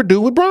came from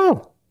Purdue with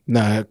Brown.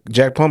 Nah,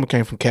 Jack Plummer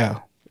came from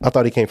Cal. I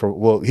thought he came from.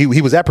 Well,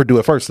 he was at Purdue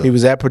at first. Though. He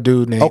was at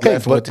Purdue. And okay,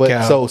 but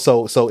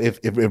so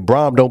if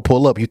Brom don't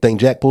pull up, you think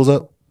Jack pulls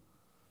up?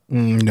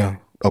 No.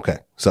 Okay,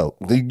 so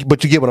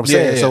but you get what I'm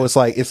saying. Yeah. So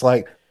it's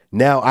like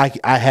now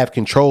I have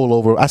control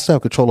over. I still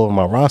have control over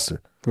my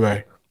roster.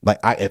 Right. Like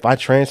if I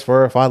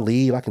transfer, if I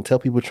leave, I can tell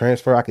people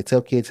transfer. I can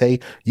tell kids, hey,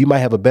 you might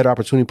have a better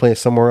opportunity playing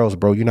somewhere else,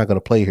 bro. You're not going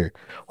to play here.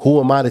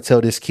 Who am I to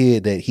tell this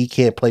kid that he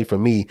can't play for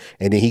me,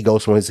 and then he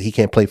goes from he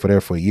can't play for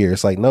there for a year?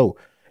 It's like, no.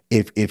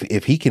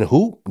 If he can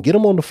hoop, get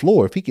him on the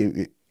floor. If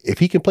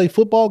he can play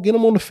football, get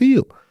him on the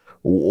field.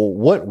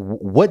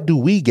 What do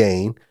we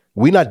gain?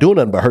 We're not doing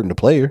nothing but hurting the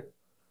player.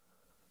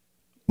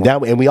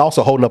 Now, and we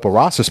also holding up a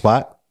roster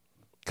spot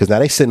because now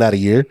they sitting out a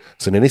year,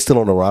 so then they still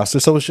on the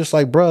roster. So it's just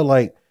like, bro,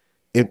 like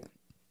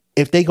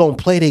if they gonna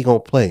play, they gonna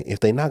play.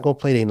 If they not gonna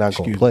play, they not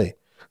gonna play.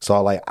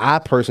 So like, I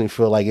personally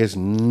feel like there's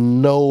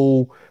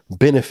no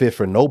benefit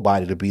for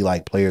nobody to be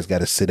like players got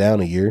to sit down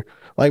a year.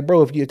 Like,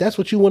 bro, if that's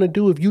what you want to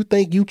do, if you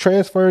think you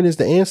transferring is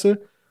the answer,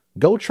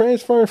 go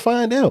transfer and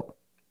find out.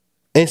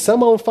 And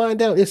some of them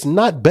find out it's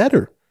not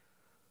better.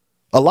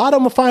 A lot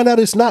of them find out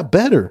it's not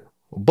better.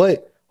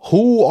 But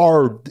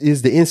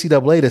is the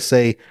NCAA to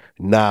say,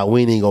 nah,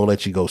 we ain't gonna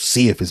let you go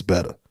see if it's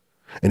better.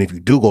 And if you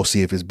do go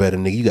see if it's better,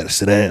 nigga, you got to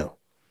sit down.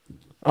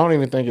 I don't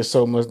even think it's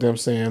so much them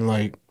saying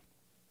like,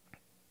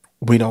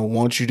 we don't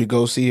want you to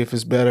go see if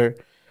it's better.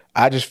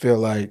 I just feel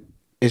like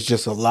it's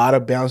just a lot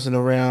of bouncing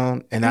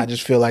around, and I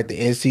just feel like the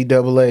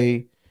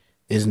NCAA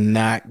is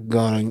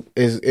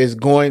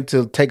going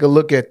to take a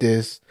look at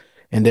this,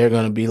 and they're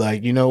going to be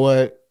like, you know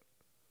what,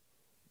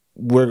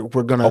 we're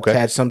going to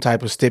attach some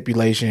type of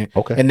stipulation.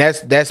 Okay, and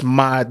that's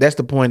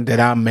the point that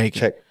I'm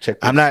making. Check.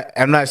 I'm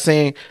not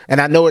saying,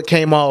 and I know it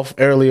came off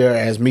earlier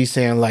as me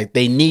saying like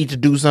they need to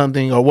do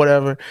something or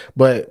whatever,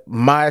 but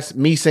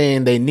me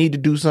saying they need to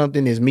do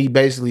something is me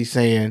basically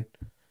saying,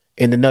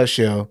 in the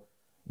nutshell,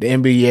 the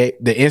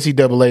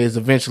NCAA is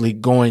eventually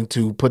going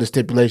to put a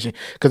stipulation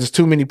because there's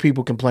too many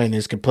people complaining.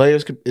 It's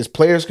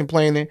players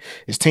complaining,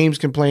 it's teams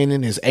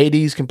complaining, it's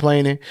ADs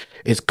complaining,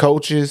 it's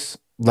coaches.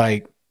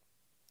 Like,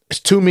 it's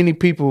too many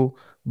people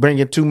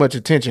bringing too much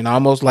attention,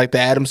 almost like the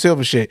Adam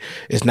Silver shit.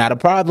 It's not a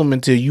problem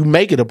until you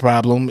make it a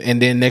problem,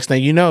 and then next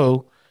thing you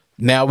know,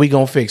 now we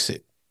gonna fix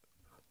it.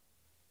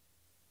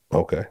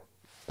 Okay,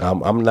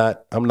 I'm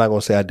not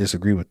gonna say I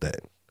disagree with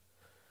that.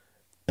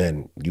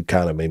 And you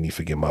kind of made me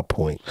forget my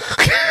point.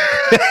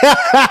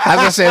 I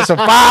just said some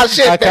foul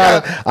shit.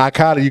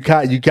 You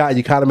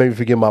kind of made me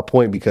forget my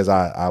point because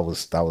I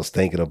was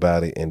thinking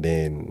about it and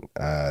then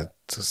I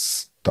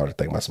just started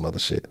thinking about some other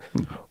shit.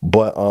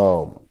 But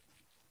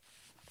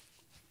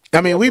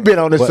I mean, we've been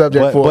on this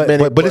subject for a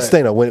minute. But it's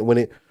thing though,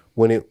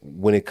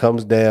 when it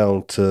comes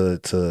down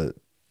to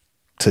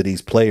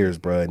these players,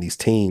 bro, and these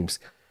teams,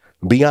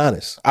 be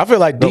honest. I feel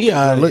like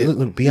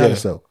Deion. Be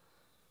honest though.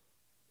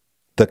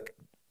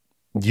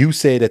 You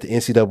say that the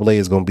NCAA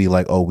is going to be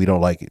like, oh, we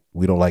don't like it.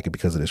 We don't like it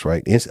because of this,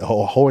 right? The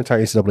whole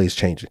entire NCAA is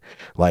changing.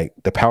 Like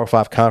the Power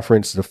 5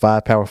 conference, the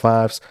 5 Power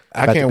 5s.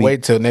 I can't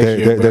wait till next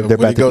year. They're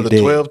about to go to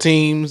 12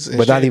 teams.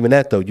 But not even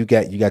that though. You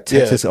got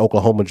Texas and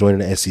Oklahoma joining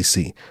the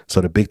SEC. So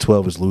the Big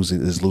 12 is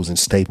losing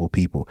staple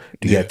people.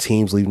 You got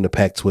teams leaving the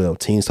Pac-12.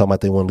 Teams talking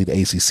about they want to leave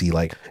the ACC.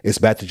 Like it's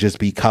about to just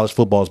be college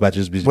football. It's about to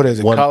just be what is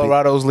it?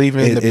 Colorado's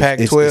leaving the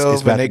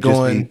Pac-12 and they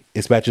going.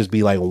 It's about to just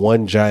be like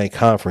one giant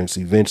conference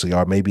eventually,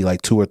 or maybe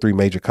like 2 or 3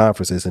 major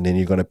conferences, and then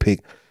you're going to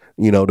pick,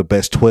 the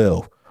best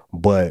 12.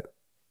 But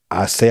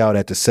I say all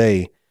that to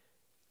say,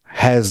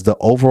 has the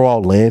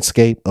overall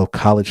landscape of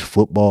college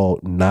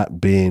football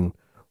not been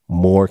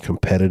more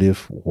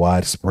competitive,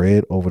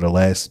 widespread over the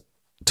last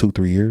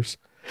 2-3 years?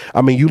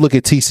 I mean, you look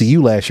at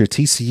TCU last year.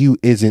 TCU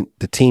isn't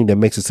the team that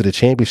makes it to the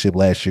championship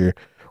last year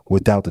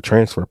without the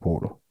transfer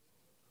portal.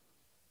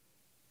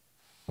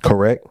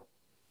 Correct?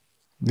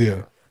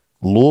 Yeah.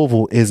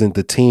 Louisville isn't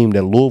the team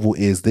that Louisville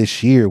is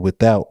this year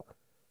without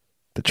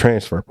the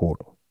transfer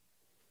portal.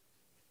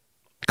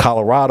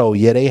 Colorado,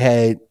 they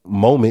had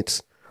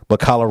moments,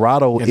 but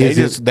Colorado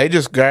they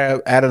just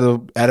grabbed out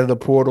of the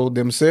portal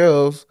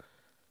themselves,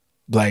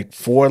 like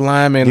 4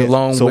 linemen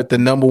with the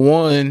number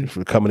 1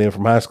 coming in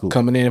from high school.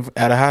 Coming in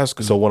out of high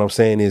school. So what I'm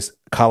saying is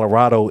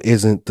Colorado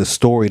isn't the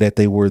story that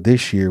they were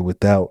this year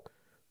without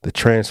the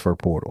transfer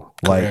portal.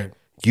 Correct. Like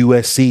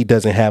USC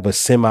doesn't have a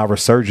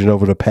semi-resurgent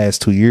over the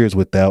past 2 years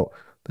without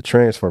the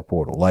transfer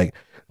portal. Like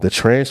the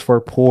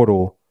transfer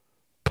portal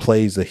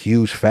plays a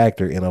huge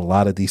factor in a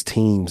lot of these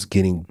teams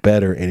getting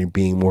better and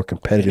being more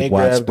competitive,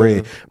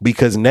 widespread.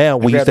 Because now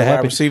what used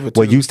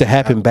to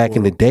happen back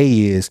in the day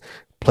is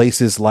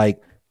places like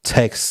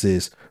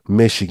Texas,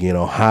 Michigan,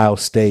 Ohio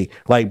State.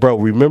 Like, bro,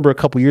 remember a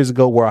couple years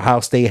ago where Ohio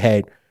State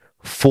had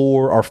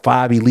 4 or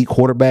 5 elite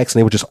quarterbacks and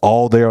they were just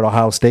all there at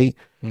Ohio State?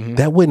 Mm-hmm.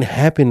 That wouldn't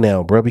happen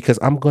now, bro, because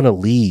I'm going to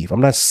leave.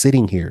 I'm not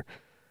sitting here.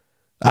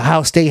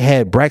 Ohio State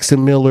had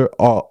Braxton Miller,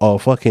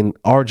 fucking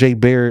TJ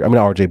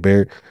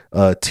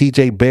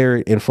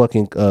Barrett, and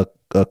fucking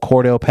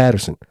Cordell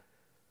Patterson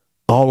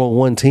all on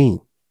one team.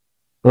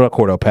 No, not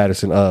Cordell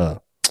Patterson,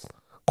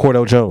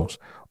 Cordell Jones,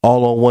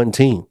 all on one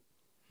team.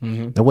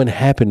 That wouldn't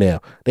happen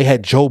now. They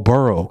had Joe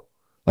Burrow.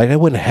 Like that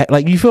wouldn't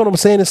like you feel what I'm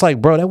saying? It's like,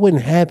 bro, that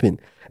wouldn't happen.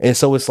 And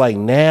so it's like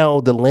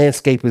now the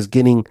landscape is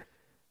getting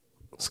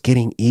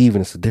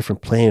even. It's a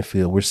different playing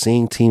field. We're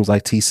seeing teams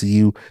like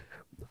TCU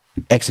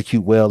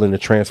execute well in the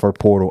transfer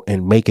portal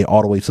and make it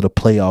all the way to the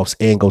playoffs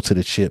and go to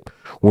the chip.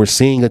 We're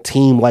seeing a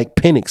team like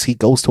Penix. He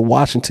goes to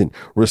Washington.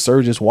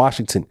 Resurgence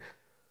Washington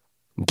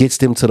gets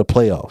them to the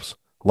playoffs.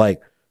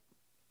 Like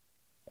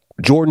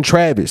Jordan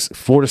Travis,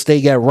 Florida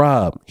State got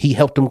robbed. He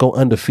helped them go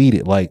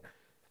undefeated. Like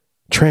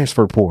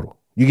transfer portal.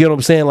 You get what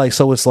I'm saying? Like,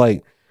 so it's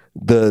like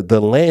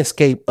the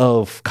landscape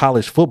of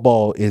college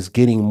football is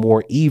getting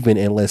more even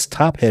and less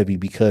top heavy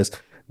because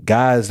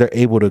guys, they're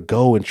able to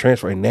go and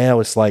transfer. And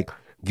now it's like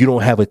you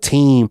don't have a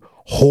team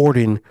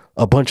hoarding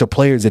a bunch of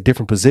players at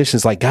different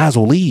positions. Like guys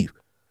will leave.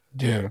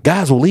 Yeah.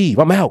 Guys will leave.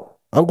 I'm out.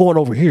 I'm going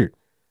over here.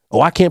 Oh,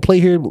 I can't play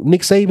here,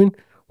 Nick Saban.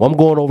 Well, I'm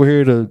going over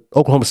here to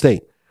Oklahoma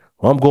State.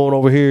 Well, I'm going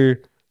over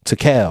here to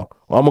Cal.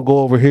 Or I'm going to go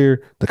over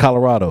here to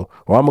Colorado.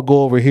 Or I'm going to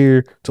go over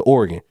here to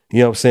Oregon. You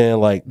know what I'm saying?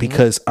 Like,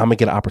 because I'm going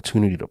to get an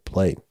opportunity to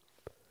play.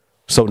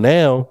 So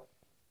now,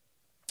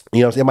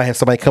 you know, it might have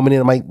somebody coming in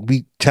that might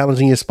be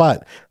challenging your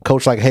spot.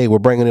 Coach like, hey, we're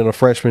bringing in a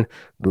freshman.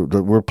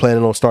 We're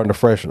planning on starting a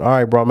freshman. All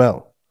right, bro, I'm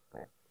out.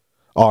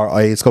 Or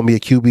hey, it's going to be a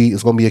QB.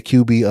 It's going to be a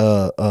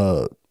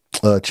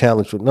QB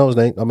challenge. No, it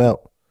ain't. I'm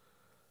out.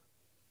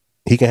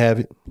 He can have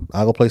it.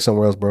 I'll go play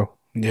somewhere else, bro.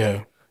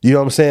 Yeah. You know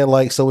what I'm saying?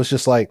 Like, so it's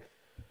just like,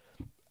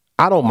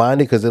 I don't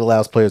mind it because it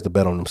allows players to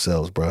bet on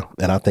themselves, bro.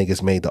 And I think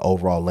it's made the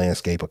overall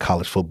landscape of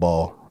college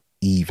football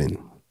even.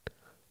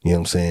 You know what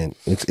I'm saying?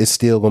 It's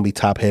still going to be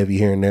top heavy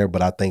here and there,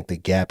 but I think the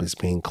gap is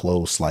being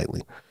closed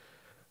slightly.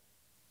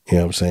 You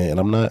know what I'm saying? And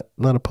I'm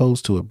not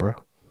opposed to it, bro.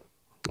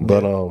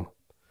 But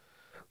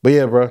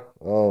yeah,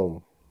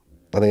 bro.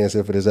 I think that's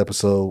it for this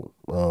episode.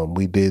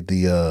 We did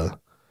the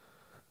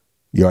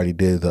you already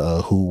did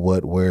the who,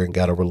 what, where, and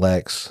gotta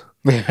relax.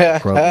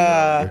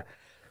 My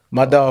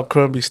dog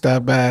Crumby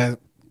stopped by,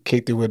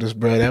 kicked it with us,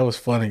 bro. That was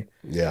funny.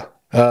 Yeah.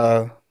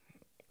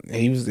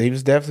 He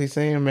was definitely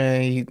saying,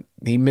 man,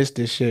 he missed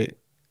this shit.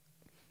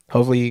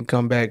 Hopefully he can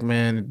come back,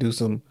 man, and do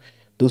some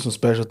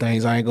special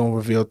things. I ain't gonna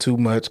reveal too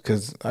much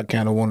because I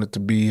kind of want it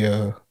to be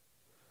a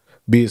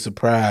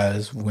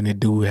surprise when it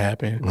do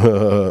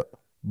happen.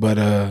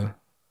 But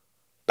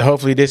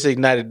hopefully this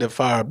ignited the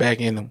fire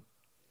back in him.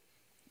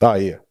 Oh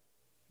yeah.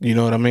 You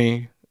know what I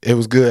mean? It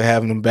was good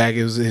having him back.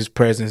 It was his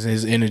presence,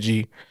 his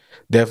energy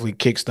definitely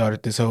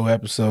kickstarted this whole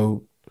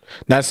episode.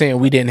 Not saying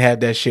we didn't have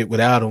that shit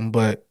without him,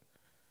 but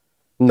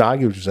no, I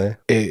get what you're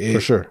saying.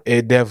 For sure.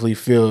 It definitely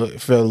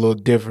felt a little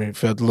different,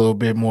 felt a little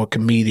bit more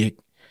comedic.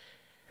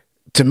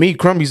 To me,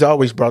 Crumby's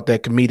always brought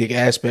that comedic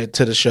aspect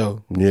to the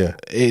show. Yeah.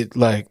 It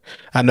like,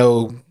 I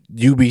know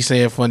you be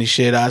saying funny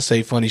shit, I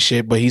say funny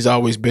shit, but he's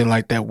always been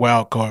like that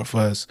wild card for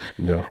us.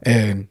 Yeah.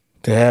 And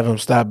to have him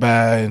stop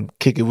by and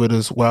kick it with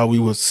us while we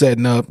was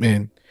setting up,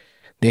 and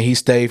then he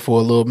stayed for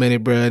a little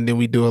minute, bro, and then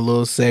we do a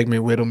little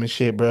segment with him and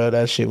shit, bro.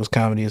 That shit was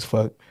comedy as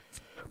fuck.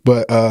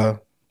 But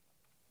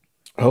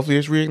hopefully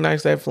it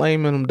reignites that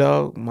flame in him,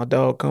 dog. My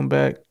dog come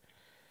back.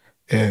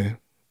 And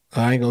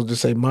I ain't gonna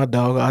just say my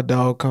dog, our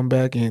dog come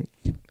back and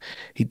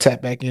he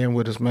tapped back in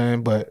with us,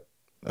 man. But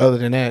other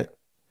than that,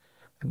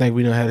 I think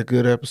we done had a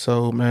good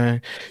episode,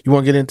 man. You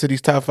want to get into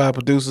these top 5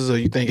 producers, or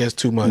you think that's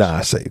too much? Nah,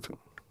 I save it.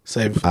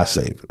 Save it. I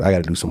save it. I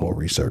got to do some more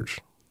research.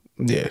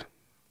 Yeah.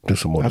 Do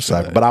some more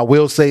research. But I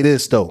will say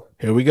this, though.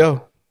 Here we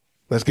go.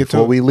 Let's get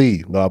before we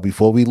leave. No,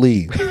 before we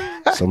leave,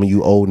 some of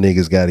you old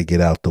niggas got to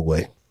get out the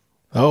way.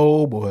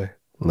 Oh, boy.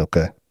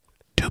 Okay.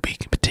 To be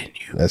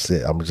continued. That's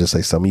it. I'm going to just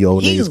say some of you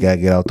old niggas got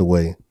to get out the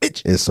way.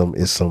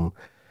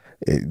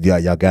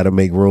 Y'all got to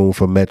make room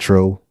for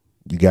Metro.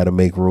 You got to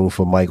make room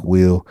for Mike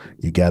Will.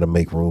 You got to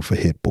make room for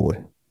Hit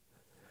Boy.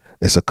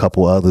 There's a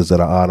couple others that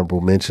are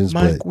honorable mentions,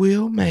 Mike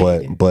Will,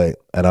 man. But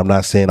and I'm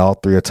not saying all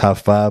 3 are top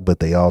 5, but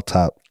they all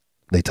top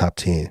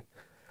 10.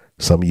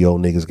 Some of you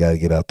old niggas got to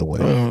get out the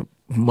way.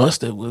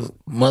 Mustard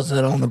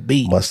on the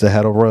beat. Mustard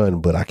had a run,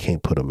 but I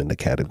can't put him in the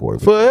category.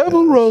 Forever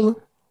rolling.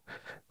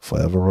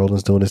 Forever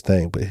Rolling's doing his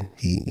thing, but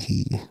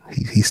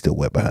he's still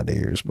wet behind the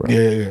ears, bro.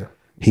 Yeah.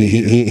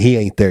 He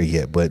ain't there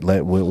yet, but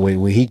like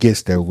when he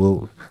gets there,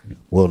 we'll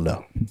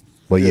know.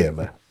 But yeah,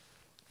 man.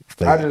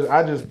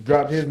 I just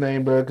dropped his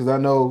name, bro, because I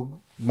know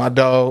my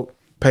dog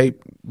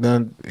Pape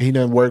he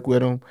done work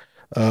with him.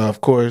 Of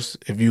course,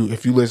 if you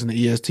listen to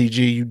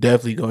ESTG, you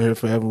definitely gonna hear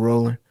Forever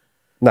Rolling.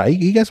 Nah,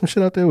 he got some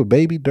shit out there with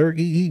Baby Dirk.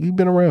 He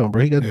been around,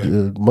 bro. He got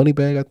Money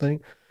Bag, I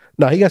think.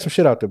 No, he got some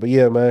shit out there. But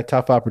yeah, man,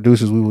 top 5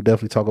 producers. We will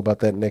definitely talk about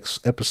that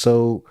next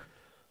episode.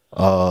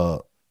 I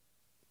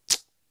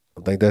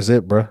think that's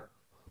it, bro.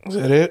 Is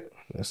that it?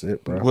 That's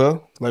it, bro.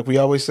 Well, like we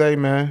always say,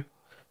 man,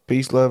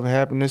 peace, love, and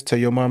happiness. Tell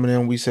your mama and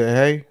them we said,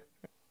 hey,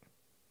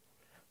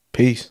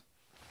 peace.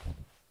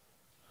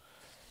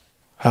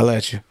 Holla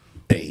at you.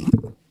 Hey.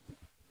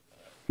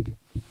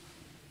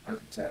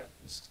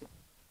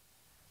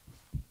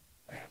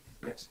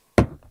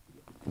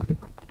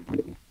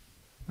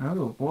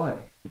 Oh, boy.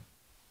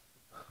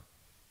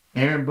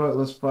 Aaron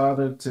Butler's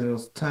father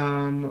tells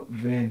Tom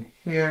Van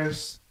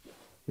Harris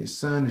His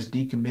son is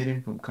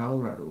decommitting from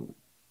Colorado.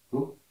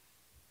 Who?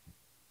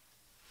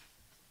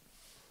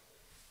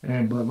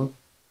 Aaron Butler.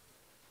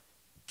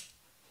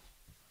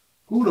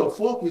 Who the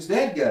fuck is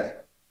that guy?